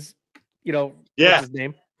he was, what's his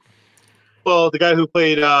name? Well, the guy who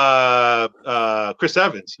played Chris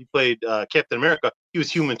Evans, he played Captain America. He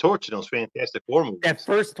was Human Torch in those Fantastic Four movies. That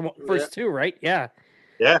first two, right? Yeah.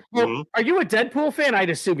 Yeah. Well, Are you a Deadpool fan?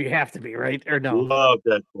 I'd assume you have to be, right? Or no? Love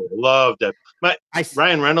Deadpool.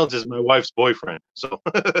 Ryan Reynolds is my wife's boyfriend. So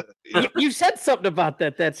you said something about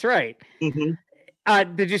that. That's right. Mm-hmm.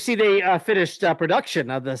 Did you see they finished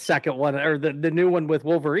production of the second one or the new one with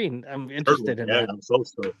Wolverine? I'm interested in that. I'm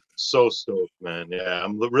so stoked, man. Yeah,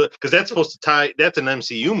 I'm really because that's supposed to tie. That's an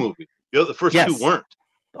MCU movie. The first two weren't.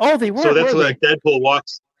 Oh, they weren't. So that's like Deadpool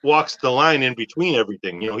walks the line in between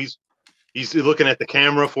everything. He's looking at the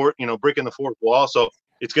camera for breaking the fourth wall. So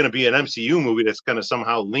it's going to be an MCU movie that's going to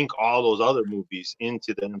somehow link all those other movies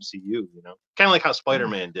into the MCU. Kind of like how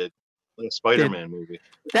Spider-Man did. Like a Spider-Man movie.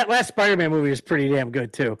 That last Spider-Man movie was pretty damn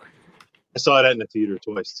good too. I saw that in the theater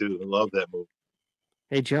twice too. I love that movie.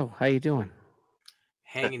 Hey Joe, how you doing?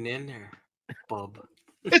 Hanging in there, bub.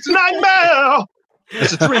 It's a nightmare.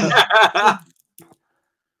 It's a dream.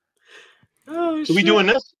 So we doing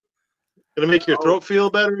this? Gonna make your throat feel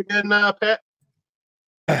better again, Pat?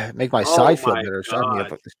 Make my side feel better.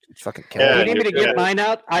 Fucking you need me to get mine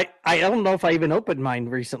out? I don't know if I even opened mine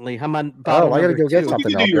recently. I'm on bottle I gotta go get 2.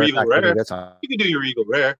 something. You can do your Eagle Rare. You can do your Eagle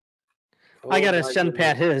Rare. I gotta send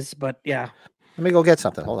Pat his, but yeah. Let me go get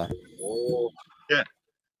something. Hold on. Yeah.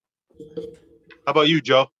 How about you,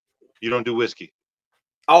 Joe? You don't do whiskey.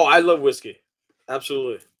 Oh, I love whiskey.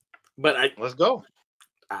 Absolutely. But let's go.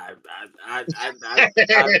 I've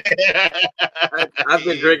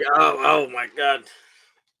been drinking. Oh my God.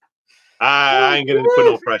 I ain't gonna put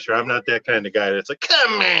no pressure. I'm not that kind of guy that's like,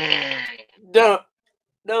 come on.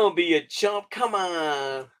 Don't be a chump. Come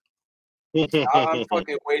on. I'm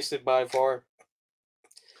fucking wasted by far.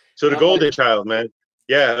 So the golden child, man.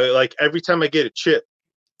 Yeah, like every time I get a chip,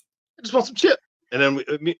 I just want some chip. And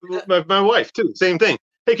then my wife too, same thing.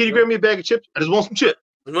 Hey, can you grab me a bag of chips? I just want some chip.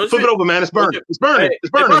 Flip it over, man. It's burning. It's burning. Hey,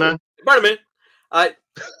 it's burning, man. It's burning, man.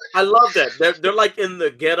 I love that. They're like in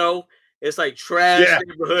the ghetto. It's like trash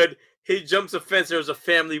neighborhood. He jumps a fence. There's a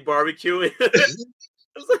family barbecue. And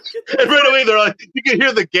right away, they're like, you can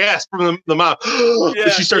hear the gasp from the mom.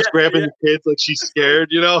 And she starts grabbing the kids like she's scared,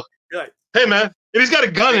 You're like, hey, man. And he's got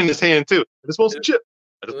a gun in his hand, too. I just want some chip.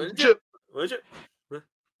 I just want some chip.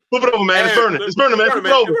 Flip it over, man. It's burning. It's burning, man. Flip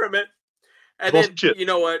it over. And then, you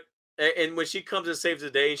know what? And when she comes and saves the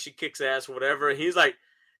day and she kicks ass or whatever, and he's like,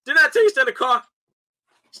 didn't I tell you to stay in the car?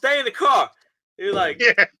 Stay in the car. He's like,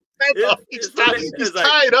 he's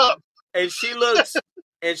tied up. And she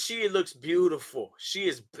looks beautiful. She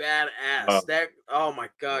is badass. Oh my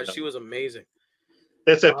God, she was amazing.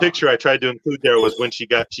 That's that picture I tried to include there was when she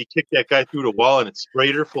kicked that guy through the wall and it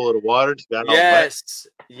sprayed her full of the water. She got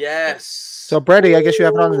yes. So, Brady, I guess you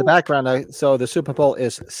have it on in the background. So the Super Bowl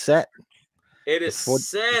is set. It is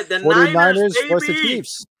set. The 49ers Niners, versus the baby.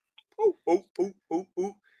 Chiefs. Ooh.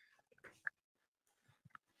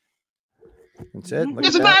 That's it.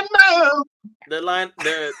 It's about now.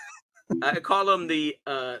 I call them the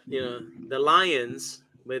Lions,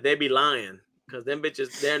 but they be lying because them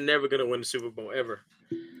bitches, they're never gonna win the Super Bowl ever.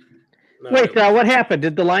 Wait, what happened?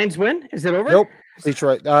 Did the Lions win? Is it over? Nope.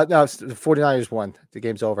 Detroit. No, the 49ers won. The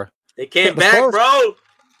game's over. They came back, close. bro.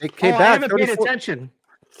 They came back. I haven't paid attention.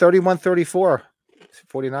 31-34.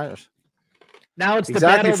 49ers. Now it's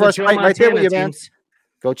exactly the battle first of the fight right there with you, teams. man.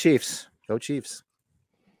 Go Chiefs. Go Chiefs.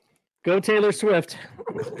 Go Taylor Swift.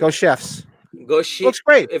 Go Chefs. Go Chiefs. Looks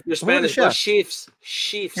great. If you're Spanish, go Chiefs.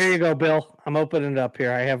 Chiefs. Here you go, Bill. I'm opening it up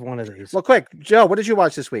here. I have one of these. Well, quick, Joe. What did you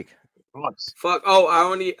watch this week? Fuck. Oh, I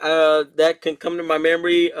only that can come to my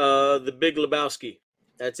memory. The Big Lebowski.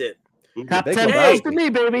 That's it. Top 10 goes to me,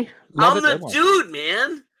 baby. I'm the dude,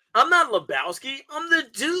 man. I'm not Lebowski. I'm the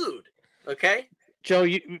dude. Okay. Joe,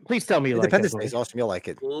 please tell me you Independence like it. Day is awesome. You'll like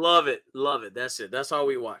it. Love it. That's it. That's all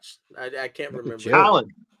we watched. I can't remember.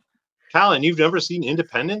 Colin, you've never seen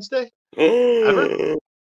Independence Day? Ever?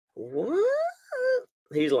 What?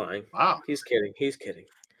 He's lying. Wow. He's kidding.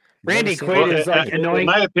 Randy Quaid is like annoying. In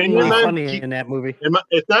my opinion, funny in that movie.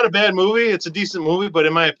 It's not a bad movie. It's a decent movie, but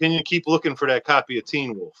in my opinion, keep looking for that copy of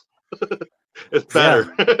Teen Wolf. It's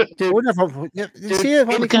better. Yeah.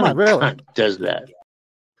 Dude, come on, really? Does that?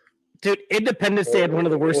 Dude, Independence Day had one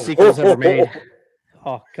of the worst sequels ever made.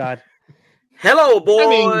 Oh God. Hello,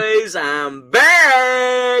 boys. I'm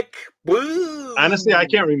back. Woo. Honestly, I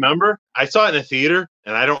can't remember. I saw it in a theater,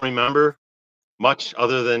 and I don't remember much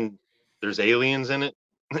other than there's aliens in it,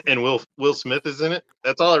 and Will Smith is in it.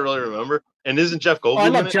 That's all I really remember. And isn't Jeff Goldblum? I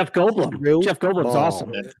love in it? Jeff Goldblum. Jeff Goldblum's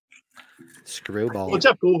awesome. Yeah. Screwball. Well,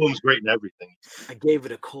 Jeff Goldblum's great in everything. I gave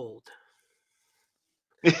it a cold.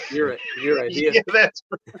 Your idea. Yeah, that's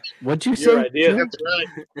right. What'd you Your say? idea. That's right.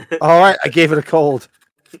 All right, I gave it a cold.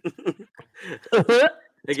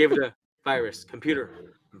 They gave it a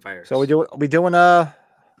computer virus. So we doing a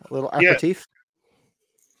little aperitif.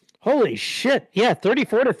 Holy shit! Yeah,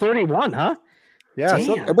 34-31, huh? Yeah,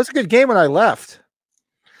 so it was a good game when I left.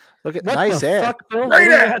 Look at nice ad.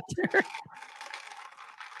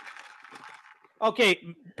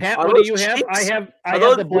 Okay, Pat, what do you have? I have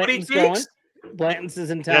the Blantons going. Blantons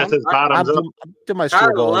is in town. I'm doing my I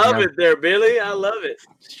love it there, Billy. I love it.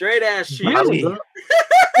 Straight ass cheeks. Really?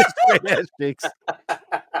 Straight ass cheeks.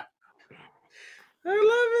 I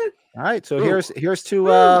love it. All right, so here's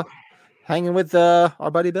to hanging with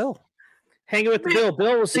our buddy Bill. Hanging with Bill.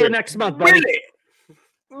 Bill, we'll see you next month, buddy.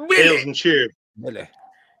 Hails and cheers. Really.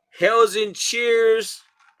 Hails and cheers.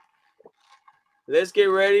 Let's get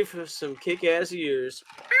ready for some kick-ass years.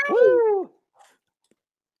 Woo.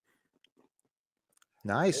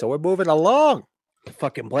 Nice. So we're moving along. The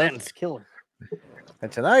fucking Blanton's killer.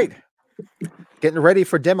 And tonight, getting ready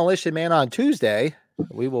for Demolition Man on Tuesday,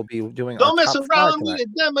 we will be doing. Don't mess around with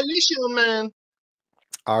Demolition Man.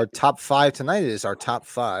 Our top 5 tonight is our top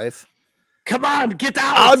 5. Come on, get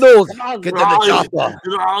out! Arnold, get in the chopper.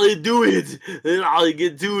 I'll do it. I'll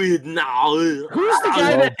get to it now. Who's the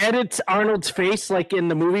guy that edits Arnold's face like in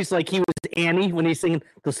the movies, like he was Annie when he's singing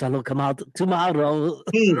 "The sun will come out tomorrow"?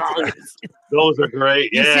 Those are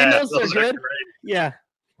great. You yeah, seen those are good. Yeah.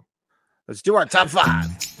 Let's do our top 5.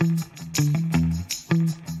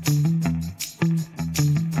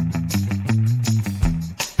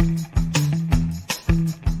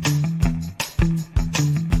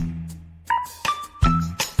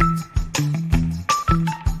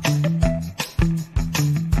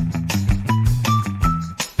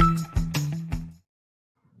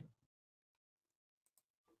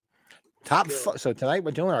 So tonight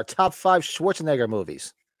we're doing our top 5 Schwarzenegger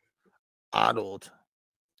movies. Arnold.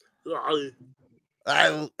 It's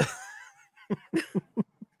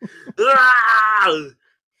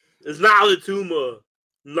not a tumor.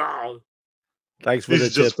 No. Thanks for the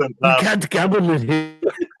tip. You can't gamble with him.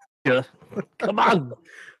 Come on.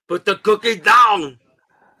 Put the cookie down.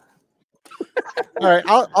 All right,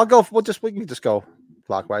 I'll go. We can just go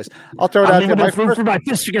clockwise. I'll throw it out there. For my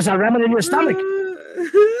fist because I ram it in your stomach.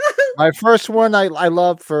 My first one I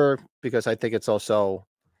love because I think it's also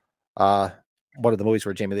one of the movies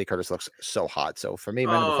where Jamie Lee Curtis looks so hot. So for me,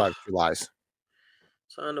 my number 5 is True Lies.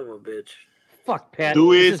 Son of a bitch. Fuck, Pat.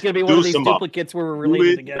 This is going to be one of these duplicates where we're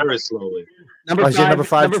related together. Very slowly. Number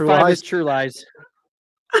 5 True Lies? is True Lies.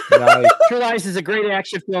 Nice. True Lies is a great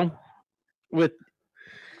action film with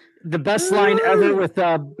The best line ever with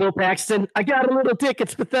Bill Paxton. I got a little dick.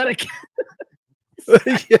 It's pathetic.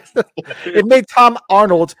 It made Tom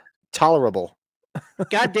Arnold tolerable.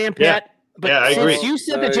 Goddamn, Pat. Yeah. But I since agree. you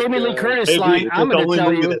said the Jamie Lee Curtis line, I'm going to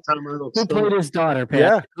tell you who played his daughter, Pat.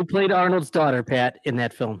 Yeah. Who played Arnold's daughter, Pat, in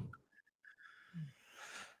that film?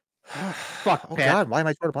 Fuck, Oh, Pat. God, why am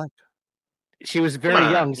I drawing a blank? She was very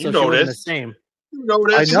young, so she wasn't the same. You know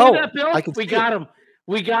this. I know. That, Bill? We got him.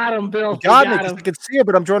 We got him, Bill. You got me. I can see it,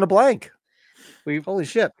 but I'm drawing a blank. Holy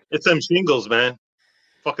shit. It's them shingles, man.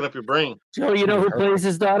 Fucking up your brain. Joe, you know who plays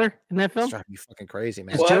his daughter in that film? It's driving me fucking crazy,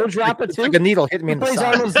 man. Does Joe drop it too? Like a needle hitting me in the plays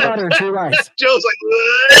side. Arnold's daughter in True Lies. Joe's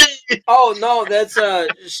like, oh no, that's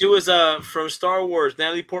she was from Star Wars,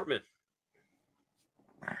 Natalie Portman.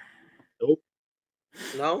 Nope.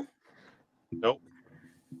 No? Nope.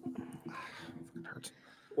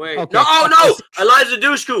 Wait. Okay. No, oh no! Eliza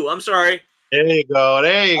Dushku. I'm sorry. There you go.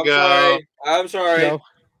 There you go. I'm sorry. Joe.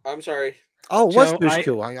 I'm sorry. Oh, what's Joe,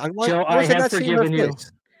 Dushku? Joe, I have forgiven you.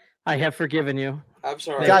 I have forgiven you. I'm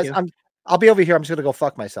sorry. Guys, I'll be over here. I'm just gonna go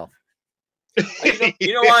fuck myself.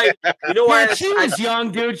 You know why? You know why? Yeah, she was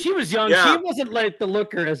young, dude. She was young. Yeah. She wasn't like the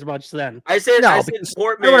looker as much then. I said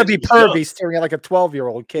Portman. I want to be pervy staring at like a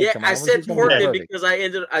 12-year-old kid. Yeah, Come on, I said Portman pervy. because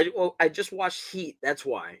I just watched Heat. That's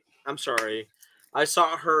why. I'm sorry. I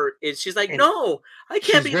saw her. She's like, no, I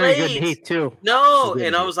can't be very late. good in Heat too. No,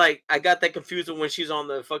 and I was like, I got that confused when she's on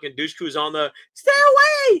the fucking douche on the stay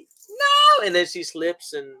away. No, and then she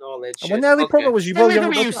slips and all that shit. When Natalie Portman was, you movie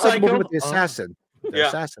with the Oh. assassin. The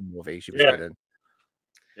assassin movie she was in.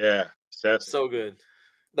 Yeah, so good.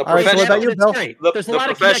 The all right, so what about you, Bill? There's a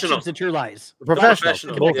lot of connections to True Lies. The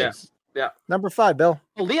Professional. Yeah. Number 5, Bill.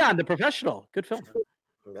 Oh, Leon, The Professional. Good film.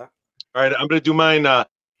 Yeah. All right, I'm gonna do mine. I'm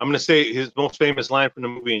gonna say his most famous line from the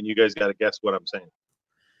movie, and you guys got to guess what I'm saying.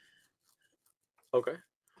 Okay.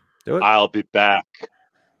 Do it. I'll be back.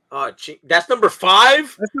 Oh, that's number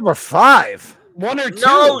 5. That's number 5. 1 or 2?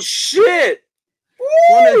 No shit.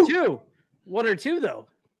 1 or 2. 1 or 2 though.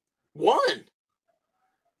 1.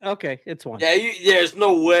 Okay, it's 1. Yeah, there's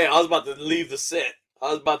no way. I was about to leave the set. I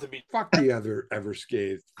was about to be. Fuck the other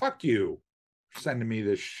Everscathed. Fuck you. For sending me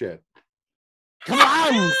this shit. Come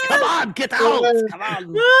on, get out. Come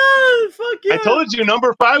on. Fuck yeah. I told you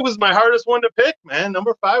number 5 was my hardest one to pick, man.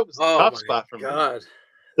 Number 5 was the tough spot for me. God.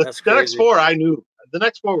 The next 4 I knew. The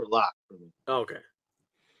next 4 were locked for me. Okay.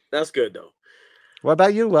 That's good though. What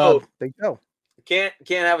about you? Big Joe. Can't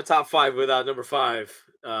have a top 5 without number 5.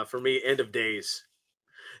 For me, End of Days.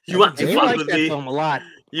 You want to fuck with me? A lot.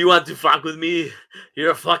 You want to fuck with me? You're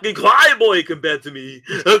a fucking quiet boy compared to me.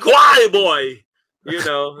 A quiet boy. You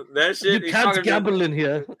know that shit. You can't gamble in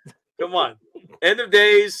here. Come on. End of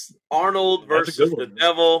Days. Arnold versus the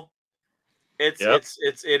devil.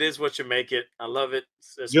 It is what you make it. I love it.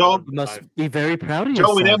 You must be very proud of yourself.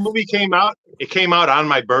 Joe, when that movie came out, it came out on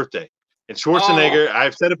my birthday. And Schwarzenegger,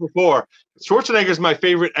 I've said it before, Schwarzenegger is my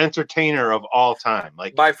favorite entertainer of all time.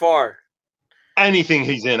 Like by far. Anything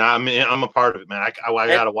he's in, I'm a part of it, man. I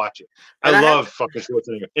gotta watch it. I love fucking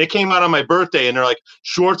Schwarzenegger. It came out on my birthday, and they're like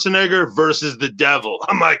Schwarzenegger versus the devil.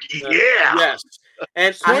 I'm like, yeah, yes.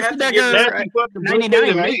 And Schwarzenegger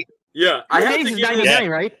 99, right? Yeah, I have to give 99,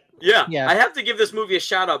 right? Yeah, I have to give this movie a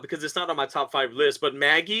shout out because it's not on my top 5 list. But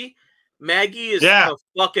Maggie is a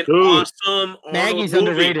fucking awesome. Maggie's movie.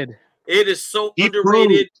 Underrated. It is so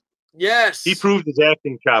underrated. Yes, he proved his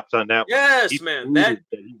acting chops on that. Yes, man.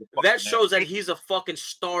 That shows that he's a fucking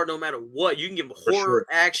star no matter what. You can give him horror,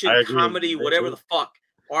 action, comedy, whatever the fuck.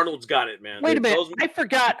 Arnold's got it, man. Wait a minute. I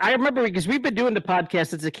forgot. I remember because we've been doing the podcast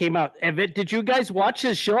since it came out. Did you guys watch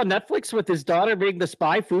his show on Netflix with his daughter being the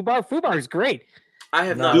spy, Fubar? Fubar is great. I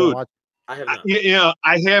have not. Dude, I have not.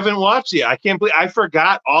 I haven't watched it. I can't believe I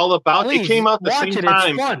forgot all about it. It came out the same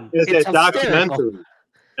time as that documentary.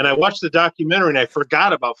 And I watched the documentary and I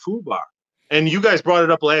forgot about Fubar. And you guys brought it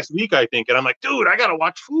up last week, I think. And I'm like, dude, I got to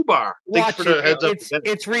watch Fubar. Thanks for the heads up.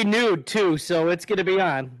 It's renewed too, so it's going to be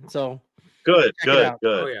on. So good.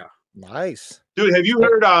 Oh, yeah. Nice. Dude, have you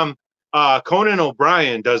heard Conan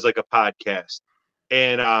O'Brien does like a podcast?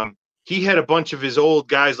 And he had a bunch of his old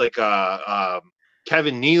guys like Kevin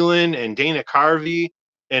Nealon and Dana Carvey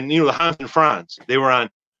and, the Hans and Franz. They were on,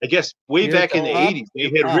 I guess, way back in the 80s. They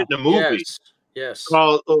had written a movie. Yes.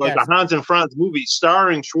 Called the Hans and Franz movie,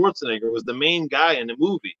 starring Schwarzenegger, was the main guy in the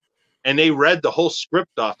movie, and they read the whole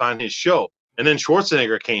script off on his show. And then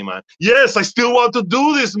Schwarzenegger came on. Yes, I still want to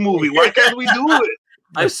do this movie. Why can't we do it?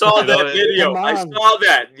 I saw that video. I saw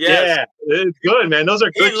that. Yes. Yeah, it's good, man. Those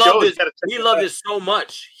are good shows. He loved it so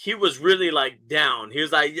much. He was really like down. He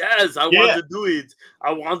was like, "Yes, I want to do it.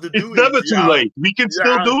 I want to do it. It's never too late. We can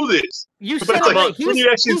still do this." You said it right.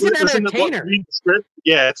 He's an entertainer.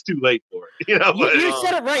 Yeah, it's too late for it. You know, you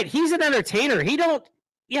said it right. He's an entertainer. He's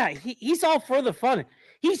all for the fun.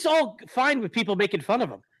 He's all fine with people making fun of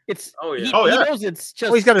him. It's he knows it's just.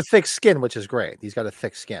 Well, he's got a thick skin, which is great. He's got a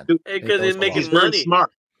thick skin because he's making money. Very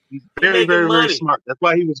smart. He's very, very, very smart. That's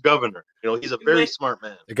why he was governor. You know, he's a very smart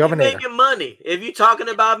man. The governor making money. If you're talking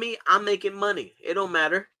about me, I'm making money. It don't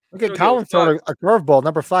matter. Look at Colin throwing a curveball,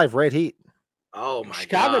 number 5, Red Heat. Oh my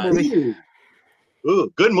Chicago God! Movie.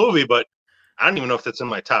 Ooh, good movie, but I don't even know if that's in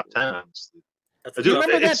my top 10. Honestly,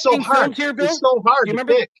 it's so hard. It's so hard to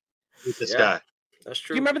pick with this guy. That's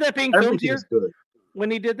true. Do you remember that being filmed here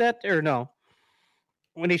when he did that, or no?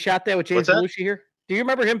 When he shot that with James Belushi here? Do you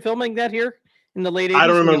remember him filming that here in the late 80s? I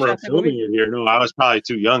don't remember him filming it here. No, I was probably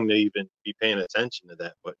too young to even be paying attention to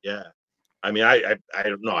that. But yeah, I mean, I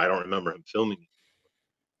don't know. I don't remember him filming it.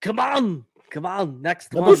 Come on.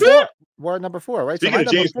 Next number 4. We're at number 4, right? Speaking of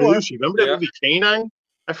James Belushi, remember that movie Canine?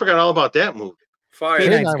 I forgot all about that movie.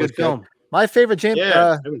 Canine's a good film. My favorite James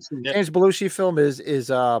Belushi film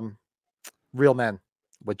is Real Men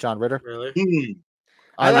with John Ritter. Really?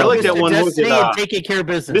 I like that one with Taking Care of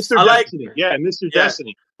Business. Mr. Destiny. Yeah, Mr.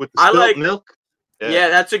 Destiny with the spilt milk. Yeah,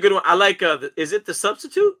 that's a good one. I like. Is it The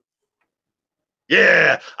Substitute?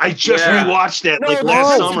 Yeah, I just rewatched that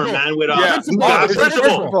last summer, man. With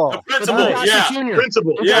Principal.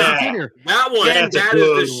 Principal. Yeah, that one. Yeah, that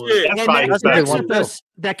is the shit.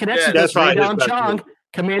 That connects with us. Ray Don Chong.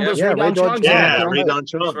 Commandos Ray Don Chong. Yeah, Ray Don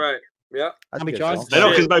Chong. That's right. Yeah. I know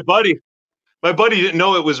because my buddy didn't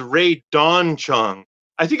know it was Ray Don Chong.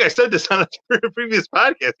 I think I said this on a previous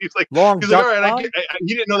podcast. He's like, all right,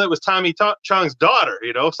 he didn't know that was Tommy Chong's daughter,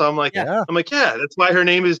 you know. So I'm like, yeah, that's why her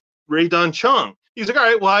name is Ray Don Chong. He's like, all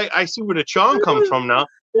right, well, I see where the Chong comes from now,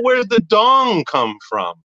 but where's the Dong come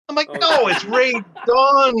from? I'm like, no, it's Ray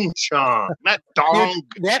Don Chong, not Dong.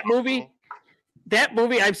 Dude, that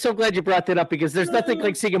movie, I'm so glad you brought that up because there's nothing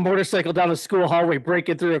like seeing a motorcycle down a school hallway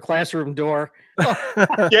breaking through a classroom door.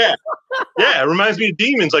 Yeah, it reminds me of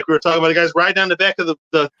Demons, like we were talking about. The guys riding down the back of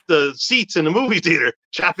the seats in the movie theater,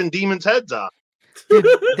 chopping demons' heads off. Dude,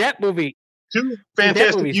 that movie. Two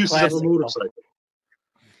fantastic uses of a motorcycle.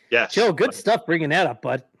 Yeah, Joe, good stuff bringing that up,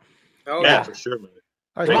 bud. Oh yeah, for sure, man.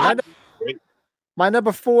 All right, my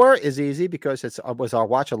number 4 is easy because it was our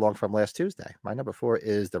watch along from last Tuesday. My number 4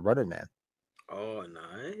 is The Running Man. Oh,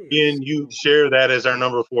 nice. And you share that as our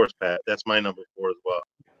number 4, Pat. That's my number 4 as well.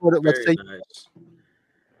 Let's say nice.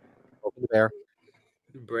 Over there.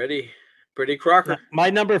 Brady Crocker. My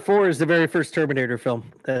number 4 is the very first Terminator film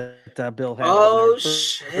that Bill had. Oh,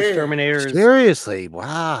 shit. First Terminator. Seriously?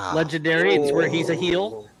 Wow. Legendary. It's where he's a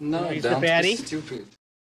heel. No, he's the baddie. Stupid.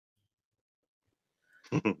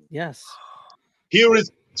 Yes. Here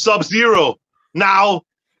is Sub-Zero. Now,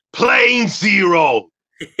 Plane Zero.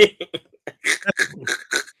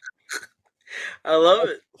 I love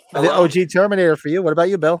it. The OG Terminator for you. What about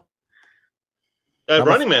you, Bill?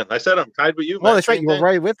 Running Man. I said I'm tied with you. Oh, that's right. You were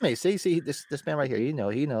right with me. See, this man right here. He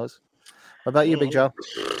knows. What about you, Big Joe?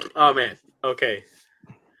 Oh man. Okay.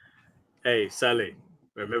 Hey, Sally.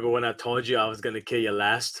 Remember when I told you I was gonna kill you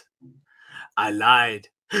last? I lied.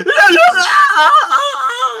 Fucking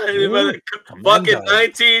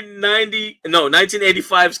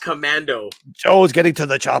 1985's Commando. Joe's getting to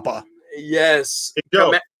the chopper. Yes. Hey,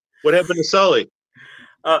 Joe, what happened to Sully?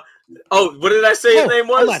 What did I say his name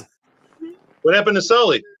was? What happened to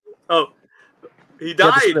Sully? Oh, he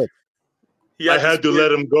died. I had to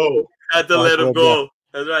let him go. Had to let him go.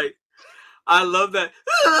 That's right. I love that.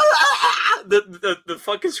 the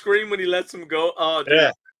fucking scream when he lets him go. Oh, dude.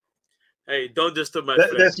 Yeah. Hey, don't disturb my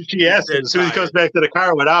friend. That's what she asked him as soon as he comes back to the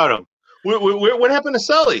car without him. What happened to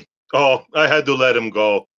Sully? Oh, I had to let him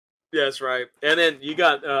go. Yeah, that's right. And then you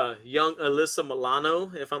got young Alyssa Milano,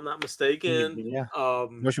 if I'm not mistaken. Yeah.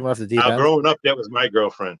 Growing up, that was my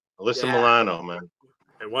girlfriend, Alyssa Milano, man.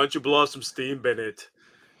 And why don't you blow off some steam, Bennett?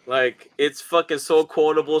 Like, it's fucking so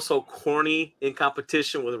quotable, so corny in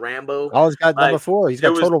competition with Rambo. Oh, he's got number 4. He's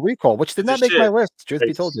got Total Recall, which did not make my list. Truth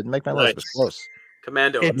be told, didn't make my list. It was close.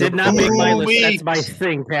 Commando. It did not make my list. That's my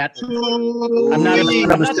thing, Pat. I'm not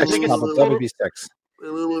the biggest. 6.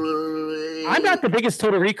 I'm not the biggest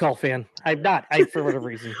Total Recall fan. I'm not. For whatever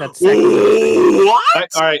reason. That's what?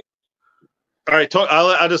 All right.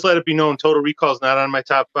 I'll just let it be known. Total Recall is not on my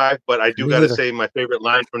top 5, but I do got to say my favorite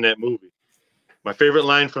line from that movie. My favorite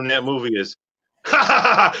line from that movie is, "Ha ha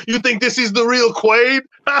ha! You think this is the real Quaid?"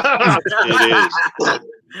 It is.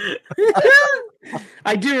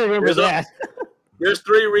 I do remember that. There's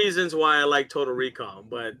 3 reasons why I like Total Recall,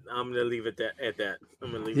 but I'm gonna leave it at that.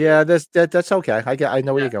 I'm gonna leave. Yeah, that's okay. I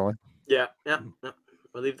know where you're going. Yeah.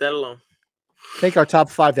 We'll leave that alone. Take our top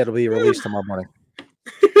 5 that'll be released tomorrow morning.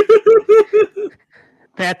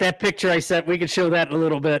 Pat, that picture I sent, we can show that in a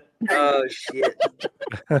little bit. Oh shit.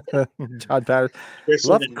 John Patterson.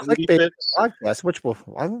 Love clickbait podcast.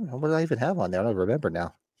 I don't know what did I even have on there. I don't remember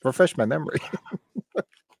now. Refresh my memory.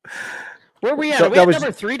 Where are we at? So, are we at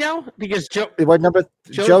number 3 now? Because Joe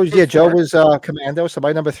was Commando, so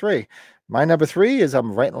my number 3. My number 3 is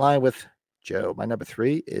I'm right in line with Joe. My number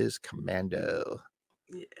 3 is Commando.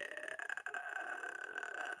 Yeah.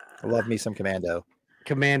 I love me some Commando.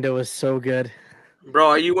 Commando is so good. Bro,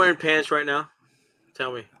 are you wearing pants right now?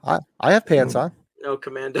 Tell me. I have pants on. No,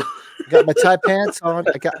 Commando. I got my tight pants on.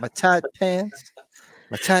 I got my tight pants.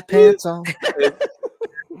 My tight pants on.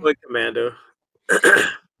 Look, Commando.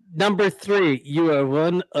 Number 3, you are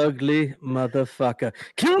one ugly motherfucker.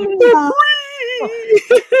 Kill me.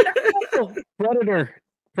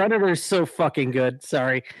 Predator is so fucking good.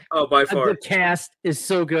 Sorry. Oh, by far. The cast is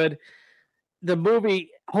so good. The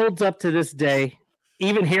movie holds up to this day.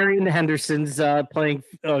 Even Harry and the Hendersons playing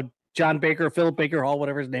John Baker, Philip Baker Hall,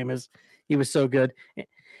 whatever his name is. He was so good.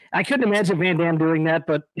 I couldn't imagine Van Damme doing that,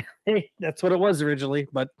 but hey, that's what it was originally.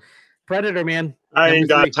 But Predator, man. I ain't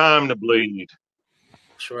got time to bleed.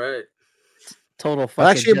 That's right. Total fucking.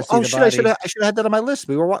 Actually, I should have had that on my list.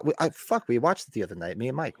 We watched it the other night. Me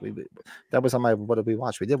and Mike. That was on my. What did we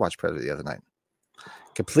watch? We did watch Predator the other night.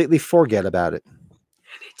 Completely forget about it.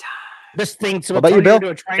 Anytime. This thing's will turn you into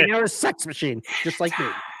a triangular sex machine, just like me.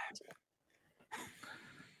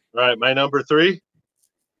 All right, my number 3.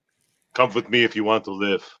 Come with me if you want to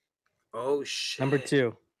live. Oh shit. Number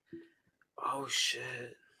 2. Oh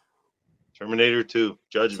shit. Terminator 2,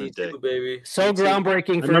 Judgment Day, baby. So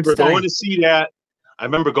groundbreaking. I remember going to see that. I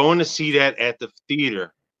remember going to see that at the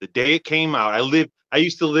theater the day it came out. I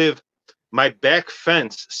used to live. My back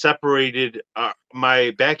fence separated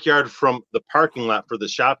my backyard from the parking lot for the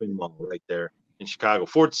shopping mall right there in Chicago,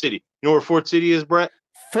 Ford City. You know where Ford City is, Brett?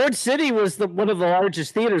 Ford City was one of the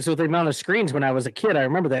largest theaters with the amount of screens when I was a kid. I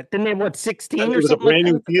remember that. Didn't they have 16 or something? It was a brand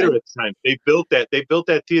new theater at the time. They built that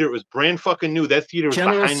theater. It was brand fucking new. That theater was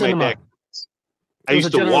behind my back. I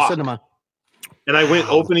used to walk. And I went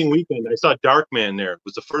opening weekend. I saw Darkman there. It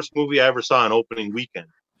was the first movie I ever saw on opening weekend.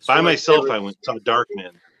 By myself, I went and saw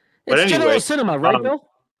Darkman. But it's anyway, General Cinema, right, Bill?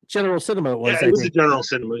 General Cinema was. Yeah, it was a General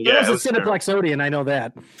Cinema. Yeah, it was a Cineplex Odeon. I know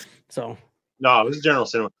that. So. No, it was a General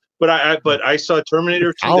Cinema. But I saw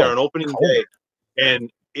Terminator 2 there on opening day,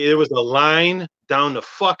 and there was a line down the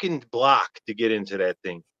fucking block to get into that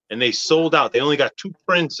thing, and they sold out. They only got 2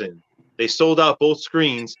 prints in. They sold out both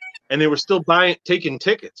screens, and they were still taking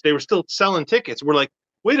tickets. They were still selling tickets. We're like,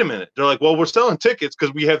 wait a minute. They're like, well, we're selling tickets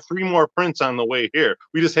because we have 3 more prints on the way here.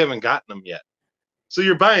 We just haven't gotten them yet. So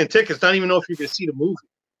you're buying tickets, not even know if you're going to see the movie.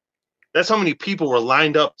 That's how many people were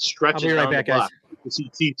lined up, stretching down the block to see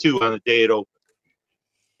T2 on the day it opened.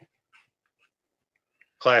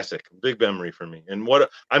 Classic, big memory for me. And I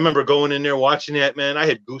remember going in there watching that, man. I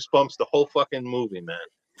had goosebumps the whole fucking movie, man.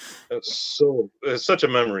 It's such a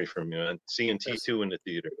memory for me, man. Seeing T2 in the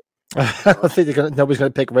theater. I don't think nobody's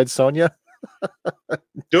gonna pick Red Sonja.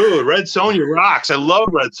 Dude, Red Sonja rocks. I love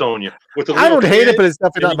Red Sonja. I don't hate it, but it's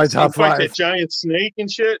definitely not my top 5. That giant snake and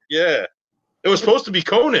shit. Yeah, it was supposed to be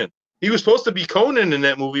Conan. He was supposed to be Conan in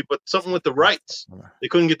that movie, but something with the rights. They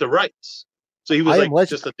couldn't get the rights, so he was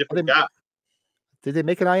just a different guy. Did they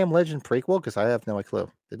make an I Am Legend prequel? Because I have no clue.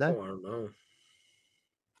 Did they? Oh, I don't know.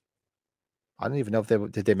 I don't even know if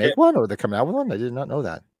did they make one or they're coming out with one. I did not know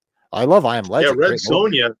that. I love I Am Legend.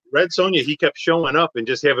 Yeah, Red Sonja, he kept showing up and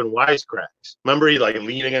just having wisecracks. Remember, he like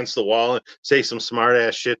lean against the wall and say some smart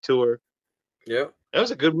ass shit to her. Yeah, that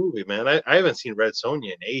was a good movie, man. I haven't seen Red Sonja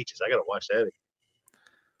in ages. I gotta watch that again.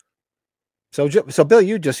 So Bill,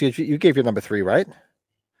 you gave your number 3, right?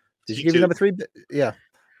 Did you give your number 3? Yeah.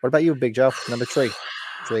 What about you, Big Joe? Number 3.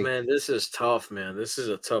 Man, this is tough, man. This is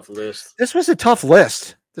a tough list. This was a tough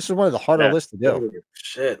list. This is one of the harder lists to do.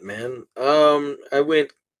 Shit, man. I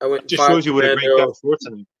went. Just shows you what a great guy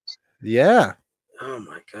Schwarzenegger. Yeah. Oh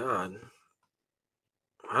my god.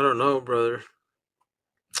 I don't know, brother.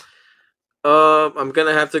 I'm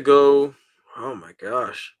gonna have to go. Oh my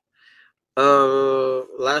gosh.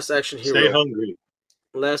 Last Action Hero. Stay hungry.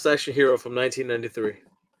 Last Action Hero from 1993.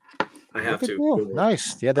 I have to. Cool.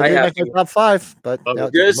 Nice. Yeah, they did make my top 5, but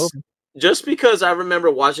just because I remember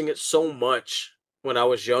watching it so much when I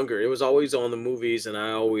was younger. It was always on the movies, and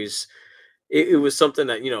I always it was something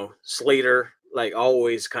that, Slater, like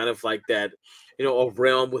always kind of like that, a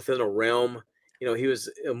realm within a realm. You know, he was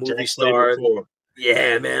a movie star.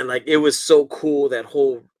 Yeah, man, like it was so cool. The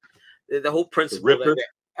whole principle.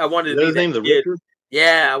 I wanted to be that kid.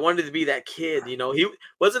 Yeah, I wanted to be that kid. You know, he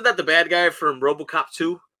wasn't that the bad guy from RoboCop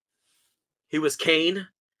 2. He was Kane.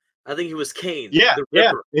 I think he was Kane. Yeah,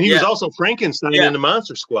 yeah, and he was also Frankenstein in the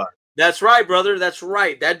Monster Squad. That's right, brother. That's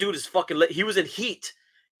right. That dude is fucking lit. He was in Heat.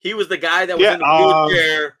 He was the guy that was in the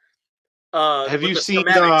wheelchair. Have you seen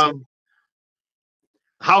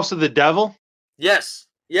House of the Devil? Yes.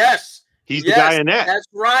 He's the guy in that. That's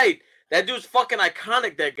right. That dude's fucking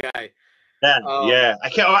iconic. That guy. Yeah.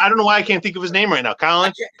 I don't know why I can't think of his name right now.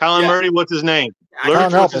 Colin Murray. What's his name?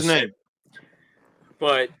 What's his name?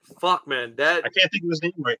 But fuck, man, I can't think of his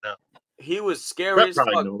name right now. He was scary as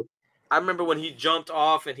fuck. I remember when he jumped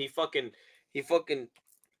off and he fucking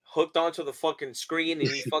hooked onto the fucking screen and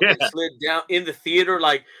he fucking slid down in the theater.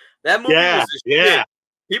 Like that movie was a shit.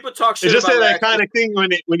 People talk shit. It's just that kind of thing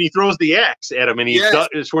when he throws the axe at him and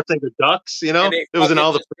Schwarzenegger ducks. You know, it was in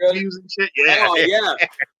all the previews and shit. Yeah,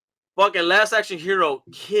 Fucking Last Action Hero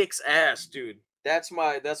kicks ass, dude. That's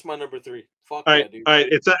my number 3. Fuck all right, dude. All right,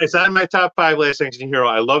 it's on my top 5 Last Action Hero.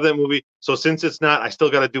 I love that movie. So since it's not, I still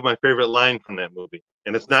got to do my favorite line from that movie,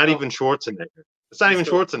 and it's not even Schwarzenegger. It's not even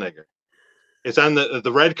Schwarzenegger. It's on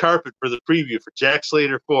the red carpet for the preview for Jack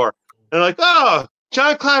Slater 4. And they're like, "Oh,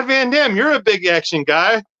 Jean-Claude Van Damme, you're a big action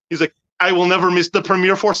guy." He's like, "I will never miss the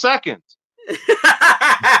premiere for seconds."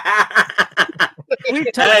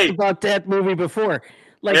 We've talked about that movie before.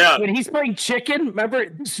 Like when he's playing chicken, remember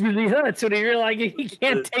this really hurts when he realizes he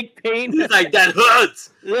can't take pain. He's like, "That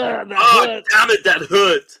hurts." Damn it, that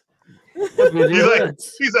hurts.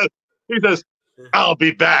 He says, "I'll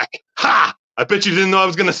be back." Ha! I bet you didn't know I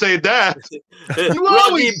was gonna say that. You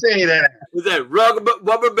always say that. Is that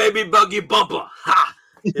rubber baby buggy bumper? Ha!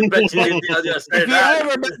 I bet you didn't know I was gonna say that. If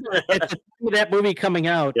you remember at the time of that movie coming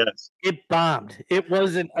out, it bombed. It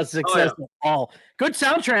wasn't a success at all. Good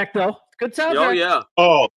soundtrack though. Good soundtrack. Oh yeah.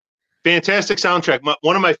 Oh, fantastic soundtrack.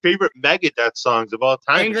 One of my favorite Megadeth songs of all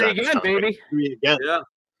time. Angry Again, baby. Angry Again. Yeah.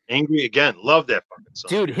 Angry Again. Love that fucking song.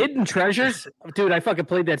 Dude, Hidden Treasures. Dude, I fucking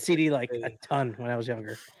played that CD like a ton when I was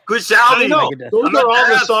younger. Good sound. Those are all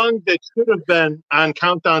the songs that should have been on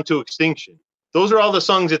Countdown to Extinction. Those are all the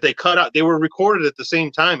songs that they cut out. They were recorded at the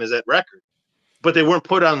same time as that record, but they weren't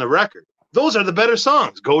put on the record. Those are the better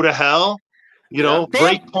songs. Go to Hell. You know,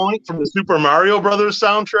 Breakpoint from the Super Mario Brothers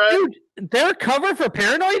soundtrack. Dude, their cover for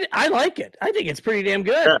Paranoid, I like it. I think it's pretty damn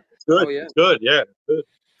good. Yeah, it's good. It's good. Yeah, good.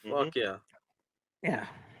 Fuck yeah. Yeah.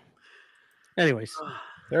 Anyways,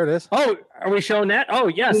 there it is. Oh, are we showing that? Oh,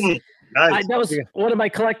 yes. Nice. That was one of my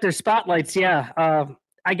collector spotlights. Yeah.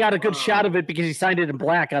 I got a good shot of it because he signed it in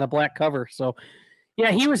black on a black cover. So,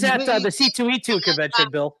 yeah, he was at the C2E2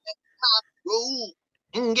 convention, Bill.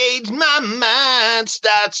 Engage my mind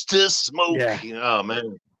starts to smoke. Yeah. Oh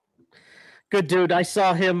man, good dude. I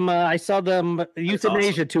saw him. I saw the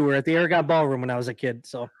Euthanasia tour at the Aragon Ballroom when I was a kid.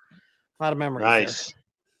 So a lot of memories. Nice.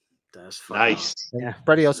 That's fun. Nice. Yeah.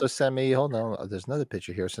 Freddie also sent me. Hold on. There's another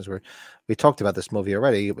picture here. Since we talked about this movie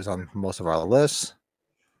already, it was on most of our lists.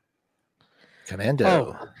 Commando.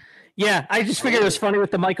 Oh, yeah. I just figured it was funny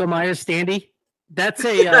with the Michael Myers standee. That's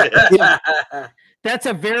a. That's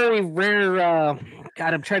a very rare.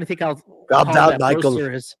 God, I'm trying to think how that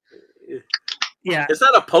poster is. Yeah, it's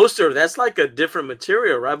not a poster. That's like a different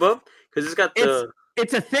material, right, Bob? Because it's got the.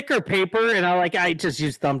 It's a thicker paper, and I just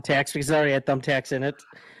use thumbtacks because I already had thumbtacks in it.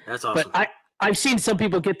 That's awesome. But I've seen some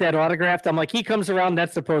people get that autographed. I'm like, he comes around,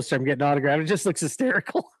 that's the poster I'm getting autographed. It just looks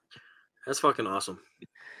hysterical. That's fucking awesome.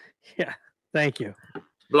 Yeah, thank you.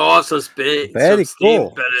 Blow off some spit. Very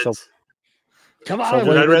cool. Come on.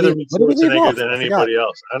 So I'd rather be Schwarzenegger than anybody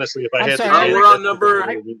else. Honestly, if I had to. We're on number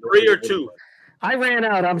 3 or 2. I ran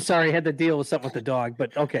out. I'm sorry. I had to deal with something with the dog,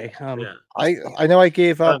 but okay. I know I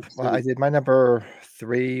gave up. I did my number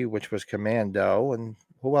 3, which was Commando. And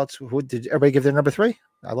who else? Who did everybody give their number 3?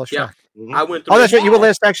 I lost track. I went through. Oh, that's right. You were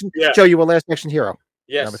Last Action. Yeah. Joe, you were Last Action Hero.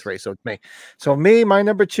 Yes. Number 3. So it's me. So my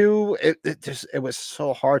number 2. It was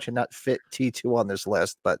so hard to not fit T2 on this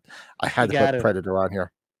list, but I had to put Predator on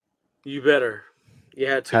here. You better. You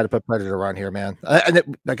had to put Predator on here, man.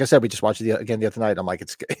 And like I said, we just watched it again the other night. I'm like,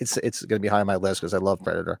 it's going to be high on my list because I love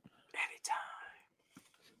Predator.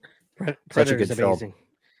 Anytime. Such a good film.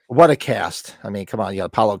 What a cast! I mean, come on, you got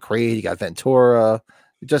Apollo Creed, you got Ventura,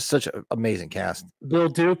 just such an amazing cast. Bill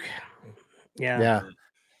Duke, yeah.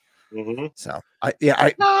 Mm-hmm. So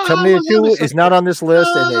Terminator 2 is not on this list,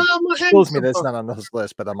 and it kills me that it's not on this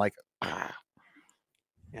list. But I'm like, yeah.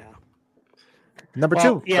 Number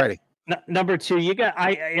 2, Freddie. Number 2, you got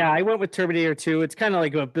I went with Terminator 2. It's kind of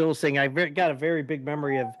like what Bill's saying. I got a very big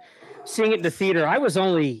memory of seeing it in the theater. I was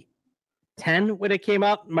only 10 when it came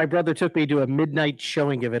out. My brother took me to a midnight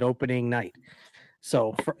showing of it opening night.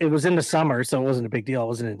 So it was in the summer, so it wasn't a big deal. I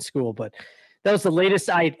wasn't in school, but that was the latest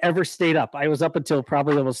I had ever stayed up. I was up until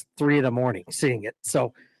probably almost 3 a.m. seeing it.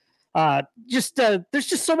 So there's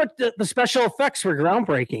just so much. The special effects were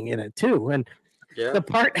groundbreaking in it too, and the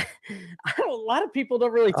part a lot of people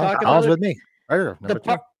don't really talk about. With me.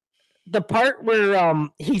 The part where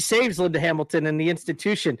he saves Linda Hamilton in the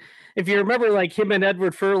institution. If you remember, like him and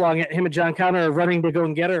Edward Furlong, him and John Connor are running to go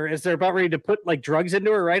and get her as they're about ready to put like drugs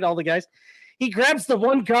into her, right? All the guys. He grabs the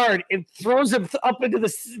one guard and throws him up into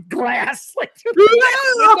the glass. Like,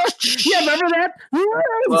 yeah, remember that?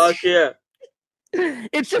 Fuck yeah.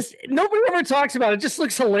 It's just, nobody ever talks about it. It just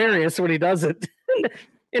looks hilarious when he does it.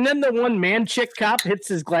 And then the one man chick cop hits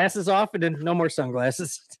his glasses off and then no more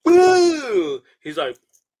sunglasses. He's like,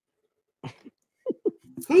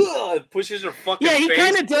 pushes her fucking face. Yeah, he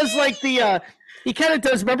kind of does like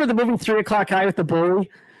remember the movie 3 O'Clock High with the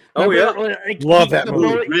bully? Remember, love that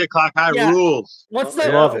movie. 3 O'Clock High rules. What's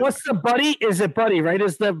the buddy? Is it Buddy, right?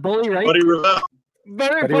 Is the bully, right? Buddy Revell.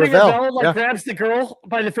 Buddy Revell grabs the girl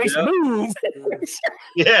by the face. Yeah. Move.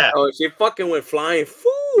 Yeah. Oh, she fucking went flying.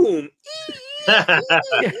 Boom.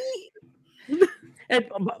 And,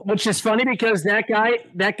 which is funny because that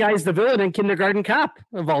guy's the villain in Kindergarten Cop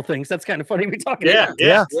of all things. That's kind of funny. We're talking. Yeah.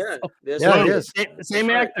 It is. Same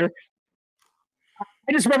actor.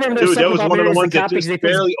 I just remember that was one of the ones that just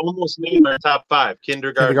barely almost made my top 5.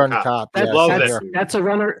 Kindergarten Cop. I love that. That's a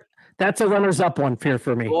runner. That's a runners-up one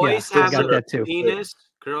for me. Boys have a penis.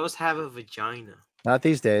 Girls have a vagina. Not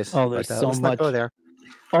these days. Oh, there's so much. Not go there.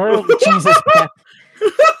 Oh, Jesus, Pat.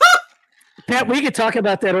 Pat, we could talk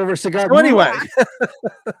about that over cigar. So anyway.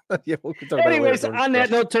 Anyways, on that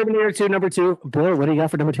note, Terminator 2, number 2. Boy, what do you got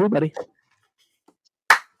for number 2, buddy?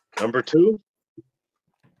 Number 2?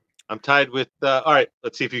 I'm tied with. All right,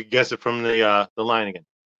 let's see if you can guess it from the line again.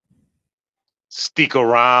 Stick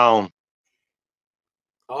around.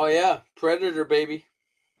 Oh yeah, Predator, baby.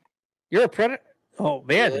 You're a Predator. Oh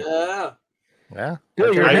man. Yeah.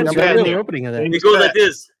 Dude, you're in the opening of that.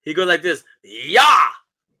 He goes like this. Yeah.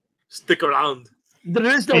 Stick around. There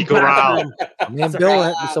is no Stick around. Me and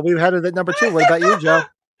Bill. So we've had it at number 2. What about you, Joe?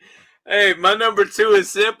 Hey, my number 2 is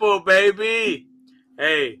simple, baby.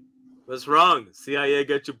 Hey. What's wrong? CIA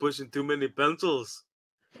got you pushing too many pencils.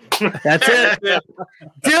 That's it.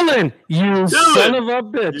 Dylan, son of a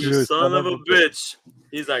bitch. You son of a bitch.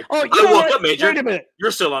 He's like, oh, I woke up, Major. Wait a minute.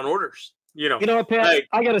 You're still on orders. You know what, Pat? Like,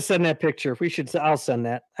 I got to send that picture. I'll send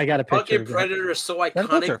that. I got a picture. Fucking Predator is so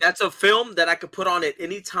iconic. That's a film that I could put on at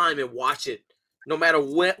any time and watch it. No matter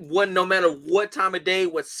no matter what time of day,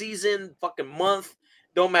 what season, fucking month,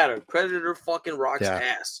 don't matter. Predator fucking rocks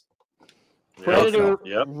ass. Predator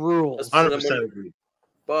rules. 100% agree.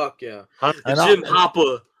 Fuck yeah.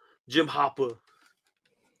 Jim Hopper.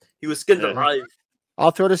 He was skinned alive.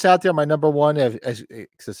 I'll throw this out there. My number 1, as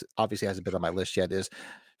this obviously hasn't been on my list yet, is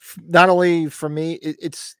not only for me,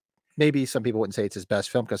 it's maybe some people wouldn't say it's his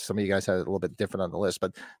best film because some of you guys had it a little bit different on the list,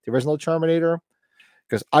 but the original Terminator,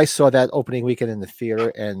 because I saw that opening weekend in the theater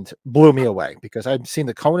and blew me away because I've seen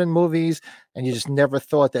the Conan movies and you just never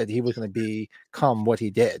thought that he was going to become what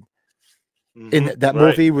he did. In that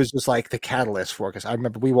movie was just like the catalyst for it. Because I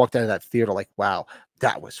remember we walked out of that theater like, wow,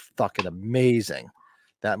 that was fucking amazing.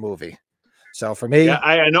 That movie. So for me,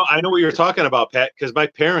 I know what you're talking about, Pat. Because my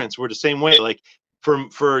parents were the same way. Like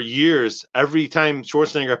for years, every time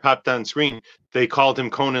Schwarzenegger popped on screen, they called him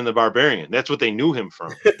Conan the Barbarian. That's what they knew him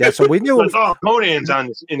from. That's what we knew. Like, oh, Conan's on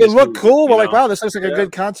this. It looked cool. We're like, wow, this looks like a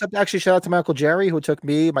good concept. Actually, shout out to my Uncle Jerry who took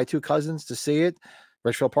me, my 2 cousins to see it,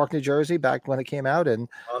 Richfield Park, New Jersey, back when it came out, and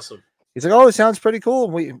awesome. He's like, oh, it sounds pretty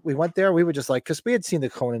cool. And we went there. We were just like, because we had seen the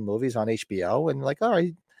Conan movies on HBO, and like, all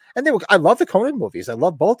right. And I love the Conan movies. I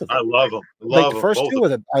love both of them. I love them. Like the first 2 of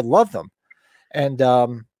them, I love them. And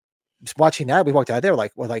just watching that, we walked out there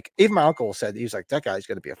like even my uncle said, he was like, that guy's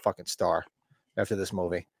going to be a fucking star after this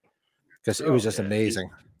movie because it was just amazing.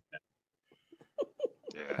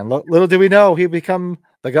 Yeah. And little did we know he'd become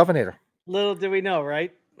the governor. Little did we know,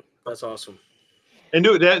 right? That's awesome. And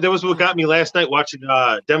dude, that was what got me last night watching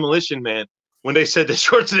Demolition Man when they said that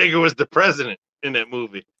Schwarzenegger was the president in that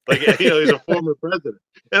movie. Like, he's a former president.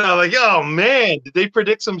 And I'm like, oh man, did they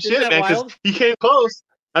predict some shit, man? Because he came close.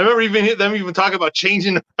 I remember them even talking about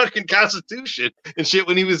changing the fucking constitution and shit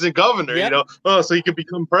when he was a governor, so he could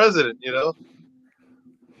become president,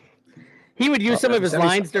 He would use some of his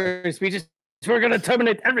lines during his speeches. We're going to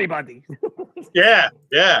terminate everybody. Yeah.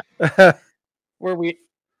 Where we...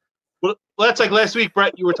 Well, that's like last week,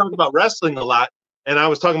 Brett, you were talking about wrestling a lot, and I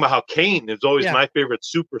was talking about how Kane is always my favorite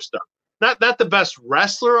superstar. not the best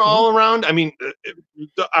wrestler all around. I mean,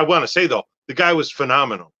 I want to say though, the guy was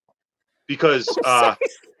phenomenal because look at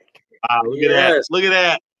that, look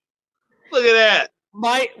at that.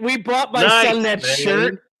 We bought my son that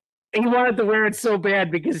shirt. He wanted to wear it so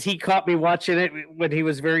bad because he caught me watching it when he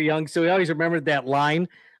was very young, so he always remembered that line.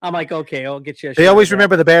 I'm like, okay, I'll get you a shirt. They always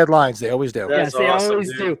remember the bad lines. They always do. Yes, they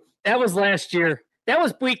always do. That was last year. That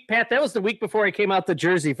was Pat. That was the week before I came out to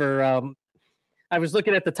Jersey for. I was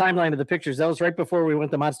looking at the timeline of the pictures. That was right before we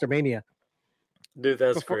went to Monster Mania. Dude,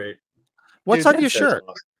 that's great. What's on your shirt?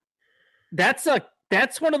 That's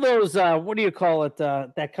one of those. What do you call it?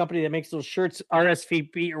 That company that makes those shirts,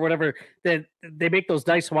 RSVP or whatever. That they make those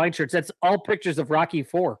nice wine shirts. That's all pictures of Rocky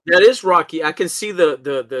IV. That is Rocky. I can see the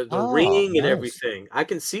ring and everything. I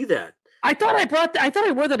can see that. I thought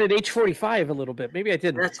I wore that at age 45 a little bit. Maybe I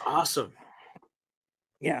didn't. That's awesome.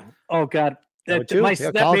 Yeah. Oh God. That made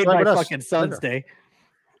my fucking son's day.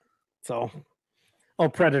 So,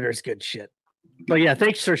 Predator's good shit. But yeah,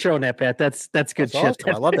 thanks for showing that, Pat. That's good shit. Awesome.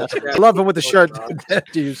 I love that. I love him with the shirt.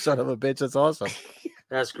 You son of a bitch. That's awesome.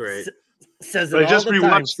 That's great. Says I just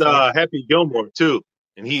rewatched Happy Gilmore too,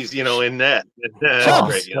 and he's in that.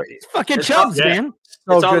 That's great. It's fucking Chubbs, man.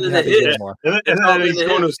 It's all in the hit. And then he's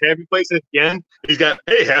going to his Happy place again. He's got,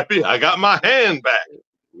 hey, Happy, I got my hand back.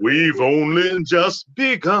 We've only just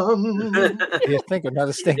begun. You think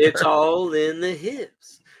another stinker. It's all in the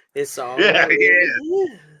hips. It's all Dude,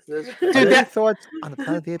 that thoughts on the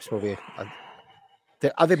Planet of the Apes movie.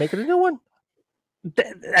 Are they making a new one?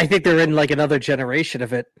 I think they're in like another generation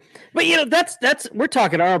of it. But that's we're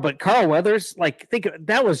talking but Carl Weathers,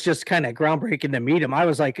 that was just kind of groundbreaking to meet him. I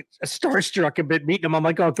was like starstruck a bit meeting him. I'm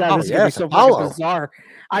like, oh God, this is gonna be so fucking bizarre.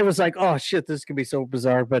 I was like, oh shit, this is gonna be so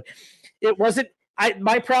bizarre. But it wasn't.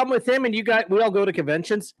 My problem with him, and we all go to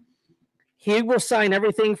conventions. He will sign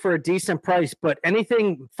everything for a decent price, but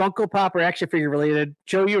anything Funko Pop or action figure related,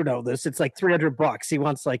 Joe, you know this. It's like $300. He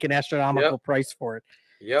wants like an astronomical price for it.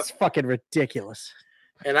 Yep. It's fucking ridiculous.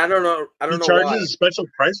 And I don't know. He charges a special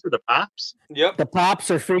price for the pops. Yep. The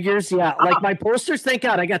pops or figures, yeah. Like my posters. Thank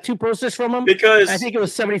God, I got 2 posters from him because I think it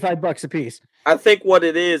was $75 a piece. I think what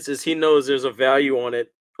it is he knows there's a value on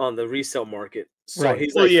it on the resale market. So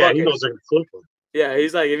he's like, he knows they're flipping. Yeah,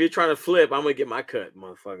 he's like, if you're trying to flip, I'm gonna get my cut,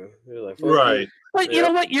 motherfucker. Like, right. But you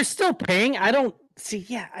know what? You're still paying. I don't see.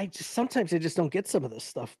 Yeah, sometimes I just don't get some of this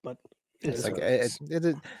stuff. But it's like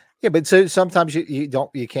yeah. But so sometimes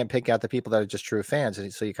you can't pick out the people that are just true fans,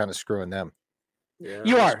 and so you're kind of screwing them. Yeah,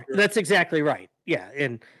 you are. True. That's exactly right. Yeah,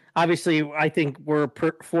 and obviously, I think we're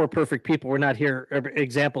 4 perfect people. We're not here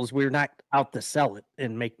examples. We're not out to sell it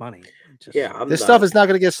and make money. This stuff is not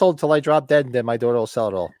going to get sold until I drop dead, and then my daughter will sell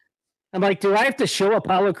it all. I'm like, do I have to show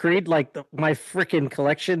Apollo Creed my freaking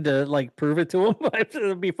collection to like prove it to him?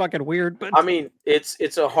 It'd be fucking weird. But I mean,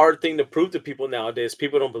 it's a hard thing to prove to people nowadays.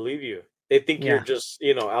 People don't believe you. They think you're just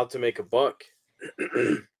out to make a buck.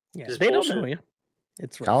 They don't know you.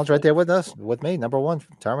 It's Colin's right there with us, with me. Number 1,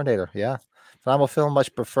 Terminator. Yeah, phenomenal film.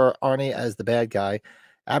 Much prefer Arnie as the bad guy.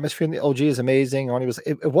 Atmosphere in the OG is amazing. Arnie was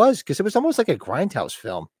it was because it was almost like a Grindhouse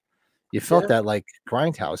film. You felt that like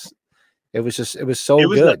Grindhouse. It was so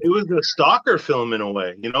good. It was a stalker film in a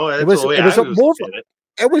way, It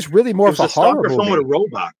was really more of a horror movie. Film with a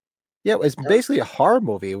robot. Yeah, it was basically a horror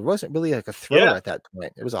movie. It wasn't really like a thriller at that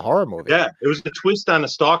point. It was a horror movie. Yeah, it was a twist on a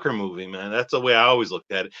stalker movie, man. That's the way I always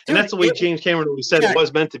looked at it, and that's the way James Cameron always said it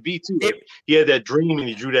was meant to be too. He had that dream, and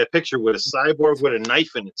he drew that picture with a cyborg with a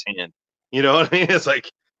knife in its hand. You know what I mean? It's like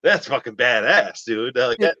that's fucking badass, dude.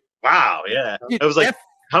 Wow, yeah. It was like.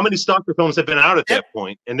 How many stalker films have been out at that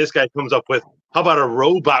point? And this guy comes up with, how about a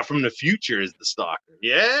robot from the future is the stalker?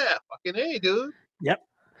 Yeah, fucking A, dude. Yep.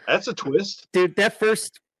 That's a twist. Dude, that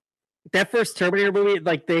first Terminator movie,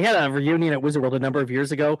 like they had a reunion at Wizard World a number of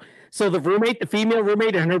years ago. So the female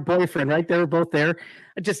roommate and her boyfriend, right? They were both there.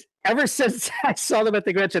 Ever since I saw them at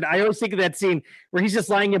the convention, I always think of that scene where he's just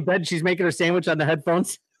lying in bed and she's making her sandwich on the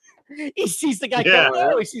headphones. He sees the guy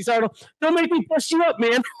he sees Arnold. Don't make me push you up,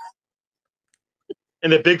 man.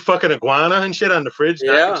 And the big fucking iguana and shit on the fridge,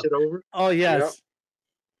 knocking shit over. Oh yes.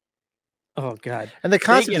 Yep. Oh God. And the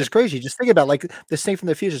concept is crazy. Just think about this thing from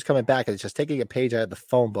the future is coming back and it's just taking a page out of the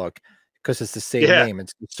phone book because it's the same name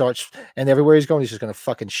and it starts and everywhere he's going, he's just gonna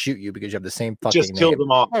fucking shoot you because you have the same fucking name. Kill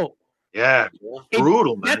them all. Oh. Yeah.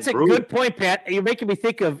 Brutal, man. That's a good point, Pat. You're making me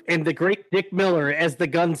think of the great Dick Miller as the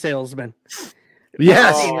gun salesman.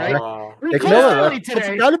 Yes. Right? We closed early today. I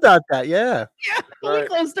forgot about that. Yeah. We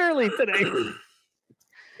closed early today.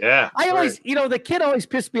 Yeah, I always, the kid always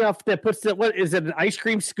pissed me off that puts what is it, an ice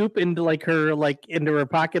cream scoop into into her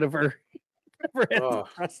pocket of her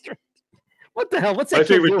restaurant. What the hell? What's that? My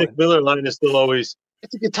favorite Dick Miller line is still always,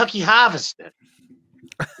 It's a Kentucky Harvester.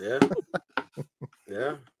 Yeah.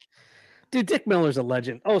 Yeah. Dude, Dick Miller's a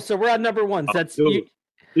legend. Oh, so we're on number one.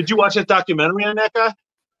 Did you watch that documentary on that guy?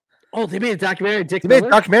 Oh, they made a documentary on Dick Miller? They made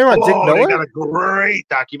a documentary on Dick Miller? They got a great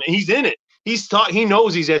documentary. He's in it. He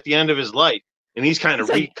knows he's at the end of his life, and he's kind of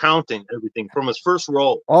recounting everything from his first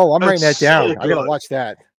role. Oh, I'm writing that down. I gotta watch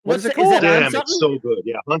that. What is it called? Damn, it's so good.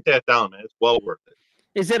 Yeah, hunt that down, man. It's well worth it.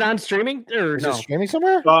 Is it on streaming or is it streaming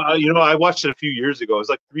somewhere? I watched it a few years ago. It was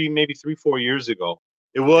like 3-4 years ago.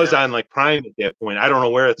 It was on like Prime at that point. I don't know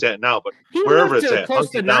where it's at now, but wherever it's at, close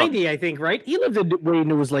to 90, I think. Right? He lived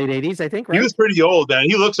into his late 80s, I think. Right? He was pretty old, man.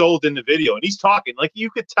 He looks old in the video, and he's talking like you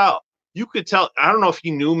could tell. You could tell. I don't know if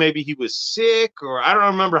he knew maybe he was sick, or I don't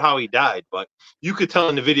remember how he died, but you could tell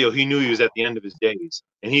in the video he knew he was at the end of his days,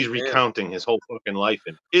 and he's recounting his whole fucking life.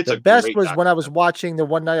 And it's the best was when I was watching the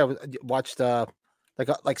one night I watched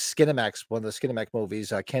like Skinamax, one of the Skinamax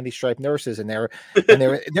movies, Candy Striped Nurses, and they're at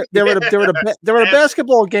a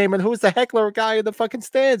basketball game, and who's the heckler guy in the fucking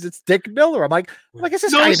stands? It's Dick Miller. I'm like, is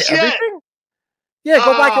this guy in everything? Yeah,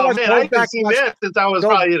 go back and watch. Man, I haven't seen that since I was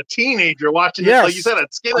probably a teenager watching it. Like you said, on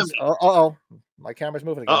Skinamax. My camera's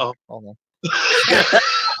moving again. Hold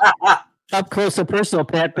on. Up close and personal,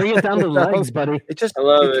 Pat. Bring it down to the legs, buddy. It just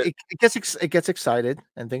it gets excited,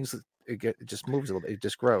 and things it just moves a little bit. It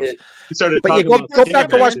just grows. But you go back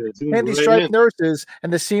to watch Candy Striped Nurses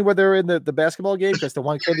and the scene where they're in the basketball game, because the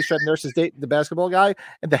one Candy Striped Nurses date the basketball guy,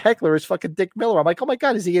 and the heckler is fucking Dick Miller. I'm like, oh my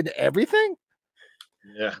god, is he in everything?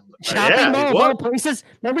 Yeah. Shopping mall of all places.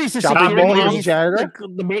 Remember he's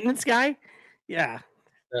the maintenance guy? Yeah.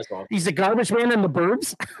 That's awesome. He's the garbage man in the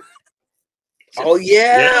Burbs. Oh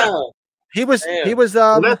yeah. He was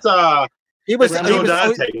that's Joe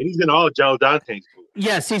Dante. He's in all Joe Dante's movies.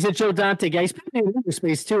 Yes, he's a Joe Dante guy. He's probably in Outer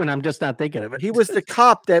Space too, and I'm just not thinking of it. He was the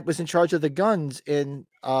cop that was in charge of the guns in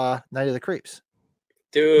Night of the Creeps.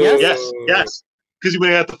 Dude. Yes. Because when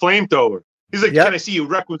he had the flamethrower. He's like, can I see you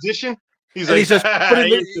requisition? He's like,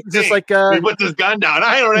 just like he put this gun down.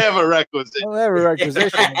 I don't have a requisition. I don't have a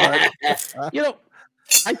requisition. But,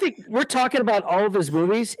 I think we're talking about all of his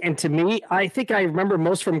movies, and to me, I think I remember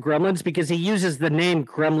most from Gremlins because he uses the name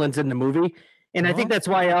Gremlins in the movie, and I think that's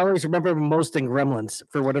why I always remember him most in Gremlins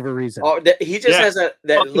for whatever reason. Oh, he just has that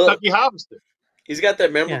look. He's got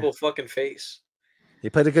that memorable fucking face. He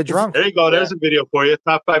played a good drunk. There you go. There's a video for you.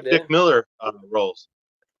 Top 5 Dick Miller roles.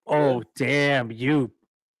 Oh, damn you.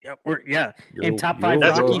 In top 5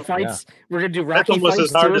 Rocky fights. Yeah. We're going to do Rocky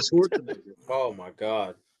fights too. Oh, my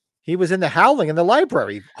God. He was in The Howling in the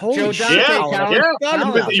library. Holy shit. He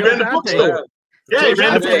ran the bookstore. Yeah, he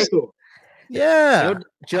ran the bookstore. Yeah.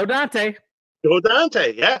 Joe Dante. Joe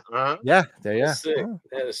Dante, yeah. Yeah, there you go.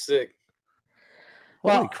 That is sick.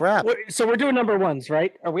 Holy crap. So we're doing number ones,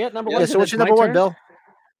 right? Are we at number one? Yeah, so what's your number one, Bill?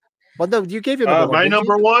 Well, no, you gave your number one. My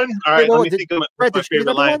number one? All right, let me think of my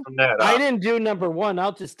favorite line from that. I didn't do number one.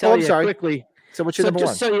 I'll just tell you quickly. So what's your number one?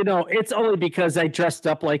 Just so you know, it's only because I dressed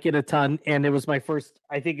up like it a ton, and it was my first.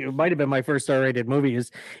 I think it might have been my first R-rated movie.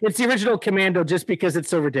 It's the original Commando, just because it's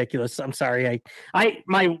so ridiculous. I'm sorry.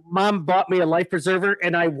 My mom bought me a life preserver,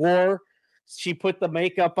 and I wore. She put the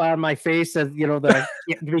makeup on my face, as the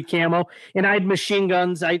be camo, and I had machine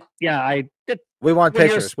guns. We want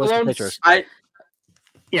pictures. What's the pictures?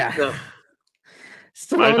 Yeah.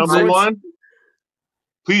 My number one.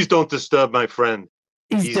 Please don't disturb my friend.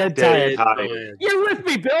 He's dead tired. You're with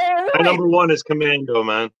me, Bill. Right. My number one is Commando,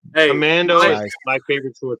 man. Hey, Commando is my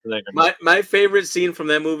favorite Schwarzenegger. My favorite scene from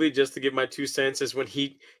that movie, just to give my 2 cents, is when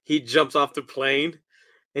he jumps off the plane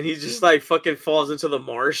and he just like fucking falls into the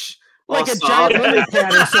marsh. Like a giant lily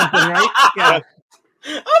pad or something, right? Yeah. I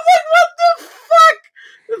was like, what the fuck?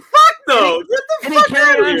 The fuck no. Get the fuck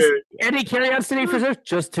out of here. Any carry-on city for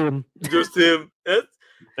just him. Just him.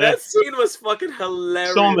 That scene was fucking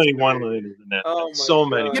hilarious. So many one-liners in that. Oh so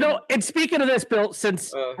God. many. And speaking of this, Bill,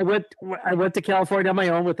 since I went to California on my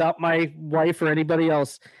own without my wife or anybody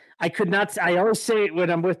else, I could not. I always say it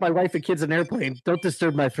when I'm with my wife and kids on an airplane. Don't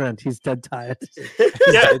disturb my friend. He's dead tired.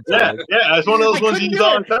 Yeah. It's one of those ones you use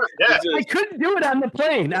all the time. Yeah. I couldn't do it on the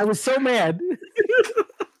plane. I was so mad.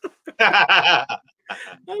 I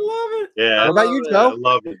love it. Yeah. What about you, Joe? I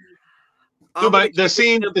love it. Dude, but the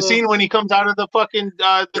scene when he comes out of the fucking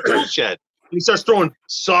the tool shed, he starts throwing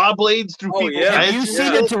saw blades through people's heads. Have you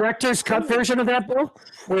seen the director's cut version of that, Bill?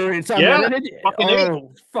 Where it's unedited?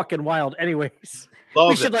 Fucking wild. Anyways,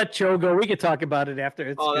 we should let Joe go. We could talk about it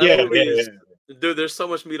after. Dude, there's so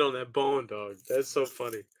much meat on that bone, dog. That's so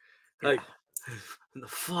funny. Like, the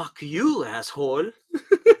fuck you, asshole.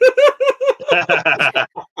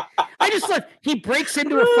 I just thought he breaks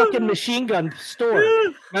into a fucking machine gun store.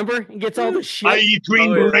 Remember? He gets all the shit. I eat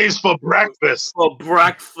green berets for breakfast. For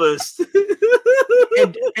breakfast.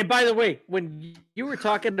 And by the way, when you were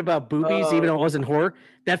talking about boobies, even though it wasn't horror,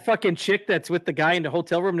 that fucking chick that's with the guy in the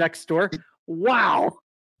hotel room next door. Wow.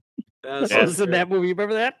 That was in that movie.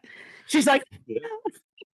 Remember that? She's like,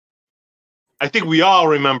 I think we all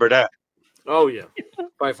remember that. Oh yeah,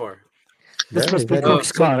 by far. This must be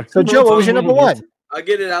Brooks Carter. So Joe, what was your number one? I'll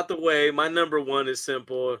get it out the way. My number one is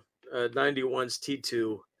simple. 91's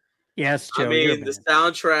T2. Yes, Joe. I mean, the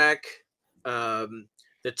soundtrack,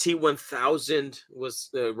 the T1000 was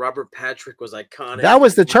Robert Patrick was iconic. That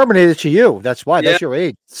was the Terminator to you. That's why. That's your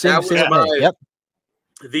age. Yep.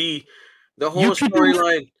 The whole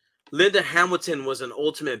storyline. Linda Hamilton was an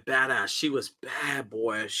ultimate badass. She was bad,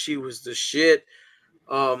 boy. She was the shit.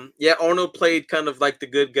 Arnold played kind of like the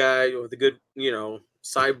good guy or the good,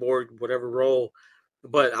 cyborg, whatever role.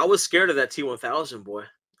 But I was scared of that T1000, boy.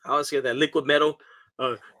 I was scared of that liquid metal.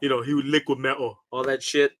 He was liquid metal, all that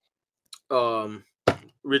shit.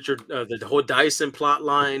 Richard, the whole Dyson plot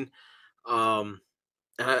line. Man,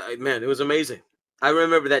 it was amazing. I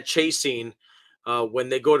remember that chase scene when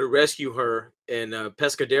they go to rescue her in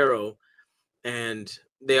Pescadero, and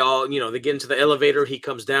they all, they get into the elevator. He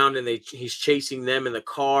comes down and he's chasing them in the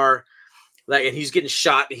car, and he's getting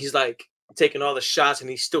shot. And he's like taking all the shots, and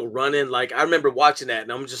he's still running. Like, I remember watching that,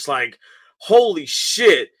 and I'm just like, holy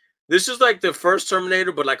shit! This is like the first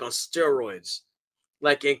Terminator, but like on steroids.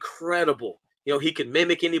 Like, incredible. He can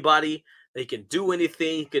mimic anybody. He can do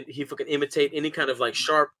anything. He can imitate any kind of like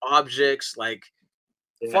sharp objects. Like,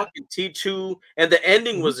 fucking T2. And the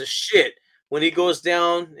ending was a shit. When he goes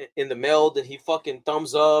down in the meld and he fucking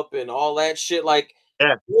thumbs up and all that shit. Like,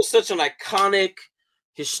 it was such an iconic,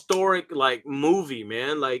 historic, like, movie,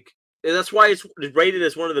 man. Like, that's why it's rated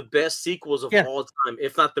as one of the best sequels of all time,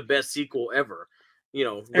 if not the best sequel ever.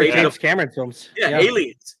 Rated James Cameron films. Yeah,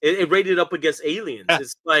 Aliens. It rated up against Aliens.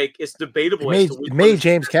 It's like, it's debatable. It made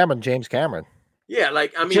James Cameron. Yeah,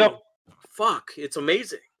 like, I mean, fuck. It's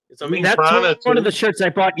amazing. It's amazing. That's one of the shirts I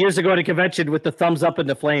bought years ago at a convention with the thumbs up and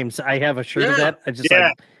the flames. I have a shirt of that.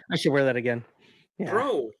 I should wear that again. Yeah.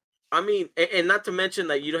 Bro, I mean, and not to mention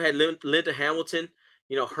that you had Linda Hamilton,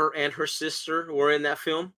 her and her sister were in that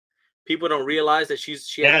film. People don't realize that she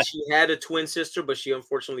had a twin sister, but she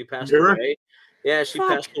unfortunately passed away. Yeah, she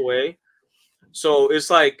passed away. So it's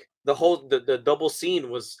like the double scene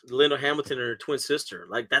was Linda Hamilton and her twin sister.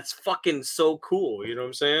 Like, that's fucking so cool. You know what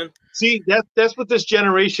I'm saying? See, that's what this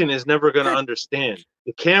generation is never going to understand.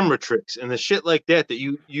 The camera tricks and the shit like that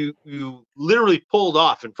you literally pulled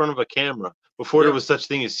off in front of a camera before there was such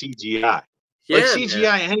thing as CGI. Like,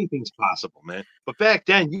 CGI, anything's possible, man. But back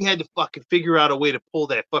then, you had to fucking figure out a way to pull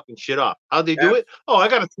that fucking shit off. How'd they do it? Oh, I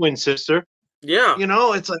got a twin sister. Yeah.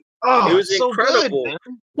 It's like, oh, it was so incredible. Good,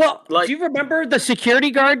 man. Well, do you remember the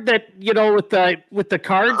security guard that, with the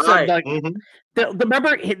cards?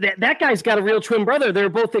 Remember that guy's got a real twin brother. They're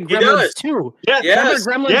both in Gremlins 2. Yeah. Remember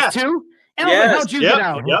Gremlins 2? How'd you get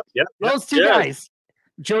out? Yep. Those two guys.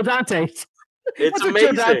 Joe Dante. It's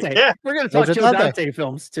amazing. Joe Dante? Yeah. We're going to talk Joe Dante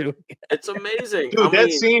films too. It's amazing. Dude,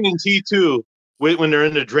 that scene in T2 when they're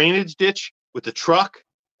in the drainage ditch with the truck.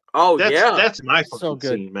 Oh, that's my fucking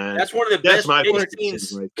scene, man. That's one of the best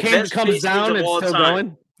scenes. Right, King comes down and still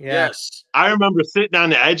going. Yeah. Yes. I remember sitting on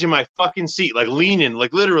the edge of my fucking seat, like leaning,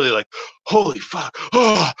 like literally, like, holy fuck.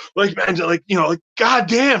 Oh, like, man, like, god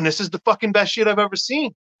damn, this is the fucking best shit I've ever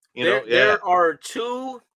seen. There are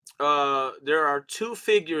two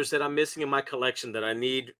figures that I'm missing in my collection that I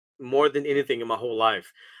need more than anything in my whole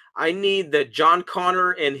life. I need the John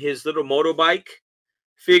Connor and his little motorbike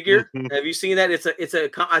figure. Mm-hmm. Have you seen that?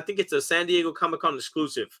 I think it's a San Diego Comic-Con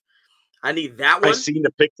exclusive. I need that one. I've seen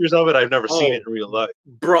the pictures of it. I've never seen it in real life.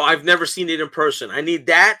 Bro, I've never seen it in person. I need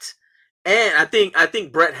that. And I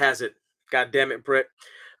think Brett has it. God damn it, Brett.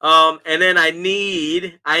 And then I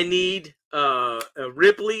need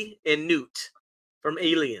Ripley and Newt from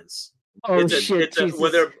Aliens. Oh, shit.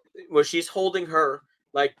 Where she's holding her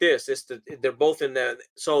like this. They're both in there.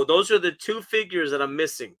 So those are the two figures that I'm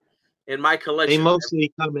missing in my collection. They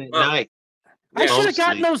mostly come at night. I should have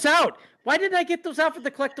gotten those out. Why didn't I get those out for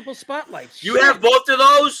the collectible spotlights? You have both of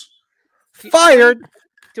those? Fired.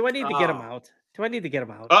 Do I need to get them out?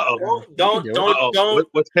 Uh-oh. Don't.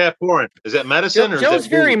 What's Pat pouring? Is that medicine? Joe's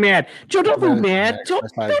very mad. Joe, don't be mad. Joe,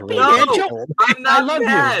 don't be mad. Joe, I'm not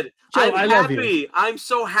mad. Joe, I'm happy. I'm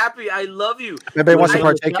so happy. I love you. Everybody wants to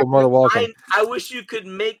partake. You're more than welcome. I wish you could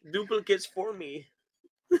make duplicates for me.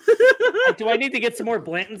 Do I need to get some more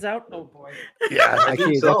Blantons out? Oh boy. Yeah,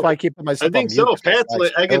 that's why I keep myself. I think so. Pat's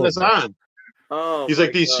egging us on. Oh, he's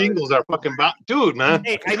like, these shingles are fucking dude, man.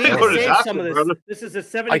 Hey, I need to save some of this. Brother. This is a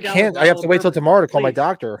 $70. I can't. I have to wait till tomorrow to call my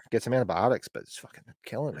doctor, get some antibiotics, but it's fucking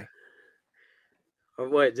killing me.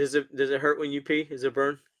 What does it hurt when you pee? Is it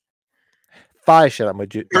burn? Shut up, my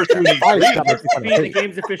dude. The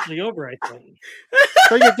game's officially over, I think.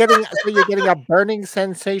 So you're getting a burning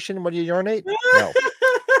sensation when you urinate? No.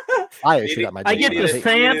 Fire shoot up my dick. I get the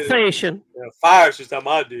sensation. Yeah, fire shoots out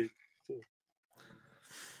my dick.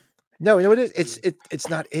 No, you know what it is? It's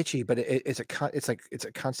not itchy, but it's a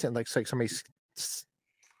constant like somebody's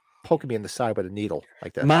poking me in the side with a needle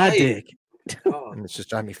like that. My dick. And it's just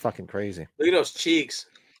driving me fucking crazy. Look at those cheeks.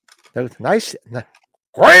 That nice,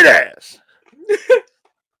 great ass.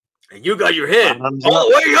 And you got your head all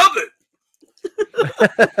the way up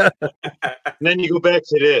it. And then you go back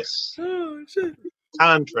to this. Oh shit.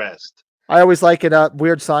 Contrast. I always like it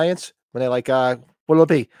Weird Science when they like what'll it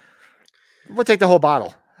be? We'll take the whole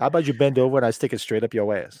bottle. How about you bend over and I stick it straight up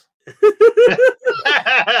your ass? On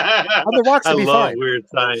the rocks will be fine. Weird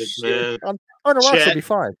Science, man. On the rocks will be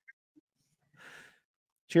fine.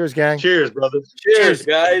 Cheers, gang. Cheers, brothers. Cheers,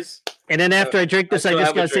 guys. And then after I drink this, I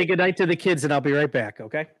just gotta say goodnight to the kids, and I'll be right back.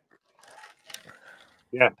 Okay.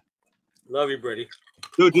 Yeah. Love you, Brady.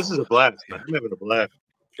 Dude, this is a blast, man. I'm having a blast.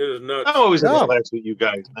 It is nuts. I'm always having a blast with you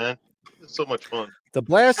guys, man. It's so much fun. The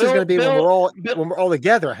blast is going to be when we're all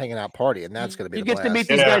together hanging out partying. That's going to be you the get blast. to meet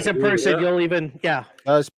these guys in person. You'll even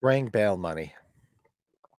Does bring bail money.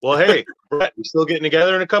 Well, hey, Brett, we still getting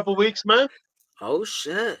together in a couple weeks, man? Oh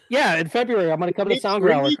shit. Yeah, in February I'm going to come to Sound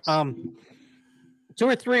Growler. 2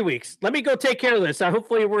 or 3 weeks. Let me go take care of this.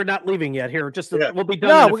 Hopefully we're not leaving yet here. Just we'll be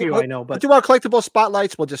done in a few. I know, but we'll do our collectible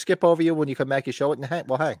spotlights. We'll just skip over you when you come back. You show it and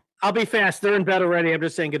we'll hang. I'll be fast. They're in bed already. I'm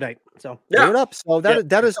just saying goodnight. So do it up. So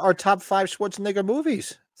that is our top 5 Schwarzenegger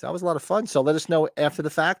movies. So that was a lot of fun. So let us know after the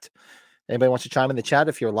fact. Anybody wants to chime in the chat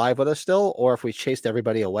if you're live with us still, or if we chased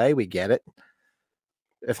everybody away, we get it.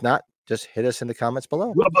 If not, just hit us in the comments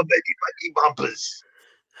below. Rubber baby bumpers.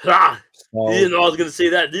 You didn't know I was going to say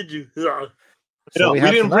that, did you? So we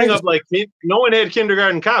didn't bring up no one had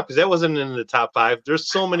Kindergarten Cop because that wasn't in the top 5.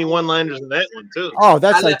 There's so many one-liners in that one too. Oh,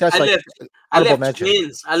 I left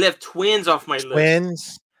twins. I left twins off my list.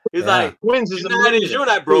 Twins. He's like twins is tonight is your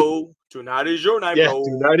night, bro. Tonight is your night, bro.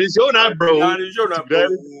 Tonight is your night, bro. Tonight is your night, bro.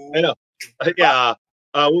 I know. Yeah.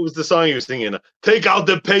 What was the song he was singing? Take out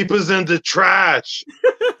the papers and the trash,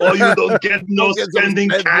 or you don't get no spending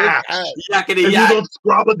cash. If you don't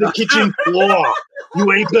scrub at the kitchen floor,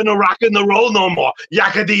 you ain't gonna rock and the roll no more.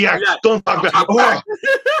 Yakety yak. Don't talk back. Oh.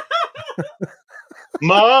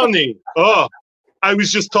 Mommy. Oh, I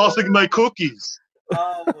was just tossing my cookies.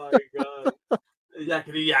 Oh my god.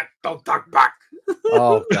 Yakety yak. Don't talk back.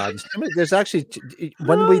 Oh god, there's actually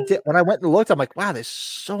when I went and looked, I'm like, wow, there's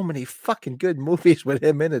so many fucking good movies with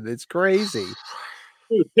him in it. It's crazy.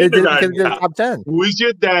 Top 10. Who is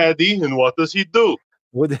your daddy and what does he do?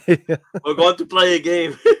 We're going to play a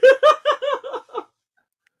game.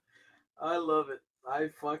 I love it. I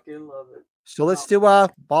fucking love it. So let's do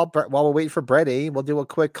while we're waiting for Brady, we'll do a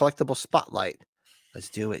quick collectible spotlight. Let's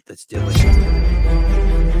do it.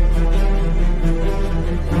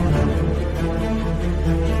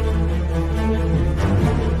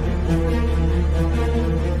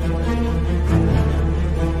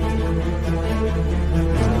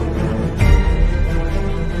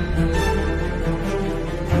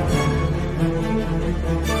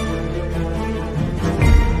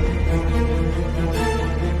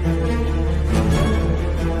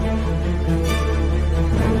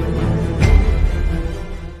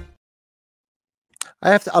 I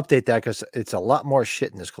have to update that because it's a lot more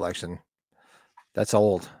shit in this collection. That's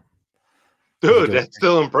old. Dude, that's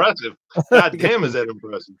still impressive. God damn, is that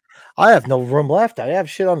impressive? I have no room left. I have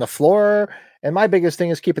shit on the floor. And my biggest thing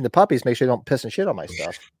is keeping the puppies, make sure they don't piss and shit on my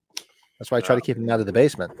stuff. That's why I try to keep them out of the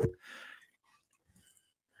basement.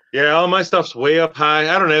 Yeah, all my stuff's way up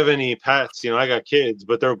high. I don't have any pets. I got kids,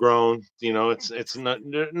 but they're grown. It's not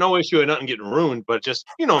no issue of nothing getting ruined, but just,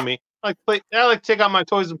 me. I like to take out my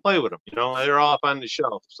toys and play with them. They're all up on the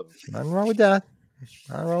shelf. So nothing wrong with that.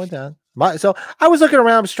 So I was looking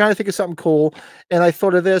around, I was trying to think of something cool, and I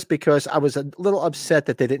thought of this because I was a little upset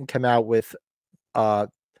that they didn't come out with the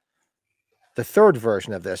 3rd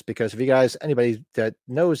version of this. Because if you guys, anybody that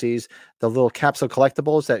knows these, the little capsule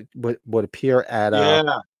collectibles that would appear at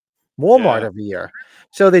Walmart every year.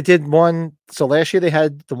 So they did one. So last year they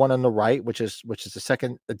had the one on the right, which is the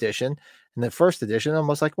 2nd edition, and the 1st edition. I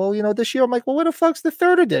was like, well, this year I'm like, well, what the fuck's the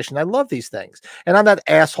 3rd edition? I love these things, and I'm that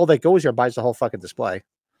asshole that goes here and buys the whole fucking display.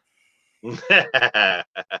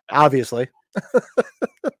 Obviously.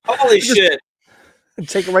 Holy shit!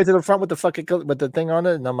 take it right to the front with the thing on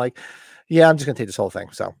it, and I'm like, yeah, I'm just gonna take this whole thing.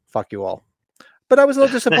 So fuck you all. But I was a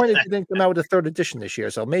little disappointed they didn't come out with a third edition this year.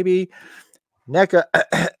 So maybe NECA,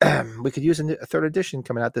 we could use a third edition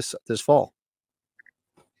coming out this fall.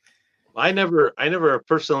 I never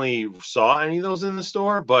personally saw any of those in the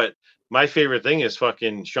store, but my favorite thing is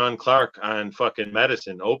fucking Sean Clark on fucking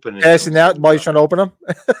Medicine opening. Passing out while he's trying to open them.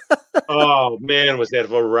 Oh man, was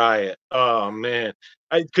that a riot? Oh man,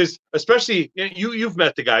 because especially you've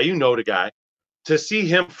met the guy, you know the guy. To see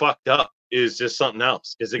him fucked up is just something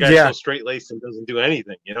else. Because the guy's so straight laced and doesn't do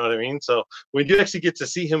anything. You know what I mean? So when you actually get to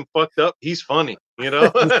see him fucked up, he's funny. You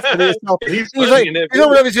know, he's funny.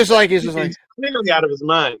 He's just like clearly out of his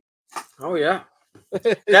mind. Oh yeah,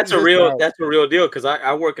 that's a real deal. Because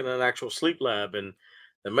I work in an actual sleep lab, and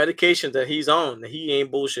the medication that he's on, he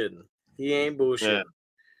ain't bullshitting. Yeah.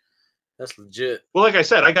 That's legit. Well, like I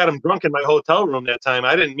said, I got him drunk in my hotel room that time.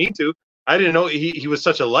 I didn't mean to. I didn't know he was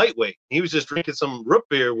such a lightweight. He was just drinking some root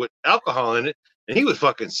beer with alcohol in it, and he was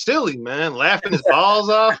fucking silly, man, laughing his balls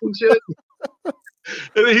off and shit.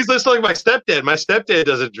 And he's just like my stepdad. My stepdad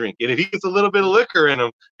doesn't drink, and if he gets a little bit of liquor in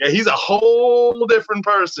him, yeah, he's a whole different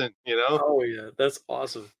person, you know? Oh yeah, that's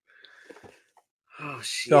awesome. Oh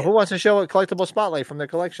shit! So who wants to show a collectible spotlight from their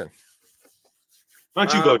collection? Why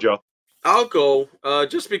don't you go, Joe? I'll go.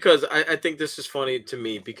 Just because I think this is funny to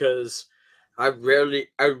me because I rarely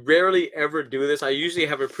ever do this. I usually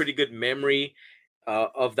have a pretty good memory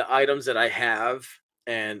of the items that I have,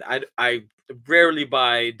 and I rarely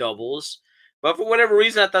buy doubles. But for whatever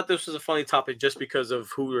reason, I thought this was a funny topic just because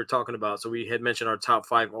of who we were talking about. So we had mentioned our top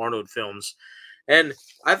 5 Arnold films. And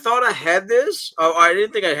I thought I had this. Oh, I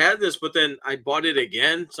didn't think I had this, but then I bought it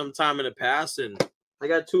again sometime in the past, and I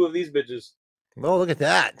got 2 of these bitches. Oh, look at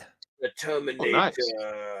that. The Terminator. Oh, nice.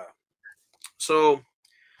 So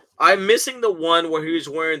I'm missing the one where he was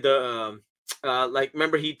wearing the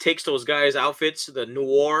remember he takes those guys' outfits, the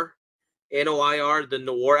Noir, Noir, the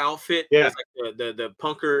Noir outfit. Yeah. Like the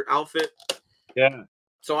punker outfit. Yeah.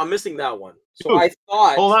 So I'm missing that one. So Dude, I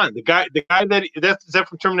thought. Hold on, the guy is that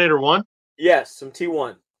from Terminator 1? Yes, some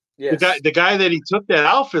T1. Yes. The guy that he took that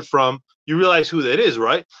outfit from. You realize who that is,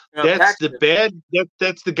 right? That's the bad.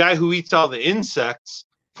 That's the guy who eats all the insects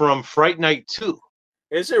from Fright Night 2.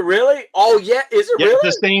 Is it really? Oh yeah, is it really? It's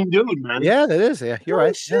the same dude, man. Yeah, that is. Yeah, you're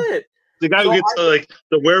right. Shit. Yeah. The guy who gets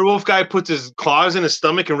the werewolf guy puts his claws in his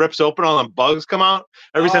stomach and rips open, all them bugs come out.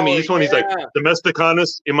 Every time he eats one, he's like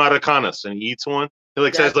Domesticanus Imaricanus, and he eats one.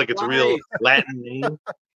 He says like it's a real Latin name.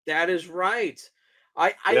 That is right.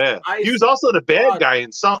 He was also the bad guy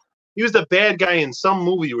in some. He was the bad guy in some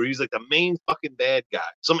movie where he was like the main fucking bad guy,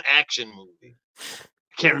 some action movie.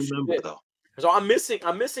 I can't remember though. So I'm missing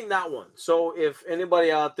that one. So if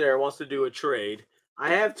anybody out there wants to do a trade, I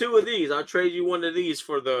have 2 of these. I'll trade you one of these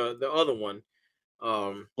for the other one.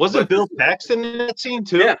 Wasn't Bill Paxton in that scene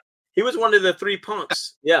too? Yeah, he was one of the 3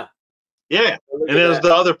 punks. Yeah. Yeah, and there's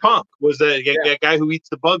the other punk was that guy who eats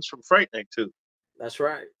the bugs from Fright Night 2. That's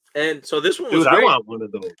right. And so this one was great. I want one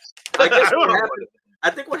of those. I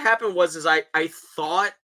think what happened was I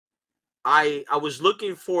thought I was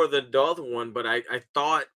looking for the other one, but I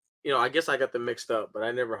thought, I guess I got them mixed up, but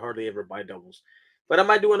I never hardly ever buy doubles. But I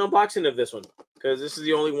might do an unboxing of this one because this is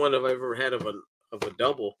the only one I've ever had of a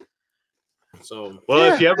double. So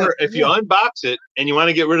if you unbox it and you want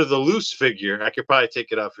to get rid of the loose figure, I could probably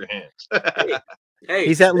take it off your hands. hey,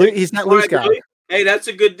 he's that loose guy. Billy. Hey, that's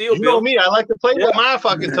a good deal. You know me, I like to play with my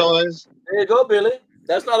fucking toys. There you go, Billy.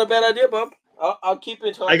 That's not a bad idea, bub. I'll keep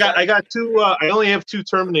it. I got 2. I only have 2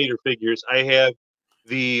 Terminator figures. I have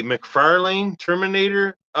the McFarlane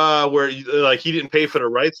Terminator, where he didn't pay for the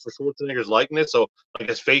rights for Schwarzenegger's likeness, so like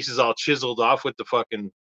his face is all chiseled off with the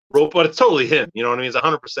fucking rope, but it's totally him. You know what I mean? It's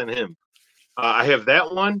 100% him. I have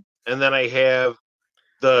that one, and then I have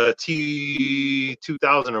the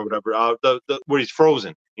T-2000 or whatever. The where he's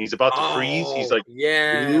frozen. He's about to freeze. He's like,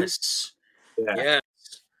 yes.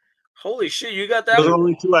 Holy shit, you got that? Those are the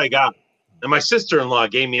only 2 I got. And my sister-in-law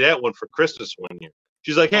gave me that one for Christmas one year.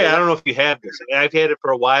 She's like, hey, I don't know if you have this. I've had it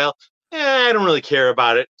for a while. I don't really care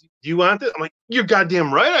about it. Do you want this? I'm like, you're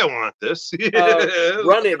goddamn right I want this.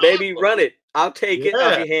 Run it, baby. Run it. I'll take it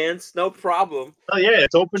off your hands. No problem. Oh, yeah.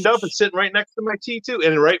 It's opened up. It's sitting right next to my T2.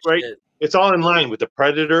 And right. It's all in line with the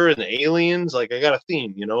Predator and the aliens. Like, I got a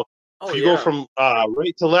theme, If you go from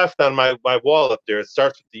right to left on my wall up there, it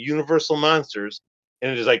starts with the Universal Monsters.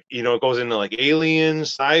 And it's like, it goes into like aliens,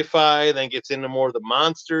 sci-fi, then gets into more of the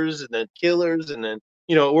monsters and then killers. And then,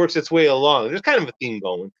 it works its way along. There's kind of a theme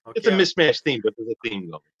going. Okay. It's a mismatched theme, but there's a theme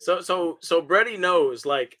going. So Brady knows,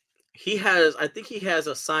 like, I think he has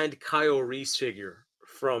a signed Kyle Reese figure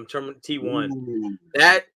from T1. Ooh.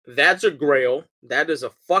 That That's a grail. That is a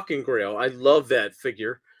fucking grail. I love that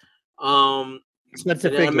figure.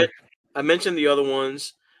 Expensive figure. I mentioned the other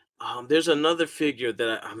ones. There's another figure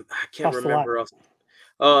that I can't remember.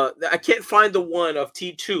 I can't find the one of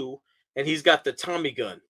T2, and he's got the Tommy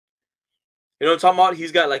gun. You know what I'm talking about?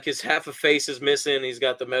 He's got like his half a face is missing. He's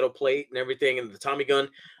got the metal plate and everything, and the Tommy gun.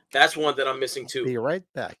 That's one that I'm missing too. Be right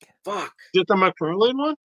back. Fuck. Is it the McFarlane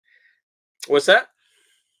one? What's that?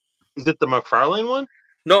 Is it the McFarlane one?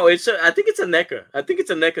 No, I think it's a NECA. I think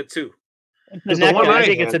it's a NECA too. I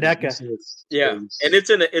think it's a NECA. Yeah, and it's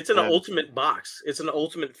in an ultimate box. It's an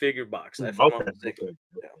ultimate figure box. If I'm not mistaken.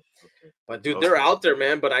 Yeah. But dude, they're out there,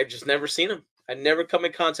 man. But I just never seen them. I never come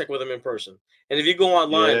in contact with them in person. And if you go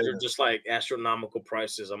online, they're just like astronomical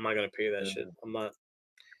prices. I'm not gonna pay that shit. I'm not.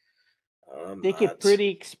 They get pretty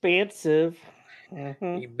expensive.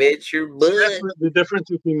 You bet your butt. The difference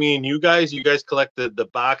between me and you guys collect the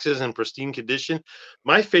boxes in pristine condition.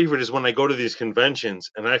 My favorite is when I go to these conventions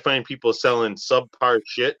and I find people selling subpar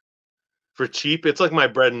shit for cheap. It's like my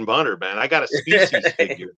bread and butter, man. I got a Species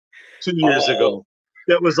figure 2 years ago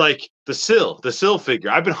that was like the Sill figure.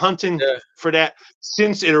 I've been hunting for that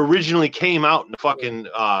since it originally came out in the fucking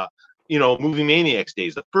Movie Maniacs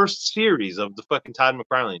days, the first series of the fucking Todd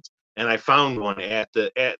McFarlane's. And I found one at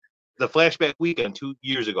the flashback weekend 2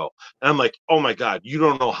 years ago. And I'm like, oh my God, you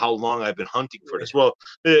don't know how long I've been hunting for this. Well,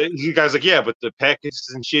 you guys are like, yeah, but the package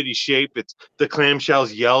is in shitty shape. It's the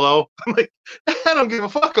clamshell's yellow. I'm like, I don't give a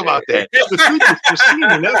fuck about that. The truth is pristine,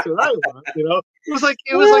 and that's what I want. It was like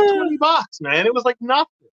 $20, man. It was like nothing.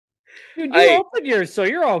 Dude, you opened yours, so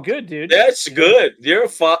you're all good, dude. That's good. You're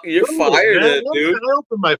fired, dude. I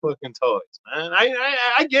open my fucking toys, man.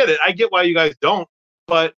 I get it. I get why you guys don't,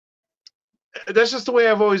 but that's just the way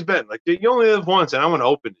I've always been. Like, you only live once, and I want to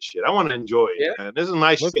open this shit. I want to enjoy it. Man. This is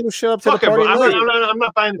my shit. Show up to the party I'm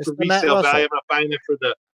not buying it for resale value. I'm not buying it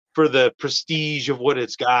for the prestige of what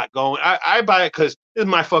it's got going. I buy it because it's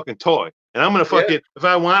my fucking toy, and I'm gonna fucking if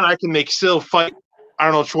I want, I can make Sil fight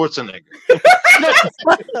Arnold Schwarzenegger.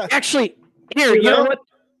 Actually, here, you know what?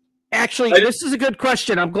 Actually, this is a good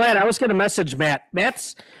question. I'm glad. I was going to message Matt.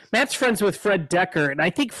 Matt's friends with Fred Decker, and I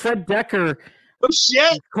think Fred Decker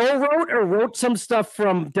co-wrote or wrote some stuff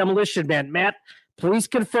from Demolition Man. Matt, please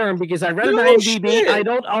confirm, because I read an IMDb. Shit. I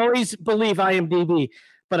don't always believe IMDb,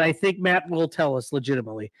 but I think Matt will tell us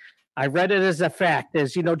legitimately. I read it as a fact.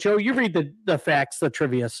 As you know, Joe, you read the facts, the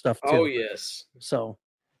trivia stuff too. Oh, yes. So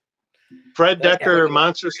Fred Decker,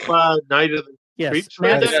 Monster Squad, Night of the Creeps.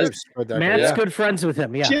 Matt's good friends with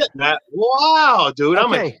him. Yeah. Shit, Matt. Wow, dude. Okay.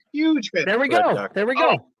 I'm a huge fan. There we go. There we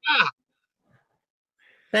go. Oh,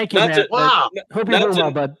 thank you, Matt. Hope you're doing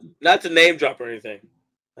well, bud. Not to name drop or anything.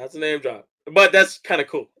 Not to name drop. But that's kind of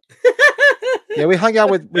cool. Yeah, we hung out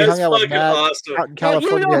with Matt awesome. out in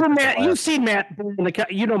California. You know who Matt, you've seen Matt.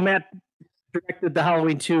 Matt directed the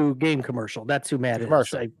Halloween 2 game commercial. That's who Matt is.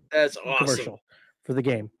 That's awesome. Commercial for the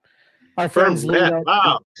game. Our friends, Matt.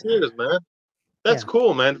 Wow, cheers, man. That's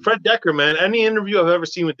cool, man. Fred Decker, man. Any interview I've ever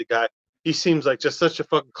seen with the guy, he seems like just such a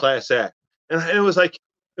fucking class act. And it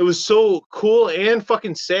was so cool and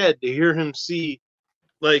fucking sad to hear him see,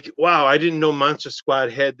 like, wow, I didn't know Monster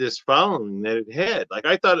Squad had this following that it had. Like,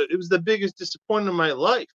 I thought it was the biggest disappointment of my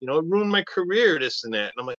life. It ruined my career, this and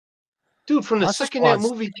that. And I'm like, dude, from the second that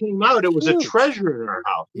movie came out, it was a treasure in our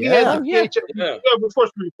house. We had before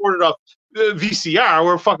we recorded off VCR,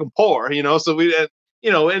 we're fucking poor, so we had,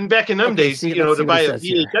 and back in them days, to buy a